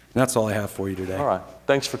 And that's all I have for you today. All right.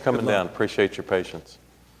 Thanks for coming down. Appreciate your patience.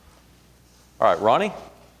 All right, Ronnie,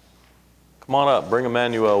 come on up. Bring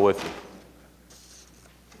Emmanuel with you.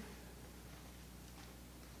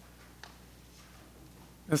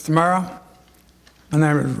 Mr. Mayor, my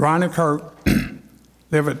name is Ronnie Kirk.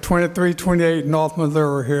 Live at 2328 North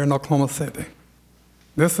Missouri here in Oklahoma City.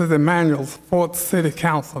 This is Emmanuel's 4th City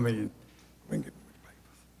Council meeting.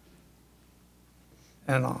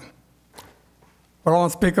 And what I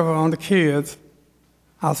want to speak of on the kids,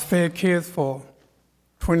 I've fed kids for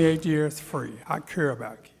 28 years free. I care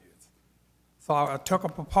about kids. So I took a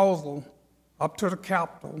proposal up to the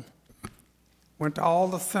Capitol, went to all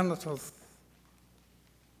the senators'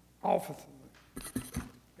 offices,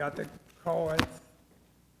 got their cards,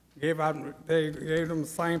 they gave them the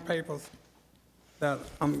same papers that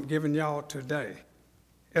I'm giving y'all today.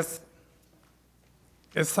 It's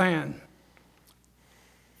saying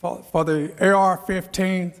for the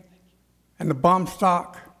AR-15 and the bump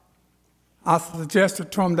stock, I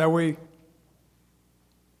suggested to them that we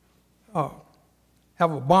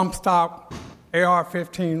have a bump stock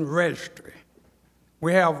AR-15 registry.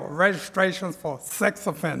 We have registrations for sex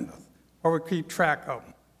offenders, where we keep track of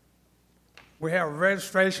them. We have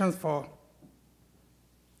registrations for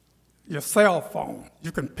your cell phone.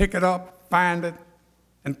 You can pick it up, find it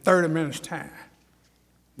in 30 minutes time.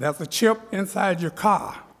 There's a chip inside your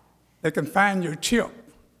car. They can find your chip.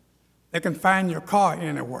 They can find your car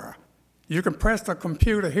anywhere. You can press the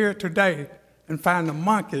computer here today and find a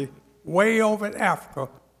monkey way over in Africa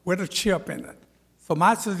with a chip in it. So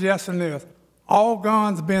my suggestion is, all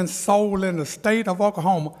guns being sold in the state of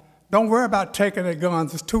Oklahoma, don't worry about taking their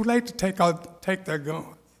guns. It's too late to take their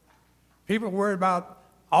guns. People worry about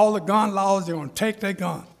all the gun laws, they're going to take their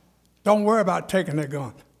guns. Don't worry about taking their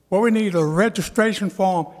guns. What we need is a registration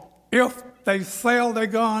form. If they sell their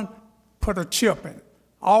gun, put a chip in it.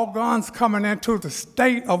 All guns coming into the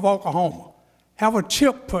state of Oklahoma have a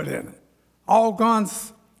chip put in it. All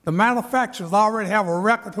guns, the manufacturers already have a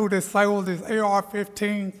record who they sold these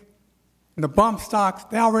AR-15s and the bump stocks.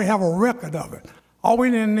 They already have a record of it. All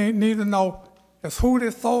we need to know is who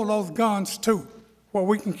they sold those guns to, where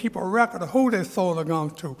we can keep a record of who they sold the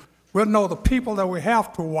guns to. We'll know the people that we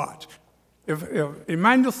have to watch. If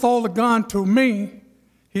Emmanuel sold a gun to me,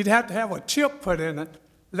 he'd have to have a chip put in it,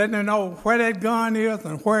 letting me know where that gun is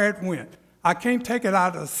and where it went. I can't take it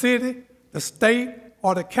out of the city, the state,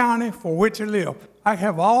 or the county for which it lives. I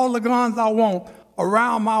have all the guns I want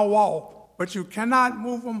around my wall, but you cannot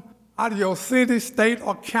move them out of your city, state,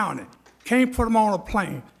 or county. Can't put them on a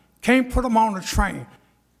plane. Can't put them on a train.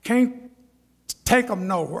 Can't take them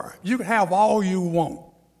nowhere. You can have all you want.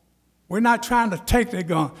 We're not trying to take their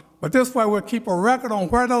guns, but this way we'll keep a record on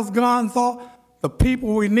where those guns are, the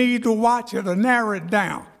people we need to watch. It'll narrow it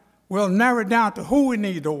down. We'll narrow it down to who we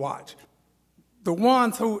need to watch. The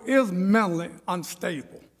ones who is mentally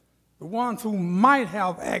unstable, the ones who might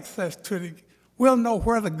have access to the, we'll know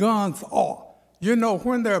where the guns are. You know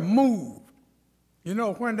when they're moved. You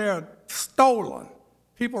know when they're stolen.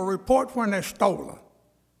 People report when they're stolen.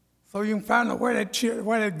 So you can find out where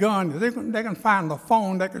that gun is. They can find the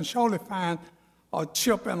phone. They can surely find a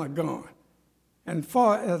chip in a gun. And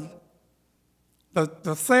for as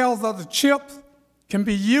the sales of the chips can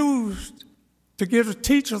be used to give the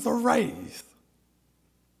teachers a raise.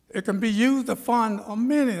 It can be used to fund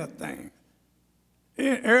many things.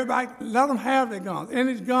 Everybody, let them have their guns.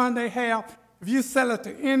 Any gun they have, if you sell it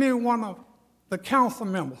to any one of the council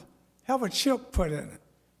members, have a chip put in it.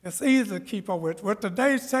 It's easy to keep up with. With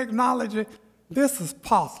today's technology, this is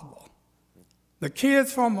possible. The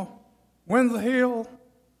kids from Windsor Hill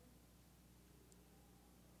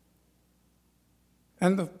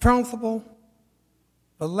and the principal,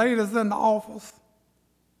 the ladies in the office,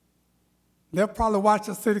 they'll probably watch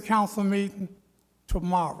the city council meeting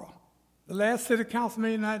tomorrow. The last city council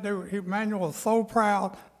meeting night, Emmanuel was so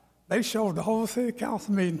proud, they showed the whole city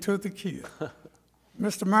council meeting to the kids.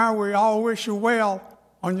 Mr. Mayor, we all wish you well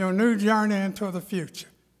on your new journey into the future.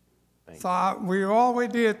 We always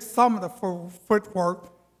did some of the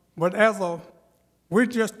footwork, but we're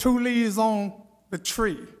just two leaves on the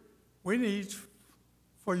tree. We need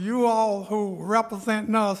for you all who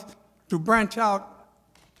represent us to branch out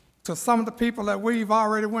to some of the people that we've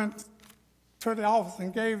already went to the office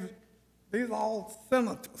and gave. These are all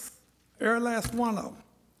senators, every last one of them.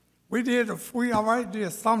 We already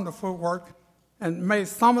did some of the footwork and made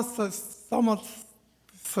some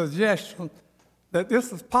suggestions that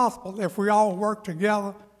this is possible if we all work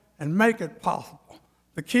together and make it possible.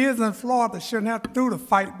 The kids in Florida shouldn't have to do the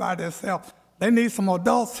fight by themselves. They need some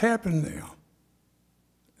adults helping them.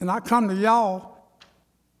 And I come to y'all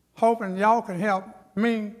hoping y'all can help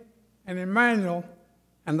me and Emmanuel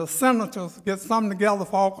and the senators get something together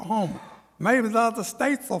for Oklahoma. Maybe the other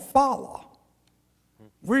states will follow.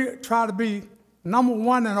 We try to be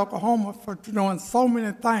 #1 in Oklahoma for doing so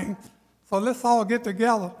many things. So let's all get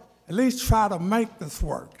together, at least try to make this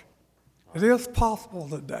work. It is possible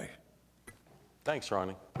today. Thanks,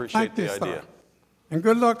 Ronnie. Appreciate the idea. Sir. And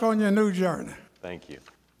good luck on your new journey. Thank you.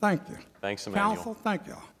 Thank you. Thanks, Emmanuel. Council, thank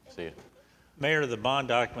y'all. See you. Mayor, the bond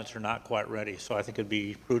documents are not quite ready, so I think it'd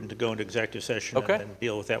be prudent to go into executive session and then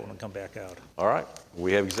deal with that when we come back out. All right.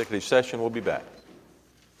 We have executive session. We'll be back.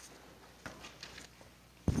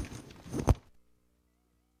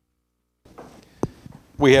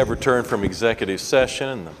 We have returned from executive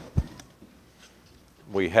session, and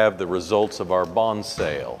we have the results of our bond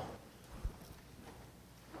sale.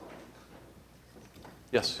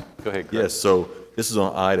 Yes, go ahead, Greg. Yes, so this is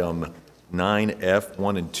on item 9F,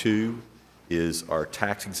 1 and 2 is our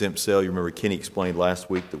tax exempt sale. You remember Kenny explained last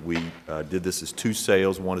week that we did this as 2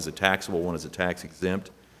 sales. One is a taxable, one is a tax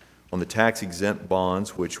exempt. On the tax exempt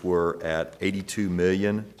bonds, which were at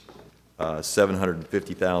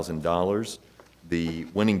 $82,750,000, the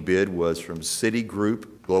winning bid was from Citigroup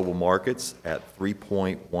Global Markets at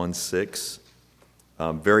 3.16.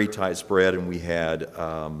 Very tight spread, and we had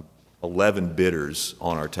 11 bidders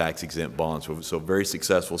on our tax-exempt bonds, so very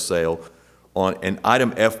successful sale. And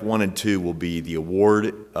item F1 and 2 will be the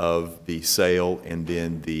award of the sale and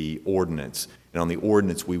then the ordinance. And on the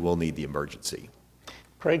ordinance, we will need the emergency.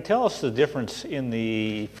 Craig, tell us the difference in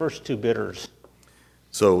the first 2 bidders.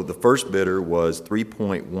 So the first bidder was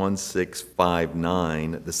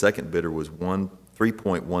 3.1659. The second bidder was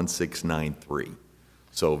 3.1693.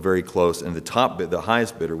 So very close. And the top bid, the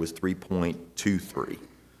highest bidder was 3.23.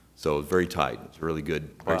 So it's very tight. It's really good,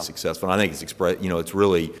 very successful. And I think it's it's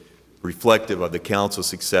really reflective of the council's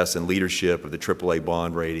success and leadership of the AAA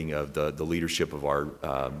bond rating, of the leadership of our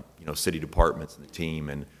city departments and the team,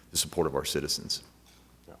 and the support of our citizens.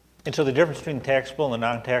 And so the difference between taxable and the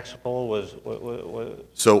non-taxable was?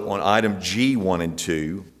 So on item G1 and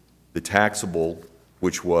 2, the taxable,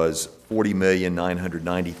 which was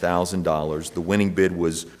 $40,990,000, the winning bid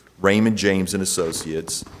was Raymond James and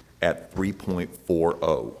Associates at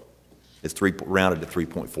 3.40. It's rounded to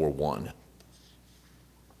 3.41.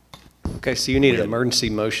 Okay, so you need an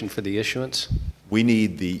emergency motion for the issuance? We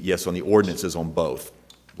need yes, on the ordinances on both.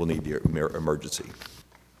 We'll need the emergency.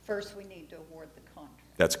 First, we need to award the contract.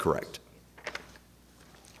 That's correct.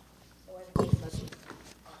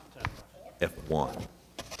 F1.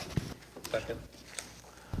 Second.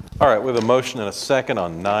 All right, with a motion and a second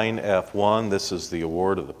on 9F1, this is the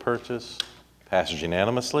award of the purchase. Passes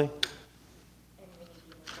unanimously.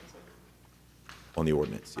 On the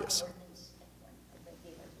ordinance, yes.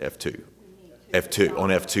 F2. F2, on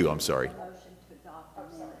F2, I'm sorry.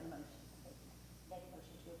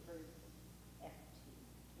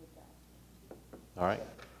 All right,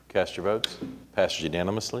 cast your votes. Passes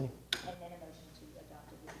unanimously.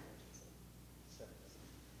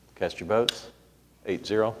 Cast your votes.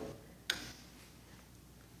 8-0.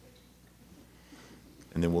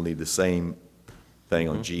 And then we'll need the same thing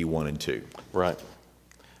on G1 and 2. Right.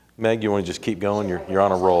 Meg, you want to just keep going? You're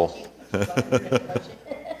on a roll.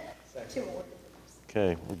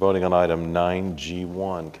 Okay, we're voting on item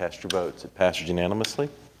 9G1. Cast your votes. It passes unanimously.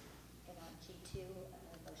 And on G2,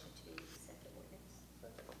 motion to accept the ordinance.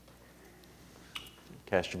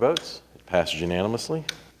 Cast your votes. It passes unanimously.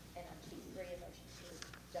 And on G3, a motion to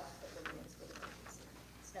adopt the ordinance with emergency.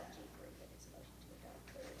 It's not G3, but it's a motion to adopt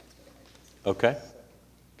the ordinance with emergency. Okay.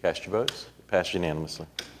 Cast your votes. It passes unanimously.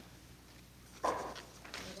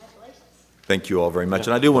 Thank you all very much.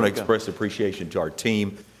 And I do want to express appreciation to our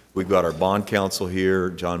team. We've got our bond counsel here,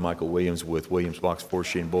 John Michael Williams with Williams, Box,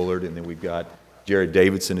 Forshee, and Bullard, and then we've got Jared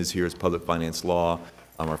Davidson is here as public finance law.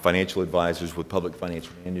 Our financial advisors with public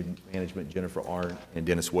financial management, Jennifer Arndt and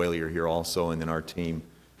Dennis Whaley are here also, and then our team,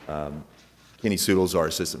 Kenny Soodles, our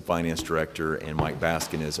assistant finance director, and Mike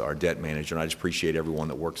Baskin is our debt manager. And I just appreciate everyone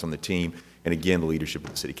that works on the team, and again, the leadership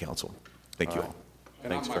of the city council. Thank you all.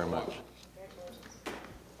 Thanks very much.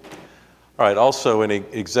 All right, also in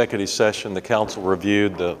executive session, the council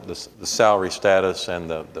reviewed the salary status and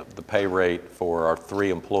the pay rate for our 3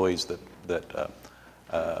 employees that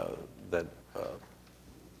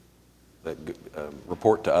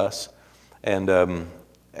report to us. And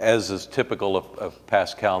as is typical of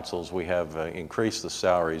past councils, we have increased the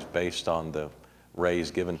salaries based on the raise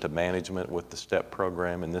given to management with the STEP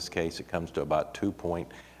program. In this case, it comes to about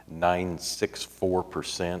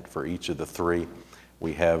 2.964% for each of the 3.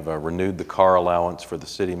 We have renewed the car allowance for the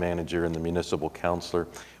city manager and the municipal councilor.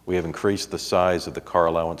 We have increased the size of the car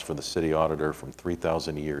allowance for the city auditor from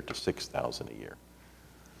 $3,000 a year to $6,000 a year.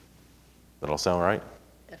 That all sound right?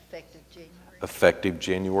 Effective January. Effective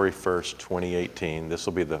January 1st, 2018. This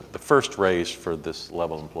will be the first raise for this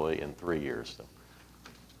level employee in 3 years. So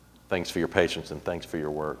thanks for your patience and thanks for your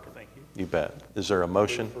work. Thank you. You bet. Is there a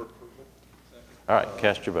motion? All right,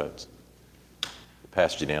 cast your votes.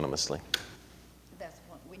 Passed unanimously. That's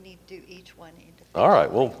one, we need to do each one individually. All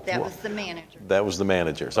right, well. That was the manager. That was the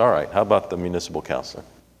managers. All right, how about the municipal councilor?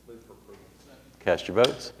 Cast your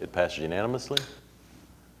votes. It passes unanimously.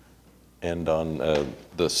 And on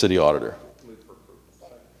the city auditor?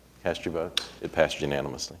 Cast your votes. It passed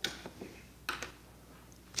unanimously.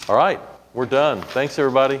 All right, we're done. Thanks,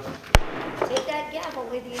 everybody. Take that gavel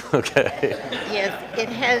with you. Okay. Yes, it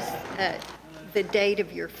has the date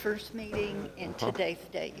of your first meeting and today's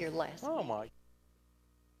date, your last meeting. My.